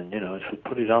Alright, man. You know, so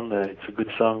put it on there. It's a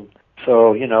good song.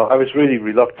 So, you know, I was really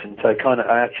reluctant. I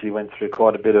actually went through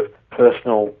quite a bit of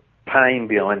personal pain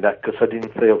behind that because I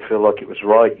didn't feel like it was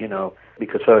right, you know,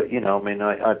 because,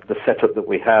 the setup that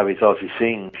we have is Ozzy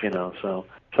sings, you know, so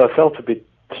I felt a bit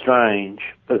strange.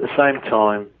 But at the same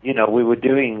time, you know, we were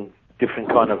doing different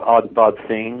kind of odd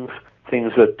things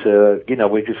that,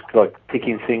 we're just like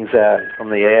picking things out from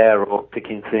the air or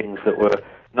picking things that were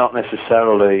not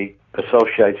necessarily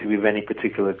associated with any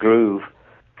particular groove.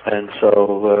 And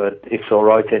so It's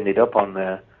Alright ended up on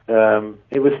there.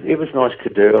 It was nice to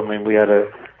do. I mean, we had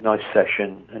a nice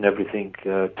session and everything.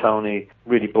 Tony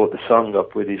really brought the song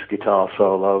up with his guitar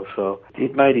solo, so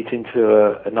it made it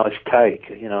into a nice cake.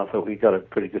 You know, I thought we got a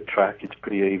pretty good track. It's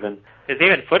pretty even. There's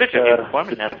even footage of you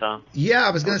performing that song. Yeah,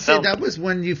 I was going to say that was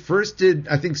when you first did,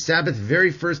 I think Sabbath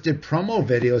very first did promo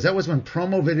videos. That was when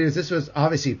promo videos, this was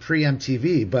obviously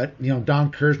pre-MTV, but, you know,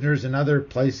 Don Kirshner's and other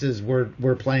places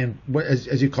were playing,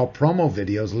 as you call promo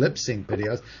videos, lip-sync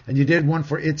videos, and you did one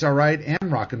for It's Alright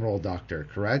and Rock and Roll Doctor,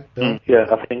 correct, Bill? Yeah,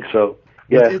 I think so.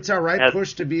 Yeah. It's Alright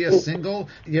pushed to be a single.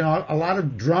 You know, a lot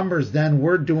of drummers then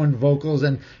were doing vocals,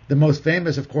 and the most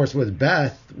famous, of course, was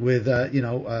Beth with,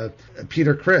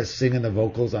 Peter Criss singing the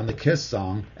vocals on the Kiss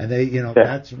song, and they,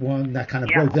 that's one that kind of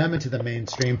broke them into the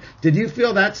mainstream. Did you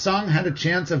feel that song had a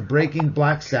chance of breaking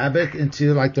Black Sabbath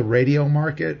into like the radio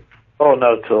market? Oh,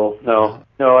 not at all. No.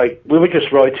 We were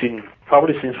just writing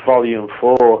probably since Volume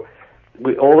 4.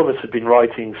 All of us had been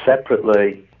writing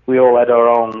separately. We all had our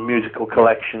own musical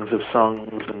collections of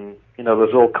songs, and, you know,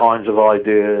 there's all kinds of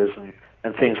ideas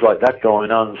and things like that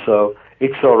going on. So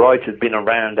It's Alright had been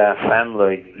around our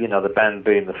family, you know, the band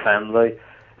being the family,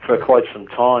 for quite some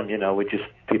time. You know, it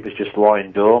was just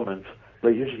lying dormant.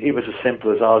 But it was as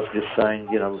simple as I was just saying,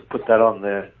 you know, put that on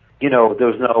there. You know, there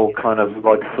was no kind of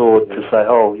like thought to say,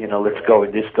 oh, you know, let's go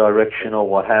in this direction or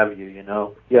what have you, you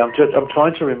know. Yeah, I'm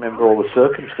trying to remember all the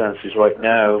circumstances right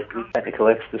now with Technical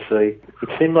Ecstasy. It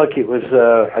seemed like it was,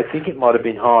 I think it might have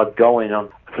been hard going.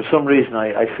 For some reason,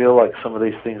 I feel like some of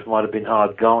these things might have been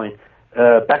hard going.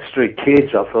 Backstreet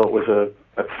Kids, I thought, was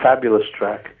a fabulous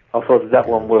track. I thought that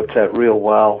one worked out real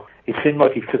well. It seemed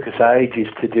like it took us ages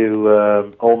to do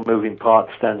All Moving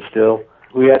Parts Stand Still.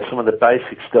 We had some of the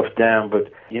basic stuff down,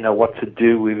 but, you know, what to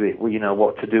do with it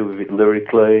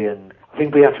lyrically, and I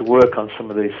think we had to work on some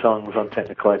of these songs on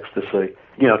Technical Ecstasy,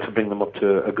 you know, to bring them up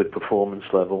to a good performance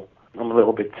level. I'm a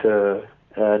little bit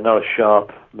not as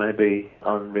sharp, maybe,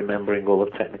 on remembering all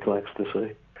of Technical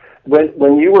Ecstasy.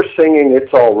 When you were singing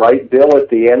It's Alright, Bill, at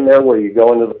the end there where you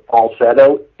go into the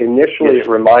falsetto, initially it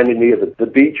reminded me of the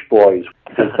Beach Boys.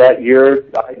 Is that your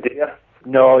idea?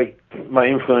 No, my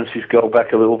influences go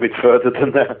back a little bit further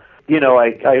than that. You know,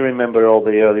 I remember all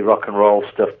the early rock and roll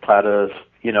stuff, Platters,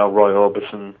 you know, Roy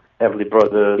Orbison, Everly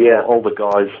Brothers, all the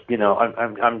guys. You know,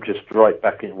 I'm just right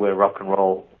back in where rock and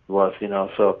roll was, you know.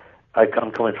 So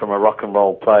I'm coming from a rock and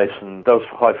roll place, and those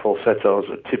high falsettos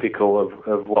are typical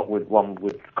of what one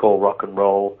would call rock and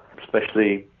roll,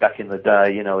 especially back in the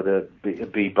day, you know, the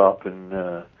bebop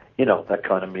and you know, that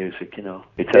kind of music, you know.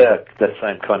 It's that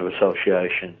same kind of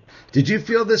association. Did you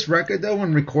feel this record, though,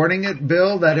 when recording it,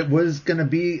 Bill, that it was going to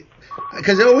be...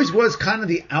 Because it always was kind of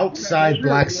the outside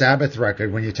Black Sabbath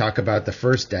record when you talk about the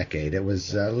first decade. It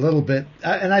was a little bit...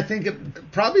 and I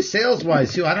think probably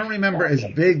sales-wise, too. I don't remember as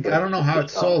big... I don't know how it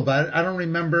sold, but I don't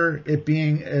remember it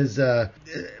being as...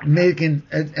 making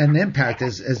an impact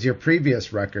as your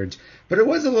previous records. But it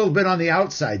was a little bit on the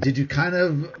outside. Did you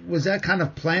was that kind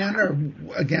of planned, or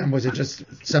again, was it just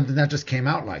something that just came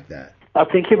out like that? I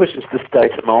think it was just the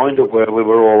state of mind of where we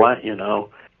were all at, you know.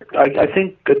 I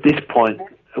think at this point,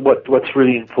 what's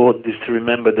really important is to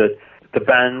remember that the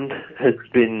band had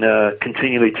been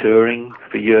continually touring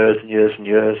for years and years and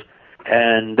years,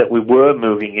 and that we were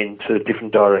moving into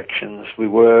different directions. We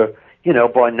were, you know,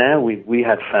 by now we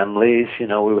had families, you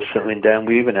know, we were settling down,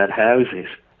 we even had houses.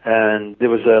 And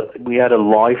we had a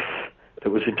life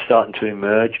that was starting to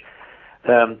emerge.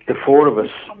 The four of us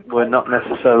were not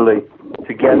necessarily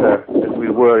together as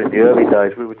we were in the early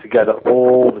days. We were together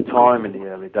all the time in the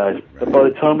early days. But by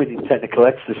the time we did Technical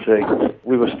Ecstasy,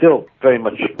 we were still very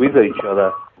much with each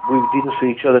other. We didn't see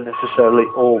each other necessarily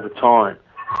all the time.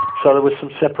 So there was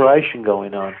some separation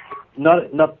going on.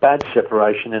 Not bad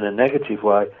separation in a negative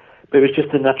way, But it was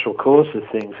just a natural course of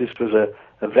things. This was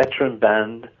a veteran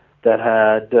band that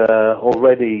had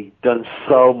already done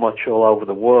so much all over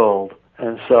the world.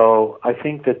 And so I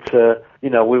think that,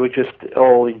 we were just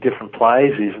all in different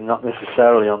places and not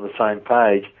necessarily on the same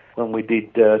page when we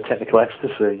did Technical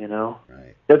Ecstasy,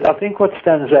 Right. I think what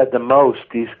stands out the most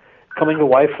is coming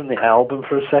away from the album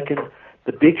for a second.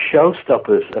 The big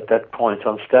showstoppers at that point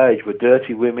on stage were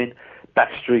Dirty Women,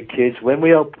 Backstreet Kids. When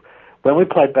we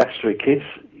played Backstreet Kids,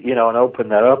 and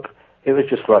opened that up, it was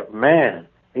just like, man,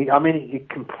 it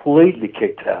completely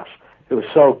kicked ass. It was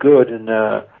so good, and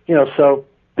so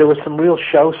there were some real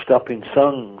show-stopping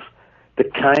songs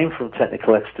that came from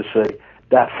Technical Ecstasy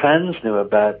that fans knew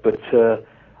about, but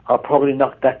are probably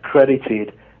not that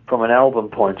credited from an album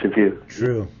point of view.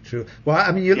 True.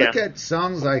 Well, you look at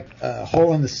songs like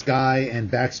Hole in the Sky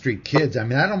and Backstreet Kids.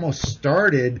 That almost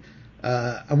started,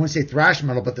 I wouldn't say thrash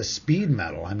metal, but the speed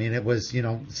metal. It was,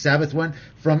 Sabbath went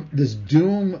from this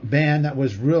doom band that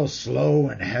was real slow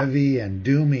and heavy and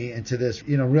doomy into this,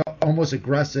 real almost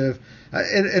aggressive.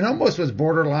 It almost was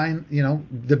borderline,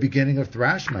 the beginning of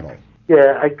thrash metal.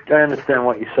 Yeah, I understand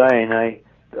what you're saying. I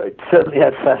certainly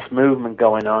had fast movement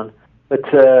going on. But,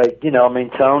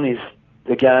 Tony's,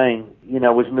 again,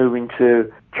 was moving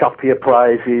to choppier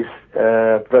places,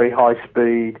 very high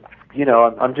speed.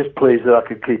 I'm just pleased that I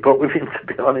could keep up with him, to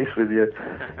be honest with you.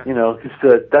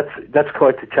 Because that's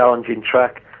quite a challenging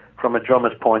track from a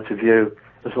drummer's point of view.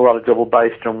 There's a lot of double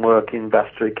bass drum work in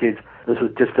Backstreet Kids. There's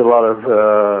just a lot of,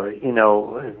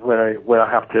 where I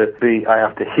have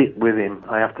to hit with him.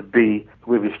 I have to be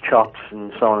with his chops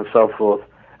and so on and so forth,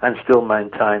 and still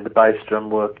maintain the bass drum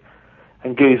work.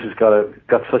 And Geezer's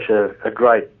got such a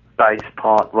great bass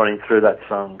part running through that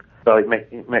song. So it makes,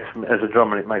 as a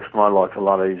drummer, it makes my life a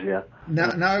lot easier. Now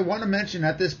I want to mention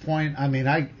at this point, I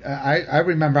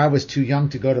remember I was too young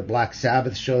to go to Black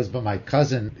Sabbath shows, but my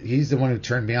cousin, he's the one who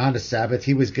turned me on to Sabbath.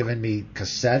 He was giving me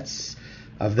cassettes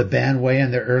of the band way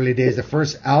in the early days. The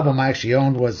first album I actually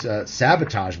owned was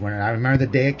Sabotage. When I remember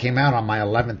the day it came out on my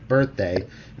 11th birthday,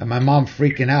 and my mom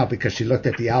freaking out because she looked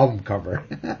at the album cover,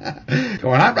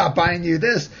 going, "I'm not buying you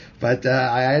this." But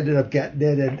I ended up getting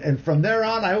it, and from there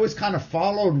on, I always kind of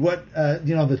followed what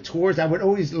the tours. I would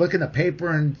always look in the paper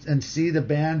and see the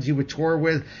bands you would tour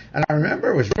with, and I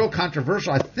remember it was real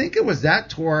controversial. I think it was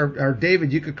that tour, or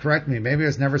David, you could correct me. Maybe it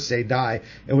was Never Say Die.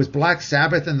 It was Black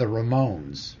Sabbath and the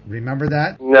Ramones. Remember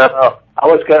that? No, I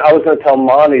was going to tell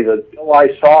Monty that all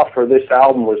I saw for this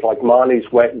album was like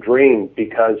Monty's Wet Dream,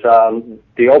 because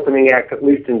the opening act, at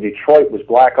least in Detroit, was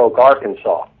Black Oak,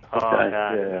 Arkansas.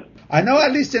 Yeah. I know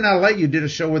at least in LA you did a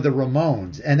show with the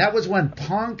Ramones, and that was when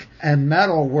punk and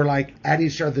metal were like at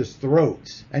each other's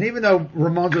throats. And even though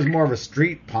Ramones was more of a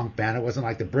street punk band, it wasn't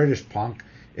like the British punk,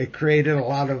 it created a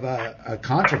lot of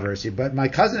controversy. But my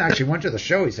cousin actually went to the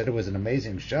show. He said it was an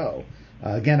amazing show.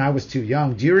 Again, I was too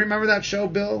young. Do you remember that show,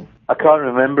 Bill? I can't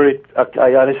remember it.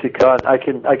 I honestly can't. I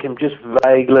can just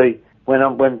vaguely,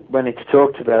 when it's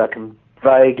talked about, I can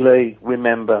vaguely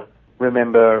remember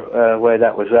where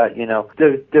that was at.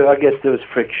 I guess there was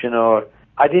friction, or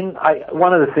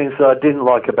one of the things that I didn't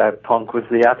like about punk was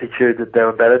the attitude that they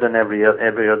were better than every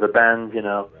other band,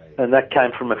 right. And that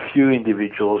came from a few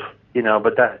individuals,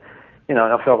 but that,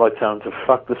 I felt like telling them to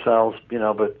fuck themselves,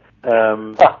 but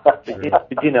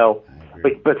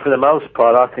but for the most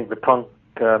part, I think the punk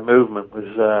movement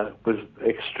was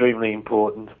extremely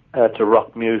important to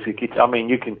rock music. You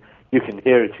can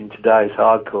hear it in today's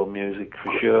hardcore music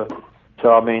for sure.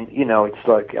 So it's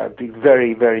like a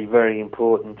very, very, very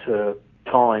important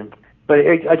time. But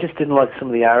I just didn't like some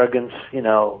of the arrogance.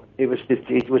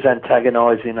 It was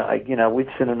antagonising. We'd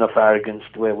seen enough arrogance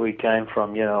where we came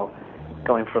from.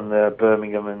 Coming from the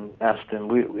Birmingham and Aston,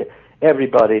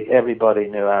 everybody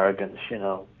knew arrogance.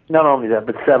 Not only that,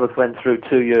 but Sabbath went through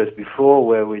 2 years before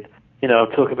where we'd,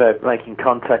 talk about making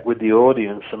contact with the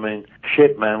audience.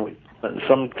 Shit, man.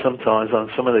 Sometimes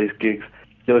on some of these gigs,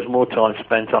 there was more time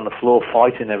spent on the floor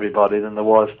fighting everybody than there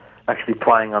was actually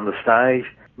playing on the stage.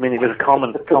 It was a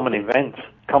common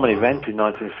event in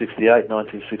 1968,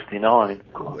 1969.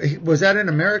 Was that in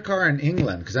America or in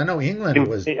England? Because I know England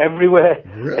was everywhere.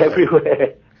 Really?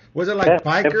 Everywhere. Was it like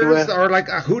bikers everywhere. Or like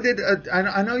who did?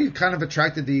 I know you kind of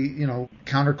attracted the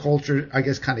counterculture, I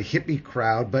guess, kind of hippie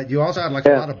crowd, but you also had like a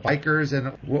lot of bikers.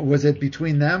 And was it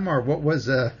between them or what was?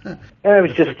 It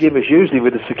was usually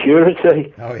with the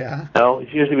security. Oh yeah. No,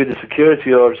 it's usually with the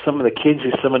security or some of the kids.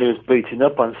 If somebody was beating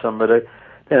up on somebody,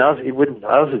 then Ozzy would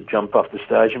jump off the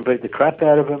stage and beat the crap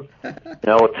out of him.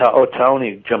 Or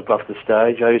Tony would jump off the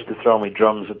stage. I used to throw my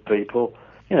drums at people.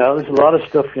 There's a lot of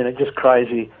stuff. Just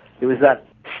crazy. It was that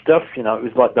stuff, it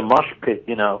was like the mosh pit,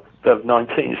 of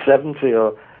 1970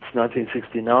 or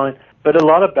 1969. But a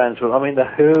lot of bands, I mean, The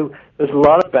Who, there's a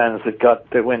lot of bands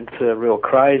that went real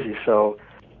crazy. So,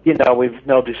 you know, we've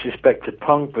no disrespect to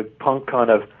punk, but punk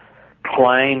kind of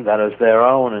claimed that as their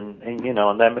own, and you know,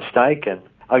 and they're mistaken.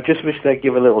 I just wish they'd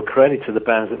give a little credit to the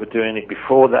bands that were doing it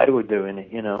before they were doing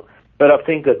it, you know. But I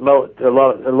think that a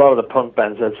lot of the punk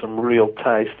bands had some real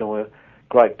taste and were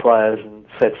great players and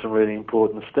said some really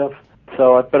important stuff.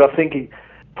 So, but I think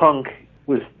punk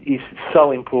is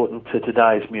so important to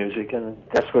today's music, and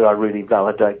that's where I really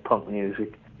validate punk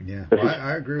music. Yeah, well,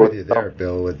 I agree with you there,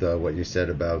 Bill, with what you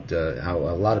said about how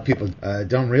a lot of people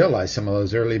don't realize some of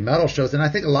those early metal shows, and I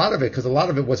think a lot of it, because a lot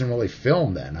of it wasn't really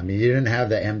filmed then. I mean, you didn't have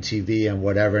the MTV and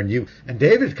whatever, and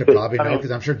David could probably know,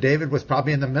 because I'm sure David was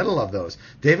probably in the middle of those.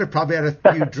 David probably had a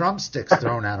few drumsticks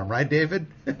thrown at him, right, David?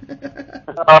 No.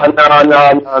 I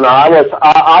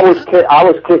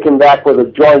was kicking back with a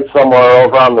joint somewhere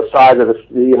over on the side of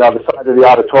the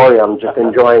auditorium, just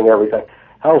enjoying everything.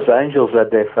 Hells Angels had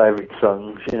their favourite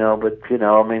songs, you know, but, you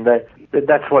know, I mean,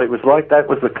 that's what it was like. That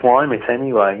was the climate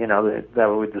anyway, you know. They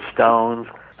were with the Stones.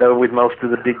 They were with most of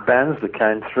the big bands that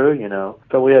came through, you know.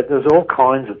 So there's all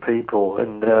kinds of people,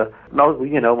 and,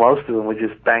 most of them were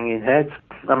just banging heads.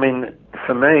 I mean,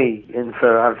 for me,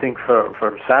 I think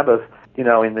for Sabbath, you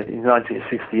know, in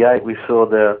 1968, we saw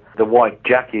the white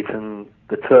jacket and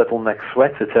the turtleneck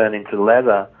sweater turn into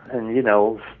leather, and, you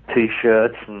know,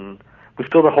 T-shirts, and we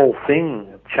saw the whole thing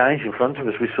change in front of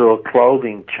us. We saw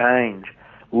clothing change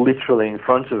literally in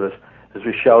front of us as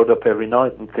we showed up every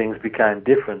night, and things became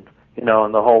different, you know,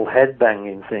 and the whole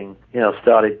headbanging thing, you know,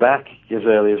 started back as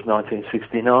early as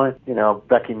 1969, you know,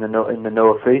 back in the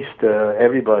Northeast,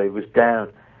 everybody was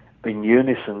down in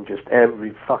unison, just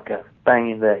every fucker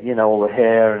banging their, you know, all the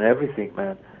hair and everything,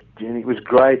 man. And it was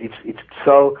great. It's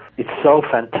so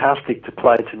fantastic to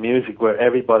play to music where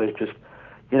everybody's just,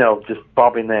 you know, just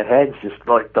bobbing their heads, just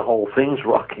like the whole thing's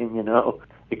rocking, you know.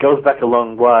 It goes back a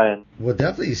long way. Well,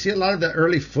 definitely. You see a lot of the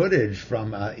early footage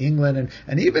from England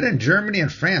and even in Germany and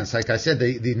France. Like I said,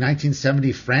 the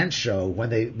 1970 France show, when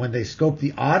they scoped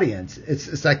the audience,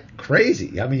 it's like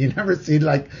crazy. I mean, you never see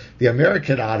like the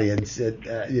American audience.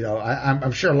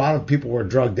 I'm sure a lot of people were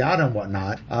drugged out and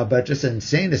whatnot, but just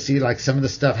insane to see like some of the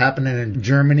stuff happening in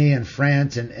Germany and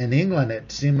France and England.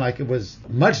 It seemed like it was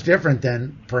much different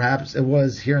than perhaps it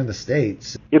was here in the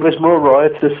States. It was more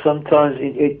riotous sometimes.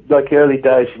 Like early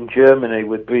days in Germany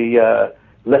would be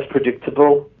less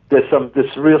predictable. There's some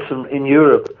in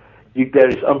Europe. There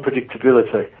is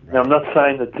unpredictability. Now, I'm not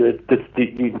saying that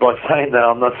by saying that,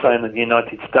 I'm not saying that the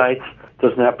United States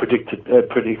doesn't have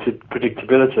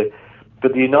predictability,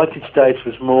 but the United States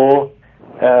was more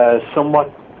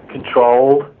somewhat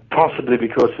controlled, possibly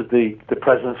because of the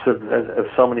presence of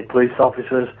so many police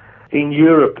officers. In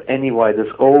Europe, anyway,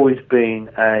 there's always been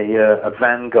a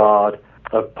vanguard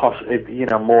of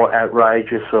more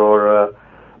outrageous or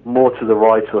more to the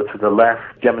right or to the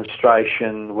left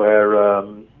demonstration where,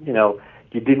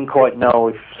 you didn't quite know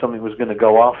if something was going to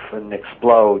go off and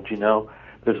explode, you know.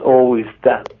 There's always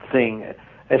that thing,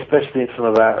 especially in some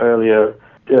of our earlier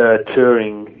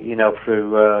touring, you know,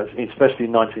 through, especially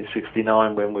in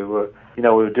 1969 when we were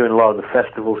doing a lot of the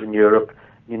festivals in Europe.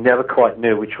 You never quite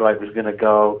knew which way it was going to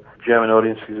go. German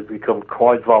audiences had become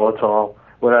quite volatile,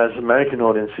 whereas American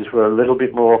audiences were a little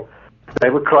bit more, they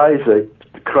were crazy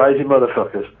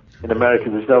motherfuckers. In America,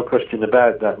 there's no question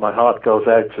about that. My heart goes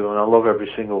out to them, and I love every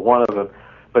single one of them.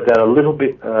 But they're a little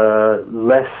bit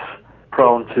less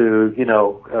prone to,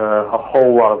 a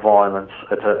whole lot of violence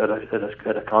at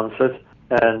a concert.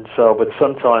 And so, but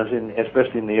sometimes,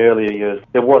 especially in the earlier years,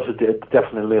 there was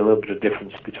definitely a little bit of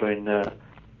difference between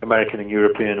American and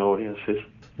European audiences.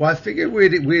 Well, I figured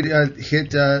we'd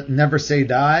hit Never Say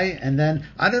Die, and then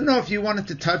I don't know if you wanted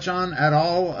to touch on at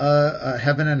all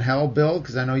Heaven and Hell, Bill,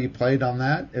 because I know you played on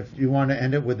that. If you want to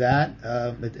end it with that,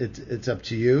 it's up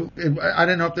to you. I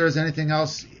don't know if there was anything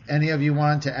else any of you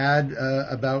wanted to add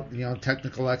about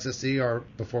technical ecstasy, or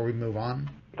before we move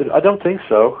on. I don't think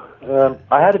so.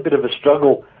 I had a bit of a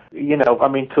struggle,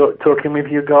 talking with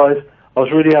you guys. I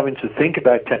was really having to think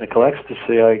about technical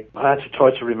ecstasy. I had to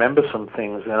try to remember some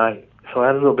things, so I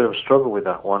had a little bit of a struggle with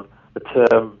that one. But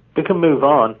we can move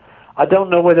on. I don't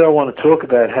know whether I want to talk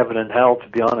about Heaven and Hell, to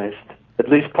be honest. At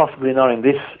least possibly not in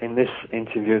this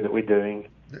interview that we're doing.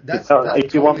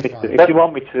 If you want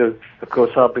me to, of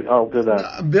course, I'll do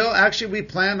that. Bill, actually, we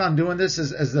planned on doing this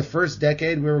as the first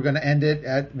decade. We were going to end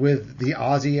it with the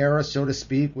Ozzy era, so to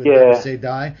speak, with Never Say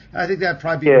Die. I think that'd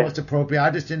probably be most appropriate.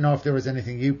 I just didn't know if there was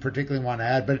anything you particularly want to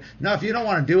add. But no, if you don't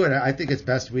want to do it, I think it's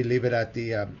best we leave it at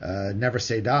the Never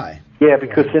Say Die. Yeah,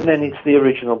 because then it's the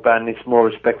original band. It's more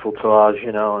respectful to ours,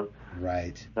 and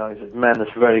Right. You know, he's a man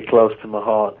that's very close to my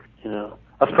heart. You know,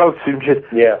 I spoke to him just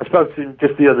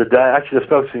the other day. Actually, I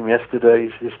spoke to him yesterday.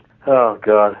 He's just, oh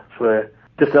God, I swear,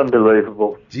 just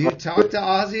unbelievable. Do you talk to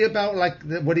Ozzy about like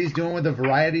what he's doing with the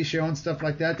variety show and stuff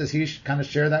like that? Does he kind of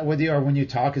share that with you, or when you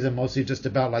talk, is it mostly just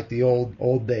about like the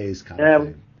old days kind of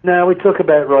thing? No, we talk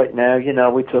about right now. You know,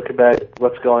 we talk about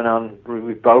what's going on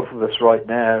with both of us right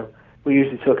now. We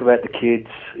usually talk about the kids.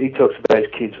 He talks about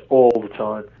his kids all the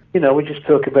time. You know, we just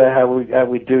talk about how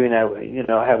we're doing,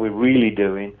 how we're really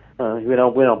doing. We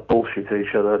don't bullshit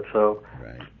each other. So,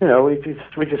 you know,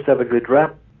 we just have a good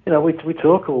rap. You know, we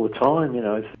talk all the time. You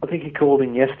know, I think he called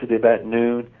in yesterday about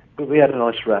noon. But we had a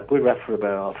nice rap. We rapped for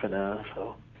about half an hour.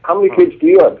 So, how many kids do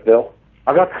you have, Bill?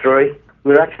 I got 3.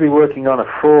 We're actually working on a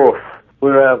 4th.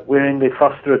 We're in the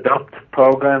foster adopt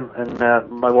program, and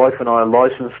my wife and I are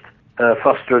licensed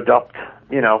foster adopt,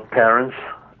 parents.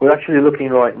 We're actually looking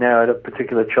right now at a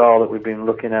particular child that we've been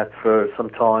looking at for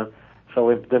some time,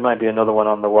 so there might be another one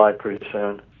on the way pretty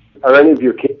soon. Are any of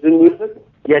your kids in music?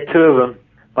 Yeah, 2 of them.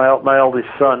 My oldest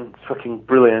son, fucking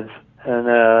brilliant, and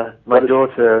my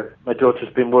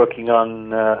daughter's been working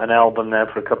on an album now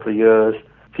for a couple of years.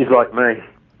 She's like me,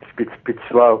 it's a bit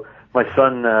slow. My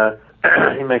son,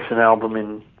 he makes an album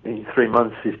in 3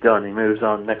 months. He's done. He moves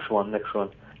on. Next one.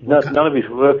 None of his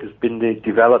work has been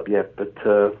developed yet, but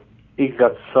he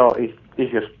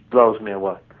just blows me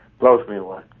away.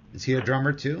 Is he a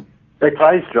drummer too? He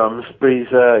plays drums, but he's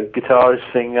a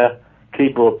guitarist, singer,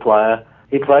 keyboard player.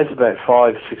 He plays about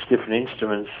 5, 6 different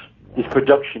instruments. His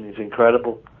production is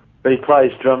incredible. But he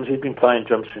plays drums. He's been playing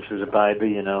drums since he was a baby.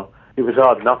 You know, it was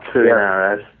hard not to in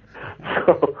our house.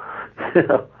 So, you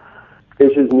know.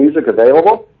 Is his music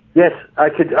available? Yes, I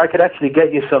could actually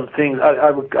get you some things.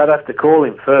 I'd have to call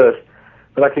him first,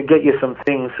 but I could get you some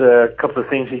things, a couple of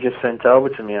things he just sent over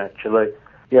to me, actually.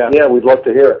 Yeah. Yeah, we'd love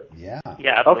to hear it. Yeah.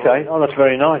 Yeah. Okay. Oh, that's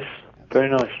very nice. Very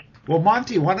nice. Well,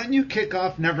 Monty, why don't you kick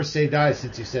off Never Say Die,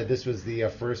 since you said this was the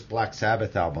first Black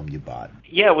Sabbath album you bought?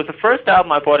 Yeah, it was the first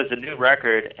album I bought as a new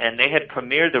record, and they had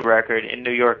premiered the record in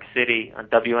New York City on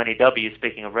WNEW,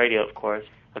 speaking of radio, of course.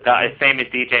 A famous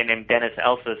DJ named Dennis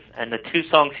Elsis, and the 2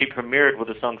 songs he premiered were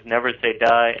the songs Never Say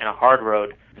Die and A Hard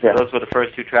Road. So those were the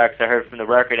first 2 tracks I heard from the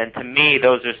record, and to me,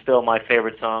 those are still my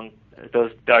favorite song.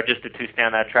 Those are just the 2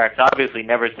 standout tracks. Obviously,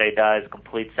 Never Say Die is a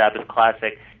complete Sabbath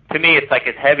classic. To me, it's like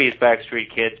as heavy as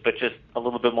Backstreet Kids, but just a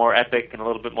little bit more epic and a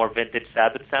little bit more vintage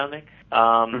Sabbath sounding.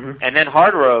 And then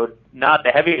Hard Road, not the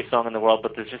heaviest song in the world,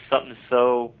 but there's just something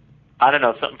so, I don't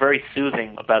know, something very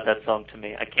soothing about that song to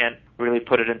me. I can't really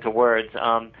put it into words.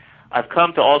 I've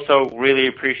come to also really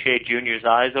appreciate Junior's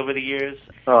Eyes over the years.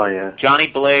 Oh, yeah. Johnny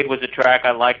Blade was a track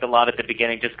I liked a lot at the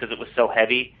beginning just because it was so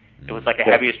heavy. It was like the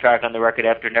heaviest track on the record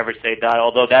after Never Say Die,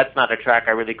 although that's not a track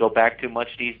I really go back to much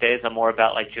these days. I'm more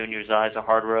about like Junior's Eyes, A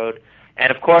Hard Road.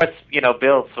 And of course,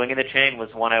 Bill, Swinging the Chain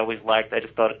was one I always liked. I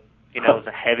just thought, it was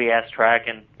a heavy-ass track,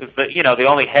 and it was the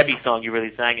only heavy song you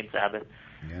really sang in Sabbath.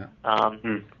 Yeah.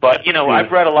 But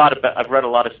I've read a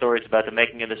lot of stories about the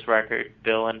making of this record,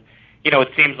 Bill, and it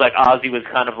seems like Ozzy was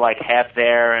kind of like half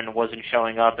there and wasn't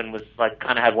showing up and was like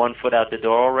kind of had one foot out the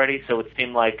door already. So it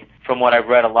seemed like, from what I've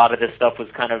read, a lot of this stuff was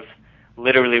kind of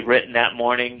literally written that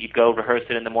morning. You'd go rehearse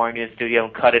it in the morning in the studio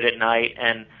and cut it at night.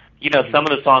 And, some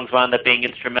of the songs wound up being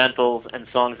instrumentals and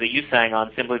songs that you sang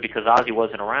on simply because Ozzy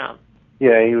wasn't around.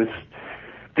 Yeah,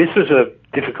 this was a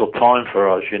difficult time for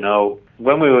us,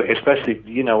 When we were, especially,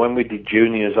 when we did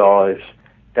Junior's Eyes,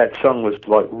 that song was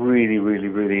like really, really,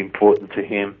 really important to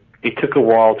him. It took a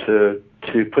while to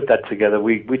put that together.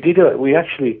 We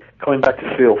actually, coming back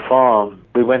to Field Farm,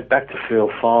 we went back to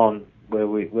Field Farm where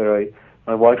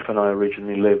my wife and I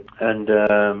originally lived, and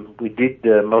we did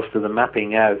most of the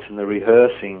mapping out and the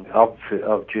rehearsing of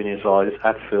Junior's Eyes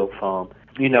at Field Farm.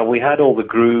 We had all the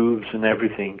grooves and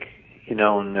everything, and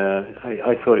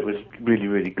I thought it was really,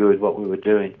 really good what we were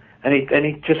doing. And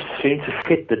it just seemed to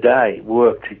fit the day. It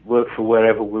worked for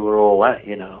wherever we were all at,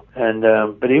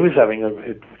 And but he was having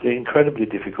an incredibly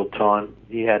difficult time.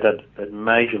 He had a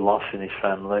major loss in his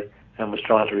family and was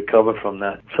trying to recover from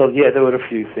that. So yeah, there were a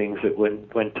few things that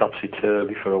went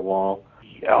topsy-turvy for a while.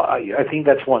 I think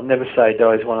that's what Never Say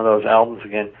Die is one of those albums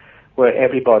again where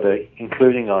everybody,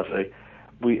 including Ozzy,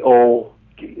 we all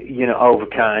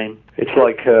overcame. It's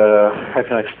like how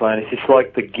can I explain it? It's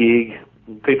like the gig.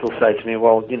 People say to me,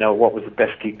 well, what was the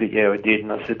best gig that you ever did?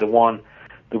 And I said, the one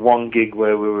gig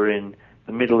where we were in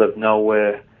the middle of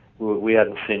nowhere. We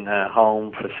hadn't seen our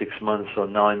home for 6 months or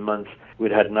 9 months.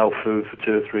 We'd had no food for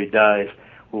 2 or 3 days.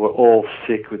 We were all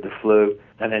sick with the flu.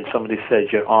 And then somebody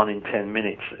said, you're on in 10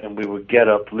 minutes. And we would get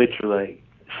up, literally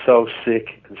so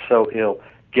sick and so ill,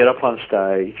 get up on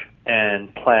stage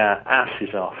and play our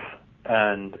asses off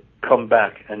and come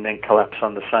back and then collapse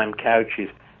on the same couches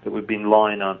that we've been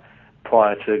lying on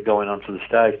prior to going onto the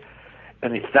stage.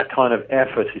 And it's that kind of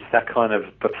effort, it's that kind of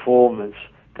performance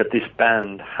that this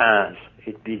band has.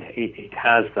 It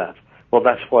has that. Well,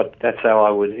 that's how I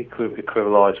would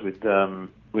equivalize with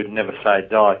Never Say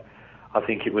Die. I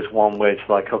think it was one where it's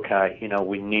like, okay,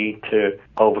 we need to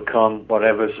overcome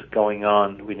whatever's going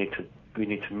on. We need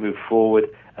to move forward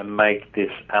and make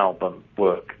this album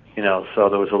work. So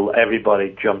there was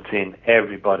everybody jumped in,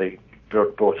 everybody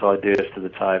brought ideas to the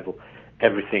table.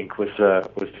 Everything was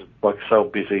like so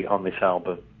busy on this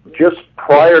album. Just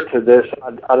prior to this,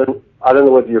 I don't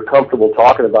know whether you're comfortable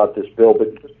talking about this, Bill,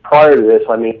 but just prior to this,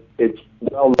 I mean, it's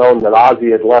well known that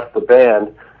Ozzy had left the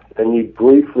band, and you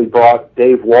briefly brought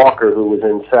Dave Walker, who was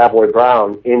in Savoy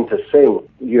Brown, in to sing.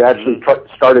 You actually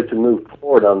started to move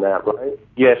forward on that, right?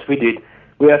 Yes, we did.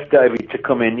 We asked Davey to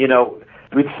come in.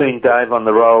 We'd seen Dave on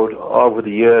the road over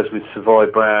the years with Savoy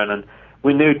Brown, and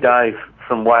we knew Dave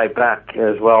from way back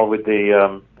as well with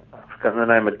I've forgotten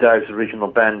the name of Dave's original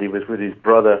band. He was with his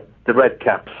brother, the Red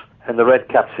Caps. And the Red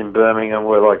Caps in Birmingham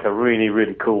were like a really,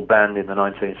 really cool band in the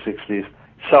 1960s.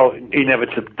 So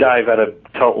Dave had a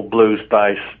total blues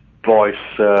bass voice,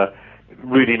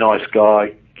 really nice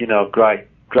guy,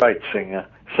 great singer.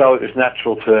 So it was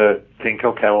natural to think,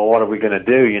 okay, well, what are we going to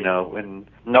do, And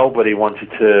nobody wanted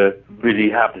to really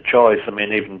have the choice. I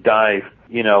mean, even Dave,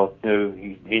 he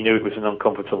knew it was an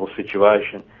uncomfortable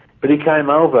situation. But he came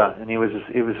over, and he was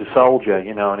a soldier,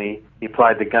 and he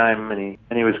played the game, and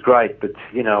he was great. But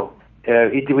we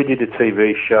did a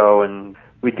TV show, and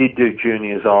we did do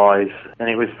Junior's Eyes, and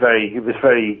it was very,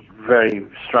 very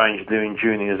strange doing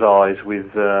Junior's Eyes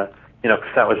with,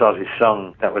 because that was Ozzy's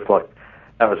song. That was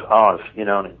Oz,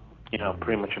 and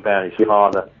pretty much about his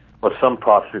father. Well, some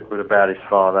parts of it were about his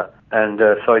father. And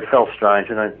so it felt strange,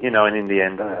 and and in the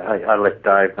end, I let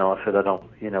Dave know. I said,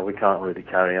 we can't really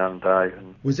carry on, Dave.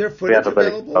 And was there footage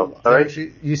available?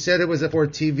 Actually, you said it was for a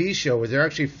TV show. Was there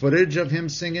actually footage of him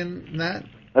singing that?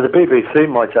 The BBC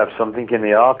might have something in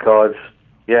the archives.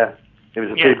 Yeah, it was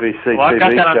a BBC well, I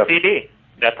got TV that show. on CD,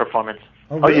 that performance.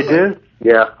 Oh, really? You do?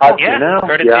 Yeah. I've got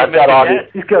audio.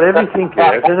 He's got everything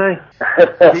here, doesn't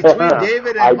he? Between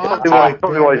David and Monty.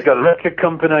 Probably why he's got a record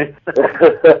company.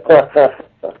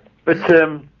 But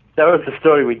that was the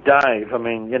story with Dave. I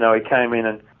mean, he came in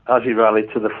and Ozzy rallied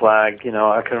to the flag.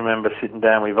 I can remember sitting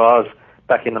down with Oz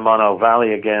back in the Mono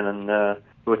Valley again, and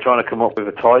we were trying to come up with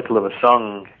a title of a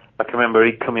song. I can remember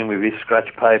he'd come in with his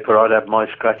scratch paper, I'd have my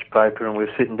scratch paper, and we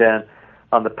were sitting down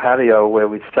on the patio where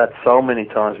we'd sat so many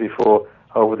times before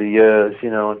over the years,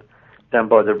 and down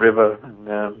by the river,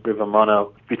 River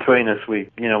Mono. Between us, we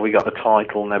got the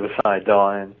title, Never Say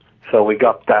Die, and so we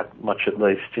got that much at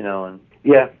least, and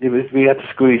yeah, we had to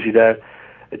squeeze it out.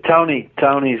 Tony's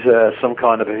some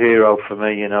kind of a hero for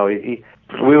me,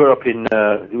 we were up in,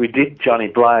 we did Johnny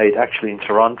Blade actually in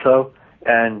Toronto,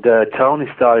 and Tony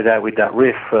started out with that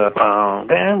riff,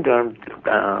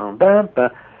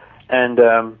 and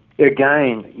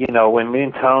again, when me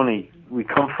and Tony, we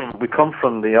come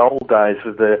from the old days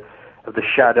of the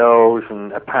Shadows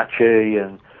and Apache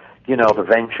and the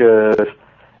Ventures,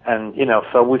 and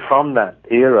so we're from that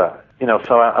era.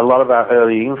 So a lot of our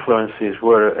early influences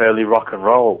were early rock and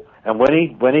roll. And when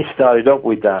he started up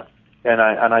with that, and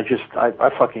I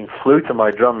fucking flew to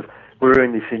my drums. We were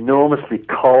in this enormously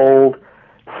cold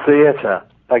theater.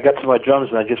 I got to my drums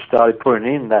and I just started putting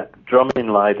in that drum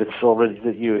inlay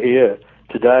that you hear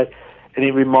today. And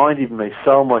it reminded me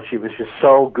so much. It was just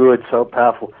so good, so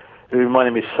powerful. It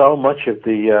reminded me so much of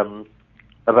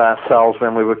of ourselves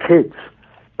when we were kids,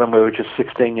 when we were just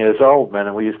 16 years old, man,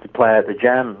 and we used to play at the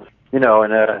jams.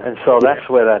 And so that's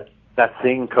where that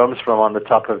thing comes from on the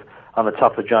top of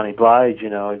Johnny Blade.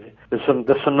 There's some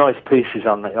nice pieces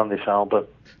on this album.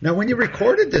 Now, when you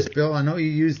recorded this, Bill, I know you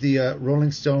used the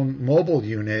Rolling Stone mobile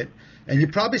unit, and you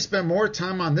probably spent more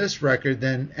time on this record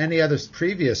than any other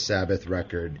previous Sabbath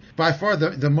record. By far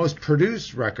the most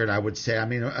produced record, I would say. I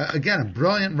mean, again, a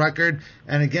brilliant record,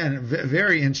 and again,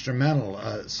 very instrumental,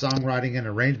 songwriting and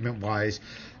arrangement-wise.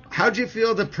 How'd you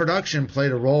feel the production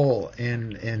played a role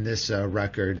in this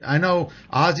record? I know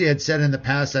Ozzy had said in the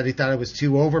past that he thought it was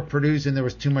too overproduced and there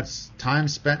was too much time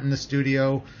spent in the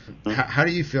studio. How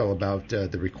do you feel about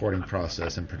the recording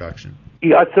process and production?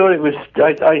 Yeah, I thought it was.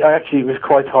 It was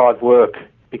quite hard work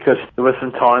because there were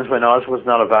some times when Oz was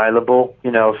not available.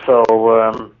 So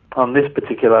on this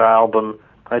particular album,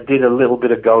 I did a little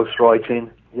bit of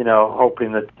ghostwriting.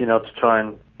 Hoping that to try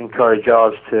and encourage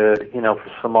Oz to,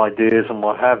 for some ideas and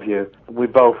what have you. We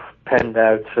both penned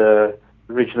out,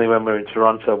 originally when we were in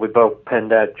Toronto, we both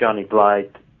penned out Johnny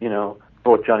Blade,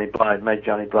 brought Johnny Blade, made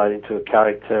Johnny Blade into a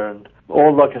character, and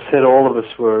like I said, all of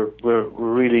us were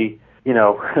really,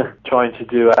 trying to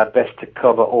do our best to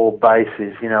cover all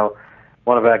bases.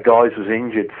 One of our guys was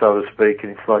injured, so to speak,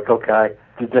 and it's like, okay,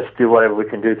 let's do whatever we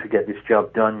can do to get this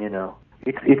job done.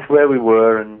 It's where we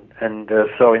were, and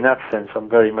so in that sense, I'm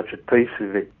very much at peace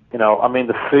with it.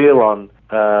 The feel on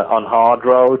Hard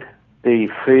Road, the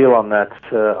feel on that,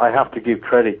 I have to give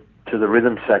credit to the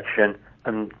rhythm section,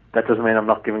 and that doesn't mean I'm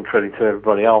not giving credit to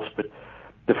everybody else, but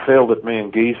the feel that me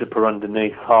and Geezer put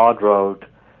underneath Hard Road,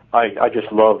 I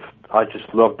just loved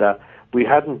that. We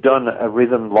hadn't done a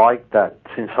rhythm like that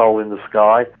since Hole in the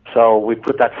Sky, so we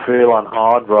put that feel on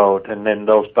Hard Road, and then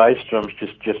those bass drums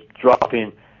just drop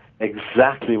in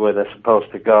exactly where they're supposed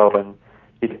to go, and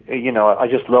I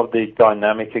just love the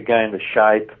dynamic again, the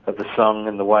shape of the song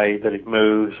and the way that it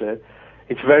moves.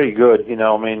 It's very good,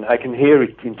 I can hear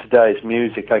it in today's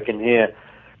music. I can hear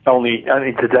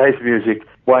in today's music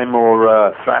way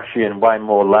more thrashy and way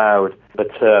more loud, but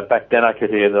back then I could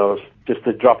hear those, just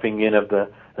the dropping in of the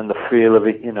feel of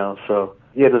it, so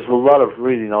yeah, there's a lot of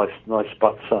really nice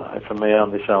spots for me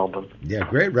on this album. Yeah,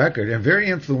 great record and very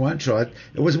influential.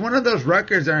 It was one of those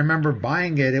records I remember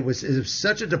buying it. It was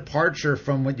such a departure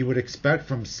from what you would expect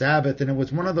from Sabbath, and it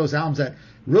was one of those albums that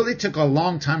really took a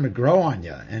long time to grow on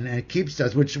you, and it keeps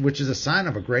us, which is a sign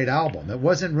of a great album. It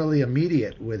wasn't really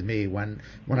immediate with me when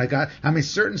I got.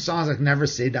 Certain songs like Never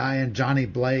Say Die and Johnny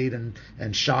Blade and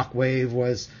Shockwave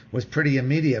was pretty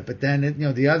immediate, but then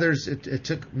the others it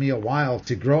took me a while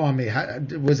to grow on me.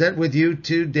 Was that with you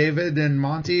too, David and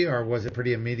Monty, or was it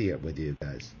pretty immediate with you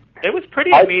guys? It was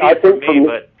pretty immediate for me,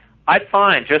 but I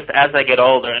find just as I get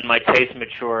older and my tastes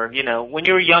mature, when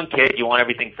you're a young kid, you want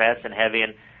everything fast and heavy.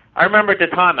 And I remember at the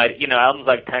time, albums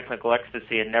like Technical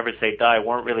Ecstasy and Never Say Die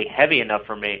weren't really heavy enough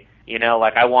for me.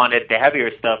 I wanted the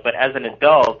heavier stuff. But as an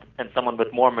adult and someone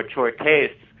with more mature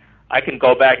tastes, I can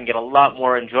go back and get a lot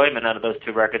more enjoyment out of those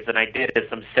two records than I did as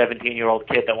some 17-year-old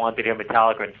kid that wanted to hear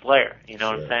Metallica and Slayer. You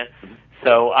know what I'm saying?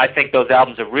 So I think those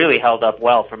albums have really held up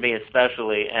well for me,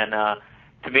 especially, and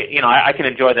to me, I can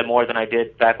enjoy them more than I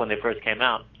did back when they first came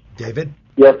out. David?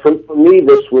 Yeah, for me,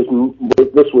 this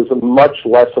was a much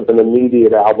less of an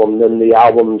immediate album than the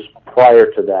albums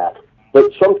prior to that.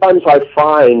 But sometimes I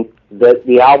find that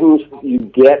the albums that you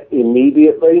get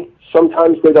immediately,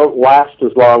 sometimes they don't last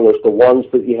as long as the ones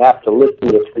that you have to listen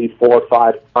to 3, 4,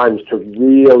 5 times to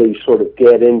really sort of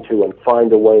get into and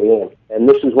find a way in. And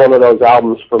this is one of those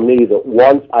albums for me that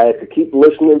once I had to keep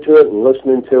listening to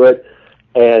it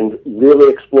and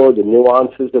really explore the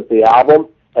nuances of the album.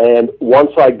 And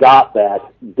once I got that,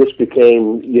 this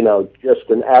became, just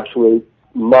an absolute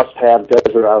must-have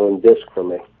desert island disc for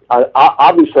me.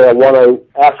 Obviously, I want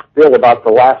to ask Bill about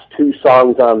the last 2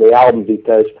 songs on the album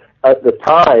because at the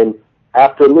time,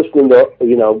 after listening to,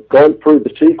 going through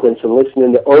the sequence and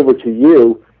listening to Over to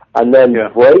You, and then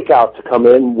Breakout to come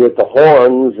in with the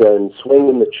horns and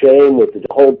Swinging the Chain with the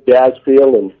whole jazz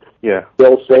feel and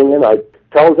Bill singing.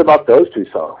 Tell us about those 2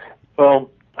 songs. Well,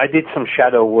 I did some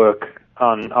shadow work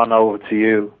on Over to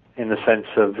You in the sense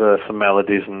of some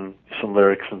melodies and some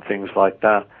lyrics and things like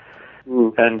that.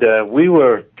 And we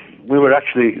were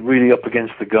actually really up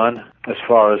against the gun as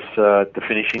far as the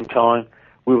finishing time.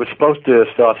 We were supposed to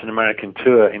start an American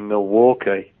tour in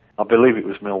Milwaukee. I believe it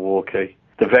was Milwaukee,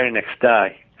 the very next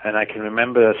day. And I can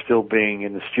remember still being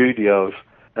in the studios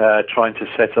trying to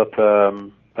set up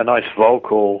a nice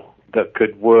vocal that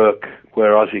could work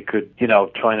where Ozzy could,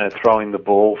 trying to throw in the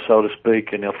ball, so to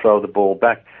speak, and he'll throw the ball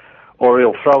back. Or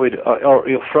he'll throw it, or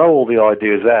he'll throw all the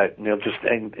ideas out, and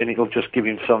it'll just give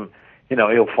him some,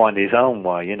 he'll find his own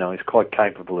way, he's quite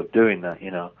capable of doing that,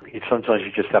 Sometimes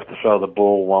you just have to throw the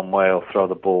ball one way or throw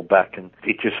the ball back, and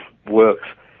it just works.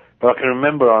 But I can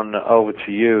remember on Over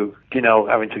to You,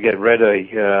 having to get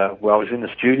ready, I was in the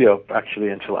studio actually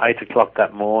until 8 o'clock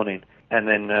that morning, and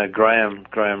then Graham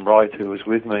Wright, who was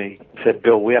with me, said,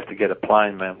 Bill, we have to get a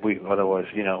plane, man. Otherwise,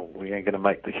 we ain't going to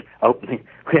make the opening.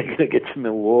 We ain't going to get to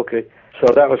Milwaukee.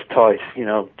 So that was tight,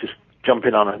 just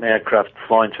jumping on an aircraft,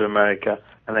 flying to America,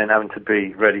 and then having to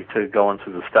be ready to go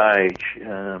onto the stage.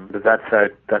 But that's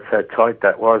how tight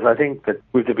that was. I think that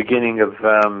with the beginning of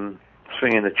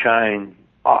Swinging the Chain,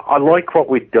 I like what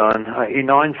we'd done. In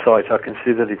hindsight, I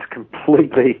consider it's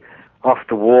completely off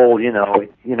the wall.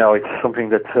 It's something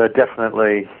that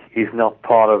definitely is not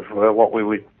part of what we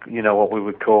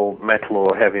would call metal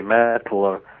or heavy metal.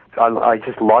 Or I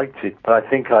just liked it, but I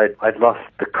think I'd lost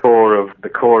the core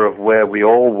of where we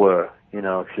all were.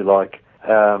 If you like.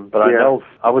 But I know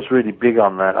I was really big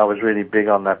on that. I was really big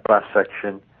on that brass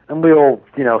section. And we all,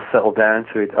 settled down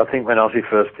to it. I think when Ozzy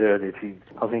first heard it,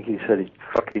 I think he said he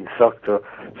fucking sucked or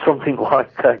something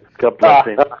like that. God bless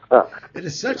him. It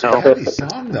is such a heavy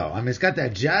song, though. I mean, it's got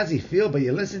that jazzy feel, but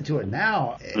you listen to it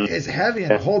now, it's heavy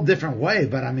in a whole different way.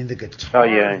 But I mean, the guitar,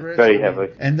 very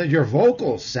heavy, and your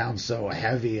vocals sound so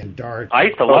heavy and dark. I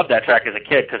used to love that track as a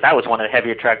kid because that was one of the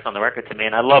heavier tracks on the record to me,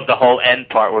 and I love the whole end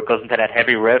part where it goes into that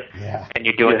heavy riff, and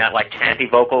you're doing that like chanty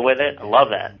vocal with it. I love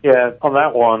that. Yeah, on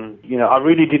that one, I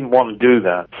really didn't want to do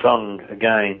that song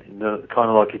again. Kind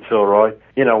of like It's All Right.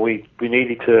 We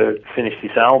needed to finish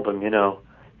this album.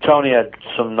 Tony had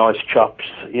some nice chops,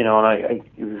 and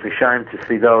it was a shame to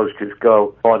see those just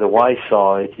go by the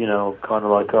wayside, kind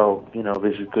of like,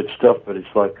 this is good stuff, but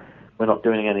it's like, we're not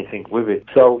doing anything with it.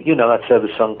 So, that's how the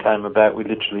song came about. We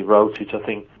literally wrote it, I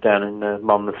think, down in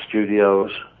Monmouth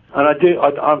Studios. And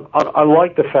I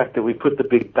like the fact that we put the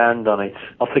big band on it.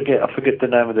 I forget the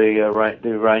name of the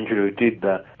arranger who did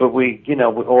that. But we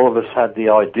all of us had the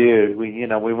idea.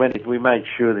 We made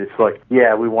sure that it's like,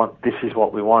 this is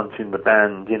what we want in the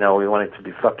band. We want it to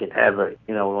be fucking heavy.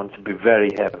 We want it to be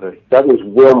very heavy. That was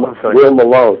Will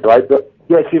Malone, right?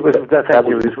 Yes, it was. It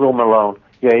was Will Malone.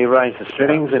 Yeah, he arranged the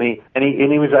strings and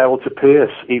he was able to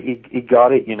pierce. He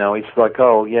got it. It's like,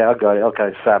 I got it.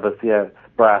 Okay, Sabbath. Yeah,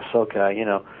 brass. Okay,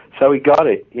 So we got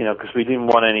it, because we didn't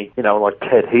want any, like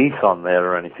Ted Heath on there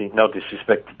or anything. No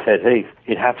disrespect to Ted Heath.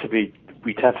 We'd have to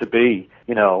be,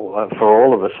 for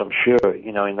all of us, I'm sure,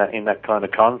 in that kind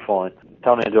of confine.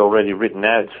 Tony had already written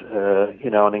out,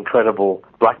 an incredible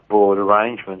blackboard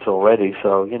arrangement already.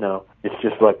 So, it's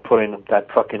just like putting that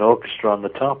fucking orchestra on the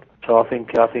top. So I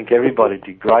think everybody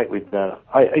did great with that.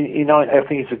 I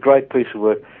think it's a great piece of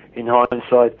work. In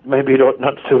hindsight, maybe it ought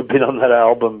not to have been on that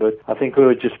album, but I think we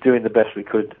were just doing the best we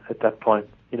could at that point.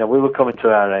 We were coming to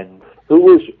our end. Who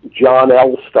was John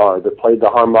Elstar that played the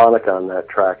harmonica on that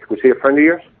track? Was he a friend of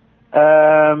yours?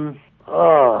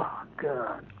 Oh,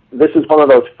 God. This is one of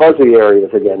those fuzzy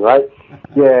areas again, right?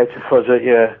 Yeah, it's a fuzzy,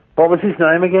 yeah. What was his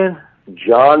name again?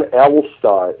 John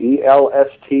Elstar,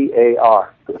 Elstar.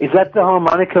 Is that the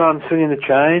harmonica on Swinging the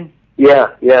Chain?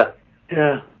 Yeah. Yeah.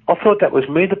 I thought that was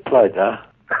me that played that.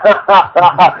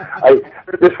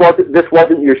 This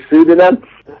wasn't your pseudonym?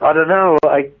 I don't know.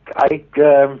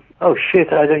 Oh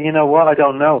shit! I don't. You know what? I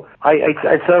don't know. I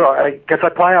guess I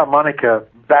play harmonica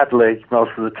badly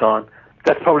most of the time.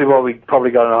 That's probably why we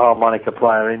probably got a harmonica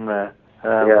player in there.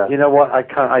 You know what? I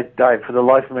can't. For the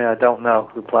life of me, I don't know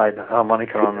who played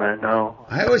harmonica on there. No.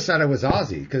 I always thought it was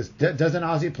Ozzy, because doesn't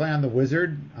Ozzy play on the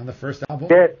Wizard on the first album?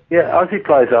 Yeah. Ozzy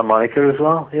plays harmonica as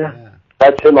well. Yeah.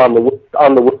 That's him on the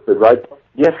Wizard, right?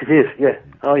 Yes, it is. Yeah.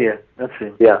 Oh, yeah. That's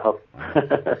him. Yeah.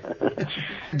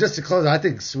 Just to close, I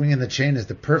think Swinging the Chain is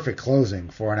the perfect closing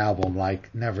for an album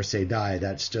like Never Say Die.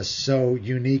 That's just so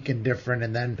unique and different.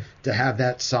 And then to have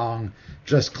that song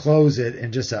just close it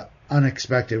in just an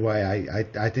unexpected way,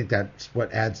 I think that's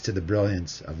what adds to the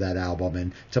brilliance of that album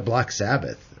and to Black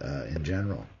Sabbath in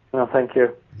general. Well, thank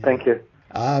you. Yeah. Thank you.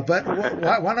 But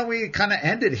why don't we kind of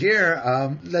end it here?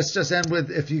 Let's just end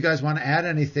with, if you guys want to add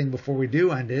anything before we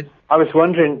do end it. I was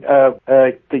wondering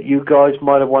that you guys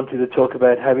might have wanted to talk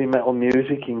about heavy metal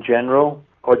music in general,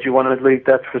 or do you want to leave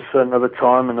that for another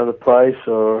time, another place,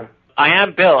 or... I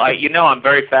am, Bill. I'm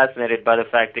very fascinated by the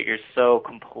fact that you're so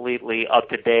completely up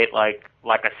to date, like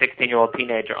a 16-year-old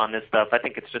teenager on this stuff. I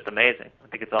think it's just amazing. I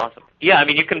think it's awesome. Yeah, I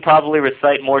mean, you can probably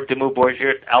recite more Dimmu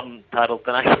Borgir album titles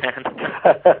than I can.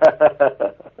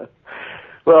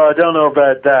 Well, I don't know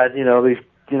about that.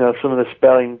 Some of the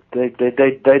spelling, they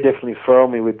definitely throw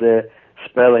me with their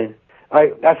spelling.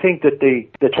 I think that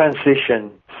the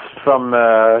transition from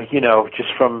just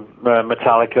from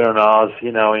Metallica and Oz,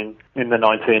 in the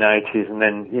 1980s, and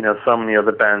then so many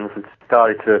other bands that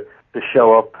started to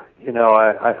show up.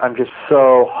 I'm just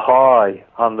so high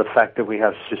on the fact that we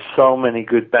have just so many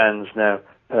good bands now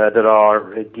that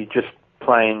are just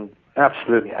playing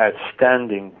absolutely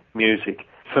outstanding music.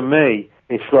 For me,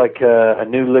 it's like a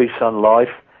new lease on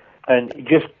life, and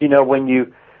just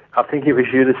when I think it was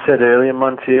you that said earlier,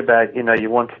 Monty, about you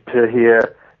wanted to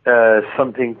hear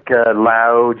something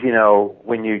loud,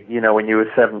 when you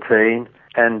were 17,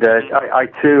 and I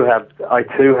too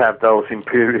have those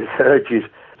imperious urges.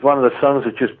 One of the songs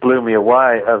that just blew me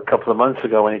away a couple of months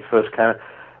ago when it first came out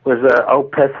was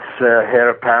Opeth's Heir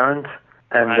Apparent,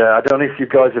 and right. I don't know if you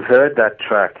guys have heard that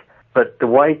track, but the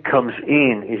way it comes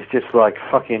in is just like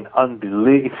fucking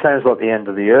unbelievable. It sounds like the end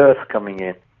of the earth coming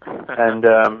in, and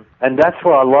that's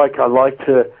what I like.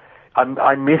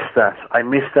 I miss that. I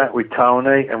miss that with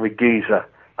Tony and with Geezer.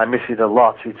 I miss it a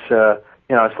lot. It's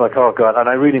it's like, oh God, and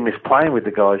I really miss playing with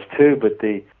the guys too. But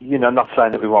not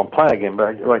saying that we won't play again,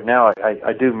 but right now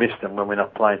I do miss them when we're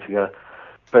not playing together.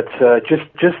 But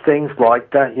just things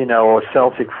like that, or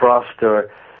Celtic Frost, or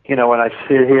when I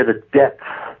hear the depth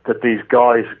that these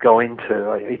guys go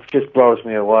into, it just blows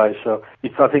me away. So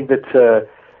I think that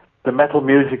the metal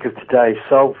music of today is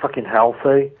so fucking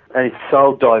healthy, and it's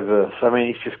so diverse. I mean,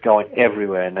 it's just going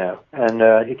everywhere now, and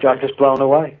I'm just blown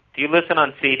away. Do you listen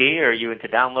on CD, or are you into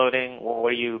downloading? What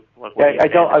are you?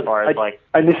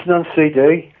 I listen on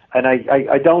CD, and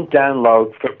I don't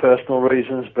download for personal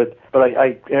reasons, but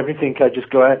everything I just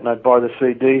go out and I buy the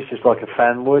CDs just like a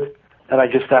fan would. And I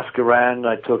just ask around, and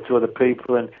I talk to other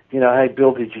people, and, hey,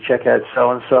 Bill, did you check out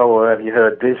so-and-so, or have you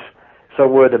heard this? So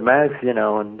word of mouth, and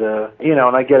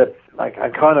I get it,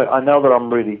 I know that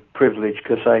I'm really privileged,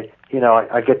 because I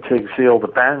get to see all the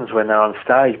bands when they're on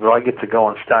stage, but I get to go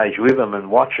on stage with them and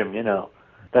watch them,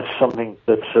 That's something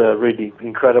that's really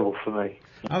incredible for me.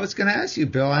 I was going to ask you,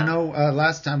 Bill, I know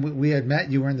last time we had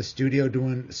met, you were in the studio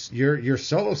doing your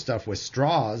solo stuff with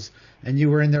Straws, and you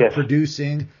were in there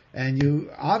producing, and you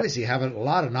obviously have a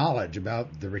lot of knowledge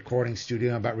about the recording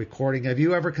studio, about recording. Have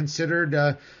you ever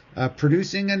considered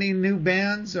producing any new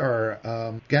bands, or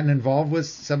getting involved with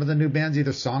some of the new bands,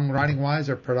 either songwriting-wise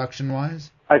or production-wise?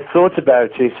 I've thought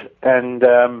about it, and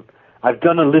I've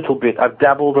done a little bit. I've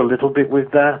dabbled a little bit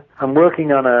with that. I'm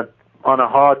working on a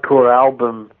hardcore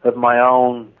album of my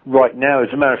own right now.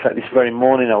 As a matter of fact, this very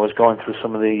morning I was going through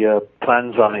some of the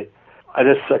plans on it.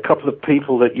 There's a couple of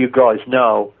people that you guys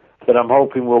know that I'm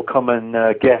hoping will come and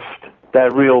guest.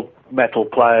 They're real metal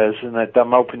players, and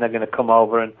I'm hoping they're going to come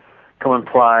over and come and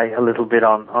play a little bit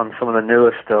on some of the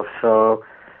newer stuff. So,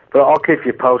 but I'll keep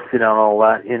you posted on all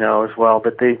that, as well.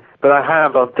 But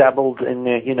I've dabbled in,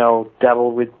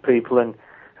 dabbled with people, and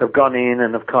have gone in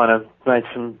and have kind of made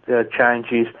some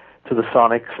changes to the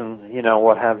sonics and,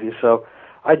 what have you. So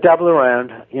I dabble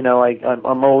around,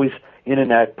 I'm always in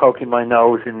and out, poking my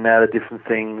nose in and out of different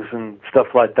things and stuff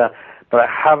like that. But I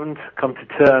haven't come to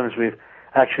terms with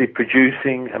actually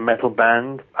producing a metal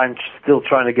band. I'm still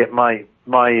trying to get my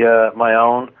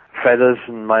own feathers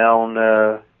and my own,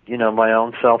 my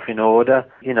own self in order.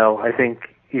 I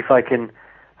think if I can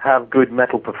have good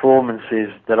metal performances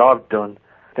that I've done,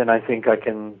 then I think I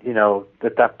can,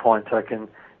 at that point I can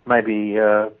maybe,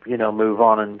 move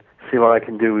on and see what I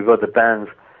can do with other bands.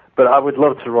 But I would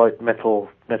love to write metal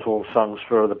songs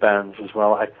for other bands as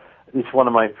well. It's one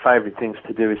of my favorite things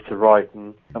to do is to write,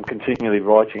 and I'm continually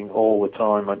writing all the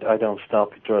time. I don't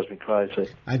stop. It drives me crazy.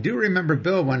 I do remember,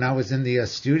 Bill, when I was in the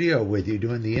studio with you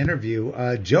doing the interview,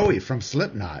 Joey from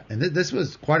Slipknot, and this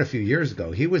was quite a few years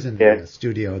ago. He was in the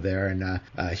studio there, and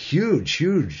a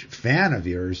huge fan of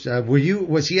yours.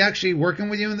 Was he actually working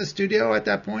with you in the studio at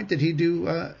that point? Did he do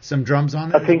some drums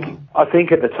on it? I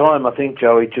think at the time,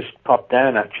 Joey just popped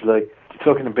down actually.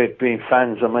 Talking about being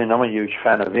fans, I'm a huge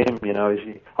fan of him,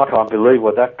 I can't believe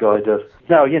what that guy does.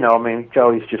 No,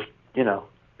 Joey's just,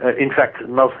 in fact,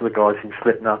 most of the guys in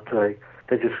Slipknot, we're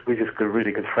just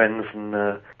really good friends, and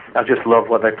I just love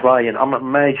what they play, and I'm a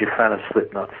major fan of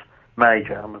Slipknot,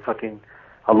 major.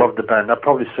 I love the band. I've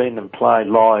probably seen them play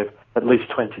live at least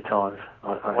 20 times.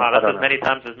 Wow, that's as many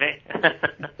times as me.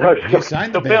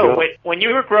 So Bill, when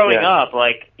you were growing up,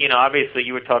 obviously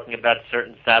you were talking about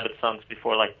certain Sabbath songs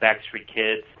before, like Backstreet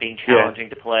Kids, being challenging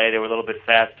to play. They were a little bit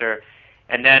faster.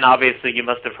 And then, obviously, you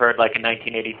must have heard, like, in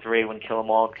 1983 when Kill 'Em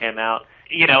All came out,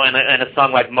 and a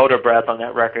song like Motor Breath on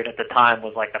that record at the time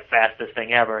was, like, the fastest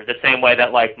thing ever. The same way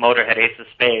that, like, Motorhead Ace of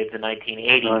Spades in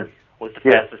 1980 was the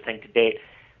fastest thing to date.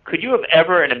 Could you have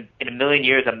ever, in a million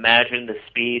years, imagined the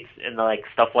speeds in like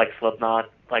stuff like Slipknot?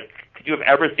 Like, could you have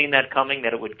ever seen that coming,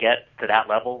 that it would get to that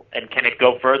level? And can it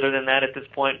go further than that at this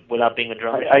point without being a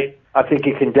drum machine? I think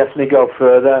it can definitely go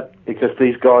further because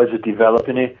these guys are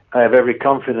developing it. I have every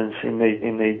confidence in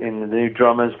the new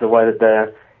drummers, the way that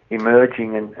they're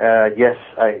emerging. And yes,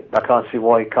 I can't see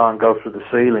why it can't go through the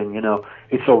ceiling.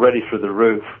 It's already through the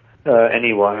roof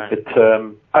anyway. Right.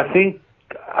 But I think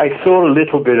I saw a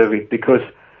little bit of it because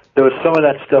there was some of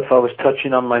that stuff I was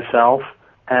touching on myself,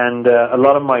 and a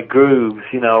lot of my grooves,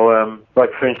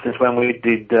 like for instance when we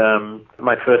did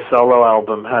my first solo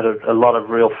album, had a lot of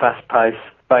real fast-paced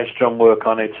bass drum work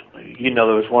on it. There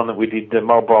was one that we did, the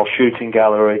Mobile Shooting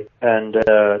Gallery, and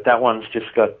that one's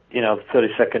just got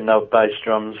 30-second note bass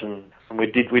drums, and we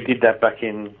did that back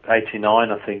in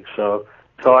 '89, I think. So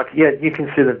you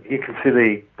can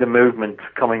see the movement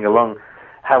coming along.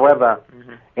 However,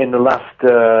 in the last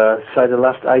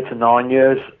 8 or 9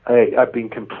 years, I've been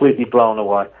completely blown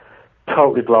away,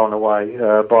 totally blown away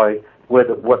by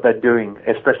what they're doing,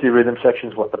 especially rhythm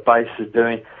sections, what the bass is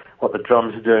doing, what the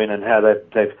drums are doing, and how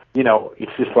they've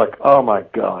it's just like, oh my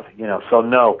God, So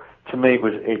no, to me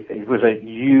it was a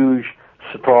huge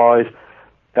surprise.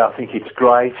 I think it's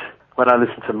great. when I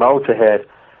listen to Motorhead,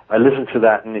 I listen to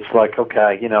that and it's like,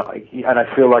 okay, you know, and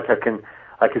I feel like I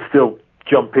can still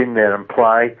jump in there and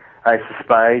play Ace of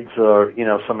Spades or, you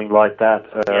know, something like that,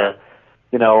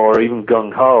 you know, or even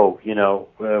Gung Ho, you know,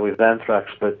 with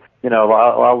Anthrax. But, you know,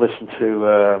 I'll listen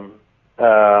to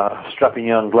Strapping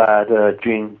Young Lad,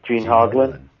 Gene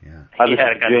Hoglan. I listen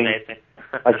to Gene.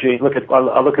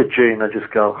 I look at Gene, I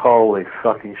just go, holy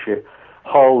fucking shit,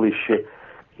 holy shit.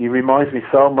 He reminds me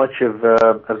so much of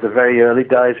the very early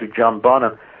days with John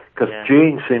Bonham, because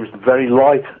Gene seems very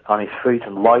light on his feet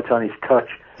and light on his touch,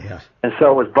 and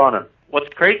so was Bonham. What's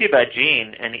crazy about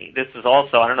Gene, and this is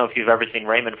also, I don't know if you've ever seen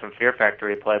Raymond from Fear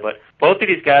Factory play, but both of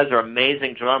these guys are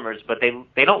amazing drummers, but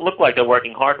they don't look like they're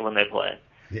working hard when they play.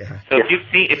 Yeah. So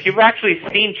if you've actually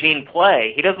seen Gene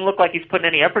play, he doesn't look like he's putting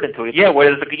any effort into it. Yeah,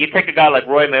 whereas you take a guy like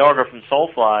Roy Mayorga from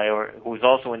Soulfly, or who's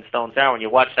also in Stone Sour, and you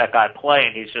watch that guy play,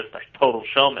 and he's just a total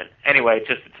showman. Anyway,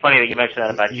 it's funny that you mentioned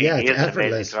that about Gene. Yeah, he it's is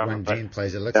effortless drummer, when Gene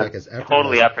plays. It looks like it's effortless.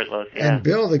 Totally effortless. Yeah. And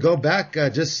Bill, to go back,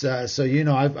 so you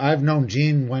know, I've known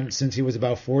Gene since he was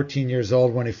about 14 years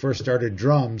old when he first started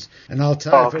drums, and I'll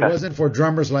tell you, if it wasn't for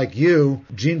drummers like you,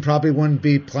 Gene probably wouldn't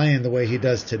be playing the way he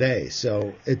does today.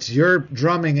 So it's your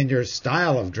drumming and your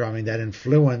style of drumming that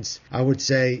influence, I would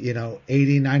say, you know,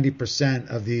 80-90%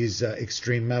 of these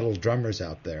extreme metal drummers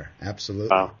out there. Absolutely.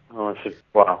 Wow.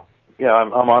 Wow. Yeah,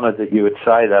 I'm honored that you would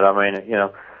say that. I mean, you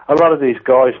know, a lot of these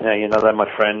guys now, you know, they're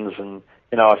my friends, and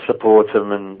you know, I support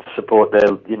them and support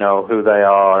their, you know, who they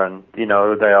are and you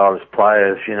know who they are as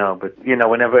players, you know. But you know,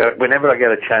 whenever I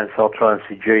get a chance, I'll try and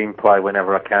see Gene play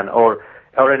whenever I can, or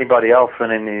anybody else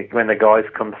when the guys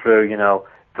come through, you know.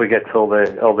 If we get all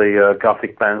the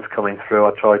gothic bands coming through,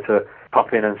 I try to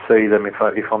pop in and see them if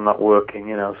I'm not working,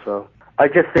 you know. So I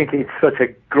just think it's such a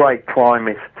great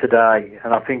climate today,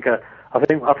 and I think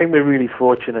we're really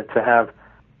fortunate to have,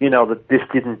 you know, that this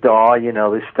didn't die, you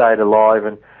know, this stayed alive,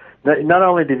 and not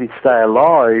only did it stay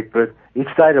alive, but it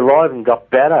stayed alive and got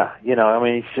better, you know. I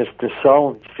mean, it's just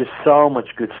so much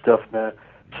good stuff now,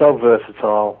 so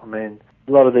versatile. I mean,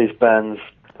 a lot of these bands,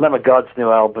 Lamb of God's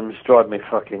new albums drive me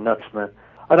fucking nuts, man.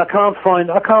 And I can't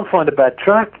find a bad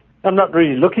track. I'm not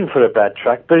really looking for a bad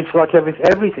track, but it's like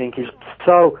everything is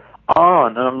so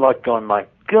on, and I'm like going, my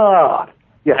God.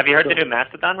 Yeah. Have you heard the new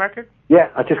Mastodon record? Yeah,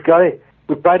 I just got it.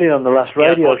 We played it on the last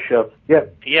radio show. Yeah.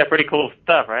 Yeah, pretty cool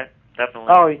stuff, right?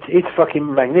 Definitely. Oh, it's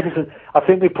fucking magnificent. I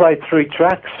think we played 3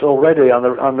 tracks already on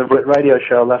the radio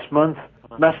show last month.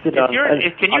 Mastodon.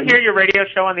 Can you hear your radio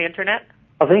show on the internet?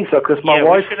 I think so, because my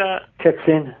wife checks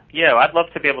in. Yeah, I'd love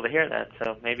to be able to hear that.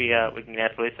 So maybe we can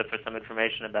ask Lisa for some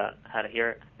information about how to hear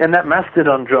it. And that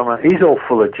Mastodon drummer, he's all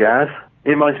full of jazz.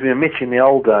 He reminds me of Mitch in the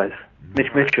old days.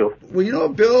 Mitch Mitchell. Well, you know,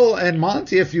 Bill and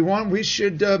Monty, if you want, we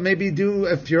should maybe do,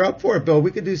 if you're up for it, Bill, we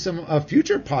could do some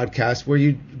future podcasts where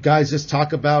you guys just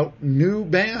talk about new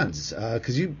bands,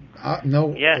 because you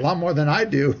know a lot more than I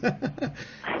do.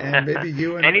 And maybe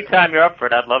you and... Anytime you're up for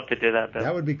it, I'd love to do that, Bill.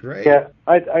 That would be great. Yeah,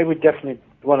 I would definitely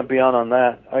want to be on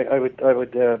that. I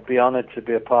would be honored to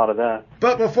be a part of that.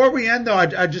 But before we end, though,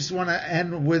 I just want to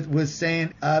end with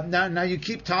saying, now you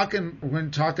keep talking,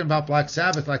 when talking about Black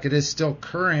Sabbath, like it is still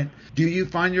current. Do you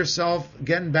find yourself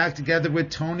getting back together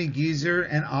with Tony Geezer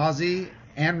and Ozzy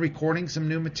and recording some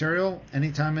new material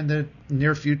anytime in the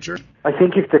near future? I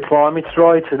think if the climate's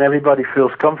right and everybody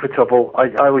feels comfortable,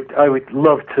 I would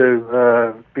love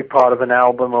to be part of an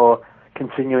album or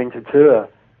continuing to tour.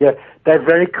 Yeah, they're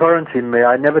very current in me.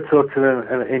 I never talk to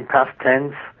them in past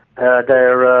tense.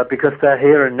 They're because they're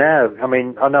here and now. I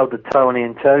mean, I know that Tony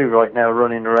and Terry right now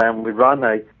running around with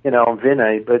Ronnie, you know, and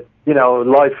Vinny, but you know,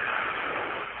 life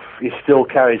still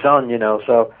carries on, you know.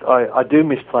 So I do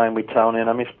miss playing with Tony, and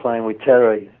I miss playing with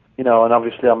Terry, you know, and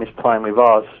obviously I miss playing with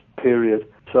Oz. Period.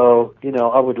 So you know,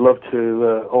 I would love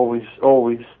to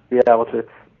always be able to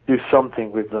do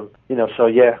something with them, you know. So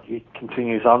yeah, it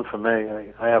continues on for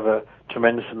me. I have a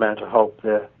tremendous amount of hope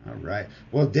there. All right.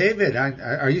 Well, David,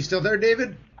 are you still there,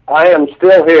 David? I am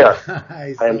still here.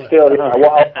 I am still here.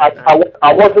 Well,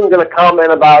 I wasn't going to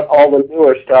comment about all the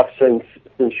newer stuff since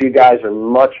you guys are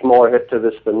much more hip to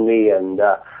this than me. And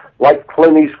like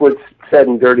Clint Eastwood said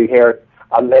in Dirty Harry,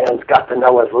 a man's got to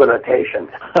know his limitations.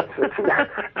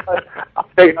 I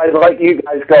think I'd let you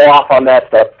guys go off on that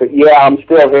stuff. But yeah, I'm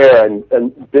still here.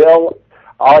 And Bill,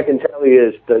 all I can tell you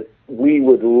is that we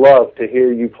would love to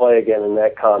hear you play again in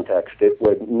that context.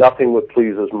 Nothing would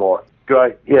please us more.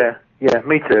 Great. Yeah,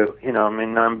 me too. You know, I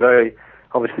mean, I'm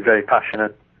obviously very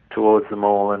passionate towards them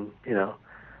all, and you know,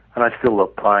 and I still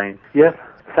love playing. Yeah.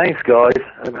 Thanks, guys.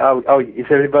 Is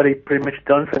everybody pretty much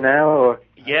done for now, or?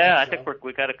 Yeah, I think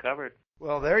we got it covered.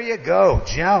 Well, there you go,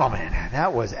 gentlemen.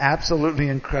 That was absolutely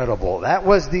incredible. That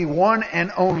was the one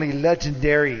and only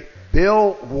legendary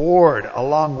Bill Ward,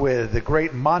 along with the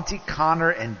great Monty Connor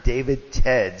and David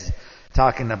Tedds,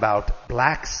 talking about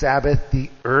Black Sabbath, the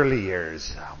early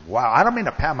years. Wow, I don't mean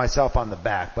to pat myself on the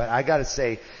back, but I got to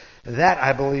say that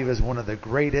I believe is one of the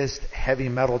greatest heavy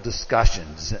metal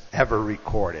discussions ever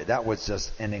recorded. That was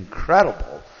just an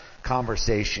incredible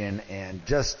conversation, and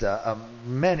just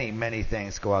many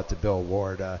things go out to Bill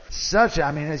Ward.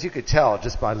 As you could tell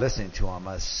just by listening to him,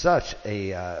 such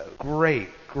a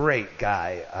great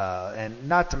guy, and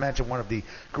not to mention one of the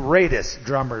greatest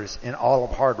drummers in all of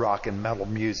hard rock and metal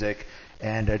music,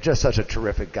 and just such a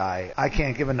terrific guy. I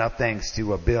can't give enough thanks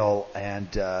to Bill,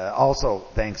 and also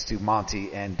thanks to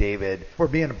Monty and David for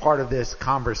being a part of this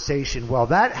conversation. Well,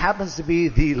 that happens to be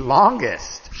the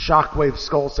longest Shockwave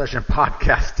Skull Session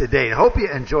podcast to date. I hope you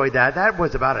enjoyed that. That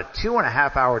was about a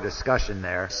 2.5 hour discussion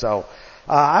there. So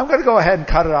I'm going to go ahead and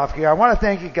cut it off here. I want to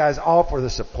thank you guys all for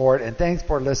the support, and thanks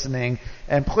for listening.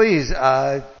 And please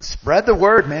spread the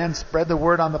word, man. Spread the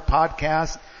word on the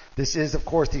podcast. This is, of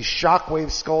course, the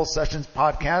Shockwave Skull Sessions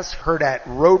podcast, heard at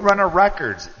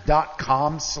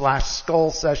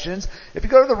roadrunnerrecords.com/Skull Sessions. If you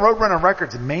go to the Roadrunner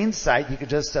Records main site, you can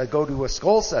just go to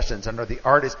Skull Sessions under the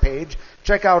artist page.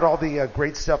 Check out all the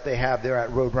great stuff they have there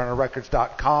at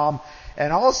roadrunnerrecords.com.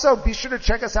 And also, be sure to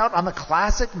check us out on the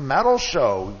Classic Metal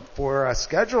Show. For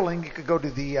scheduling, you could go to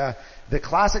the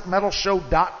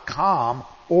classicmetalshow.com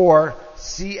or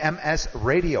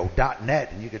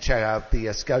cmsradio.net, and you can check out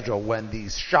the schedule when the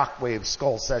Shockwave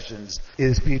Skull Sessions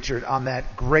is featured on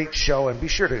that great show. And be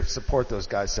sure to support those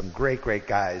guys, some great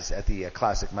guys at the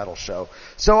Classic Metal Show.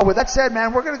 So with that said,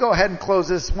 man, we're going to go ahead and close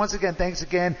this. Once again, thanks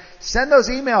again. Send those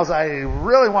emails. I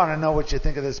really want to know what you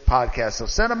think of this podcast, so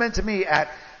send them in to me at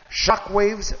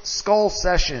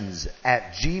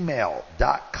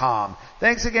shockwaveskullsessions@gmail.com.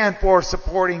 Thanks again for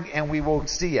supporting, and we will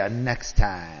see you next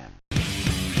time.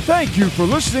 Thank you for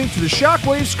listening to the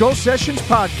Shockwave Skull Sessions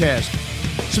podcast.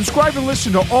 Subscribe and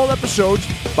listen to all episodes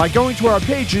by going to our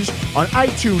pages on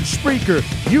iTunes, Spreaker,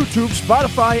 YouTube,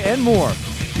 Spotify, and more.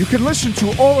 You can listen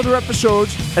to all other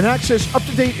episodes and access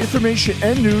up-to-date information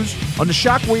and news on the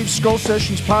Shockwave Skull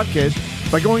Sessions podcast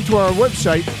by going to our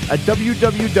website at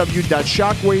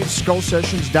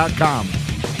www.shockwaveskullsessions.com.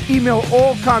 Email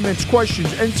all comments,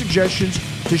 questions, and suggestions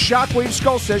to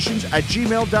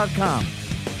shockwaveskullsessions@gmail.com.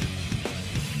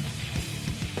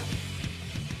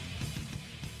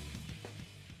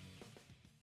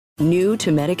 New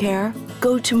to Medicare?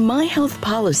 Go to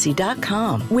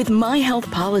myhealthpolicy.com. With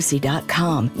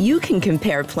myhealthpolicy.com, you can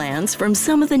compare plans from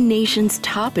some of the nation's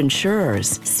top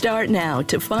insurers. Start now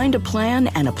to find a plan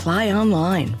and apply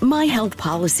online.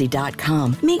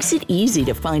 myhealthpolicy.com makes it easy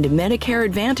to find a Medicare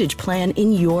Advantage plan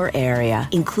in your area,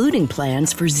 including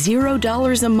plans for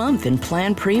 $0 a month in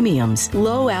plan premiums,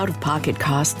 low out-of-pocket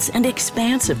costs, and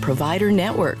expansive provider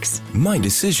networks. My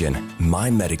decision,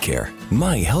 my Medicare.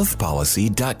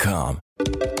 myhealthpolicy.com.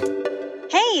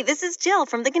 Hey, this is Jill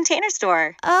from the Container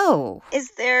Store. Oh.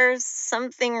 Is there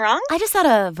something wrong? I just thought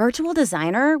a virtual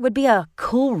designer would be a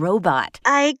cool robot.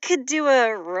 I could do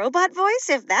a robot voice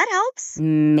if that helps.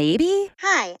 Maybe?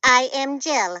 Hi, I am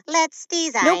Jill. Let's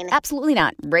design. Nope, absolutely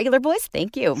not. Regular voice,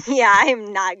 thank you. Yeah,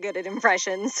 I'm not good at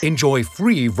impressions. Enjoy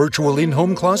free virtual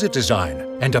in-home closet design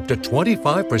and up to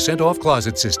 25% off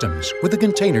closet systems with the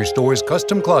Container Store's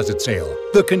custom closet sale.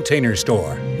 The Container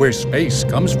Store, where space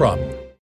comes from.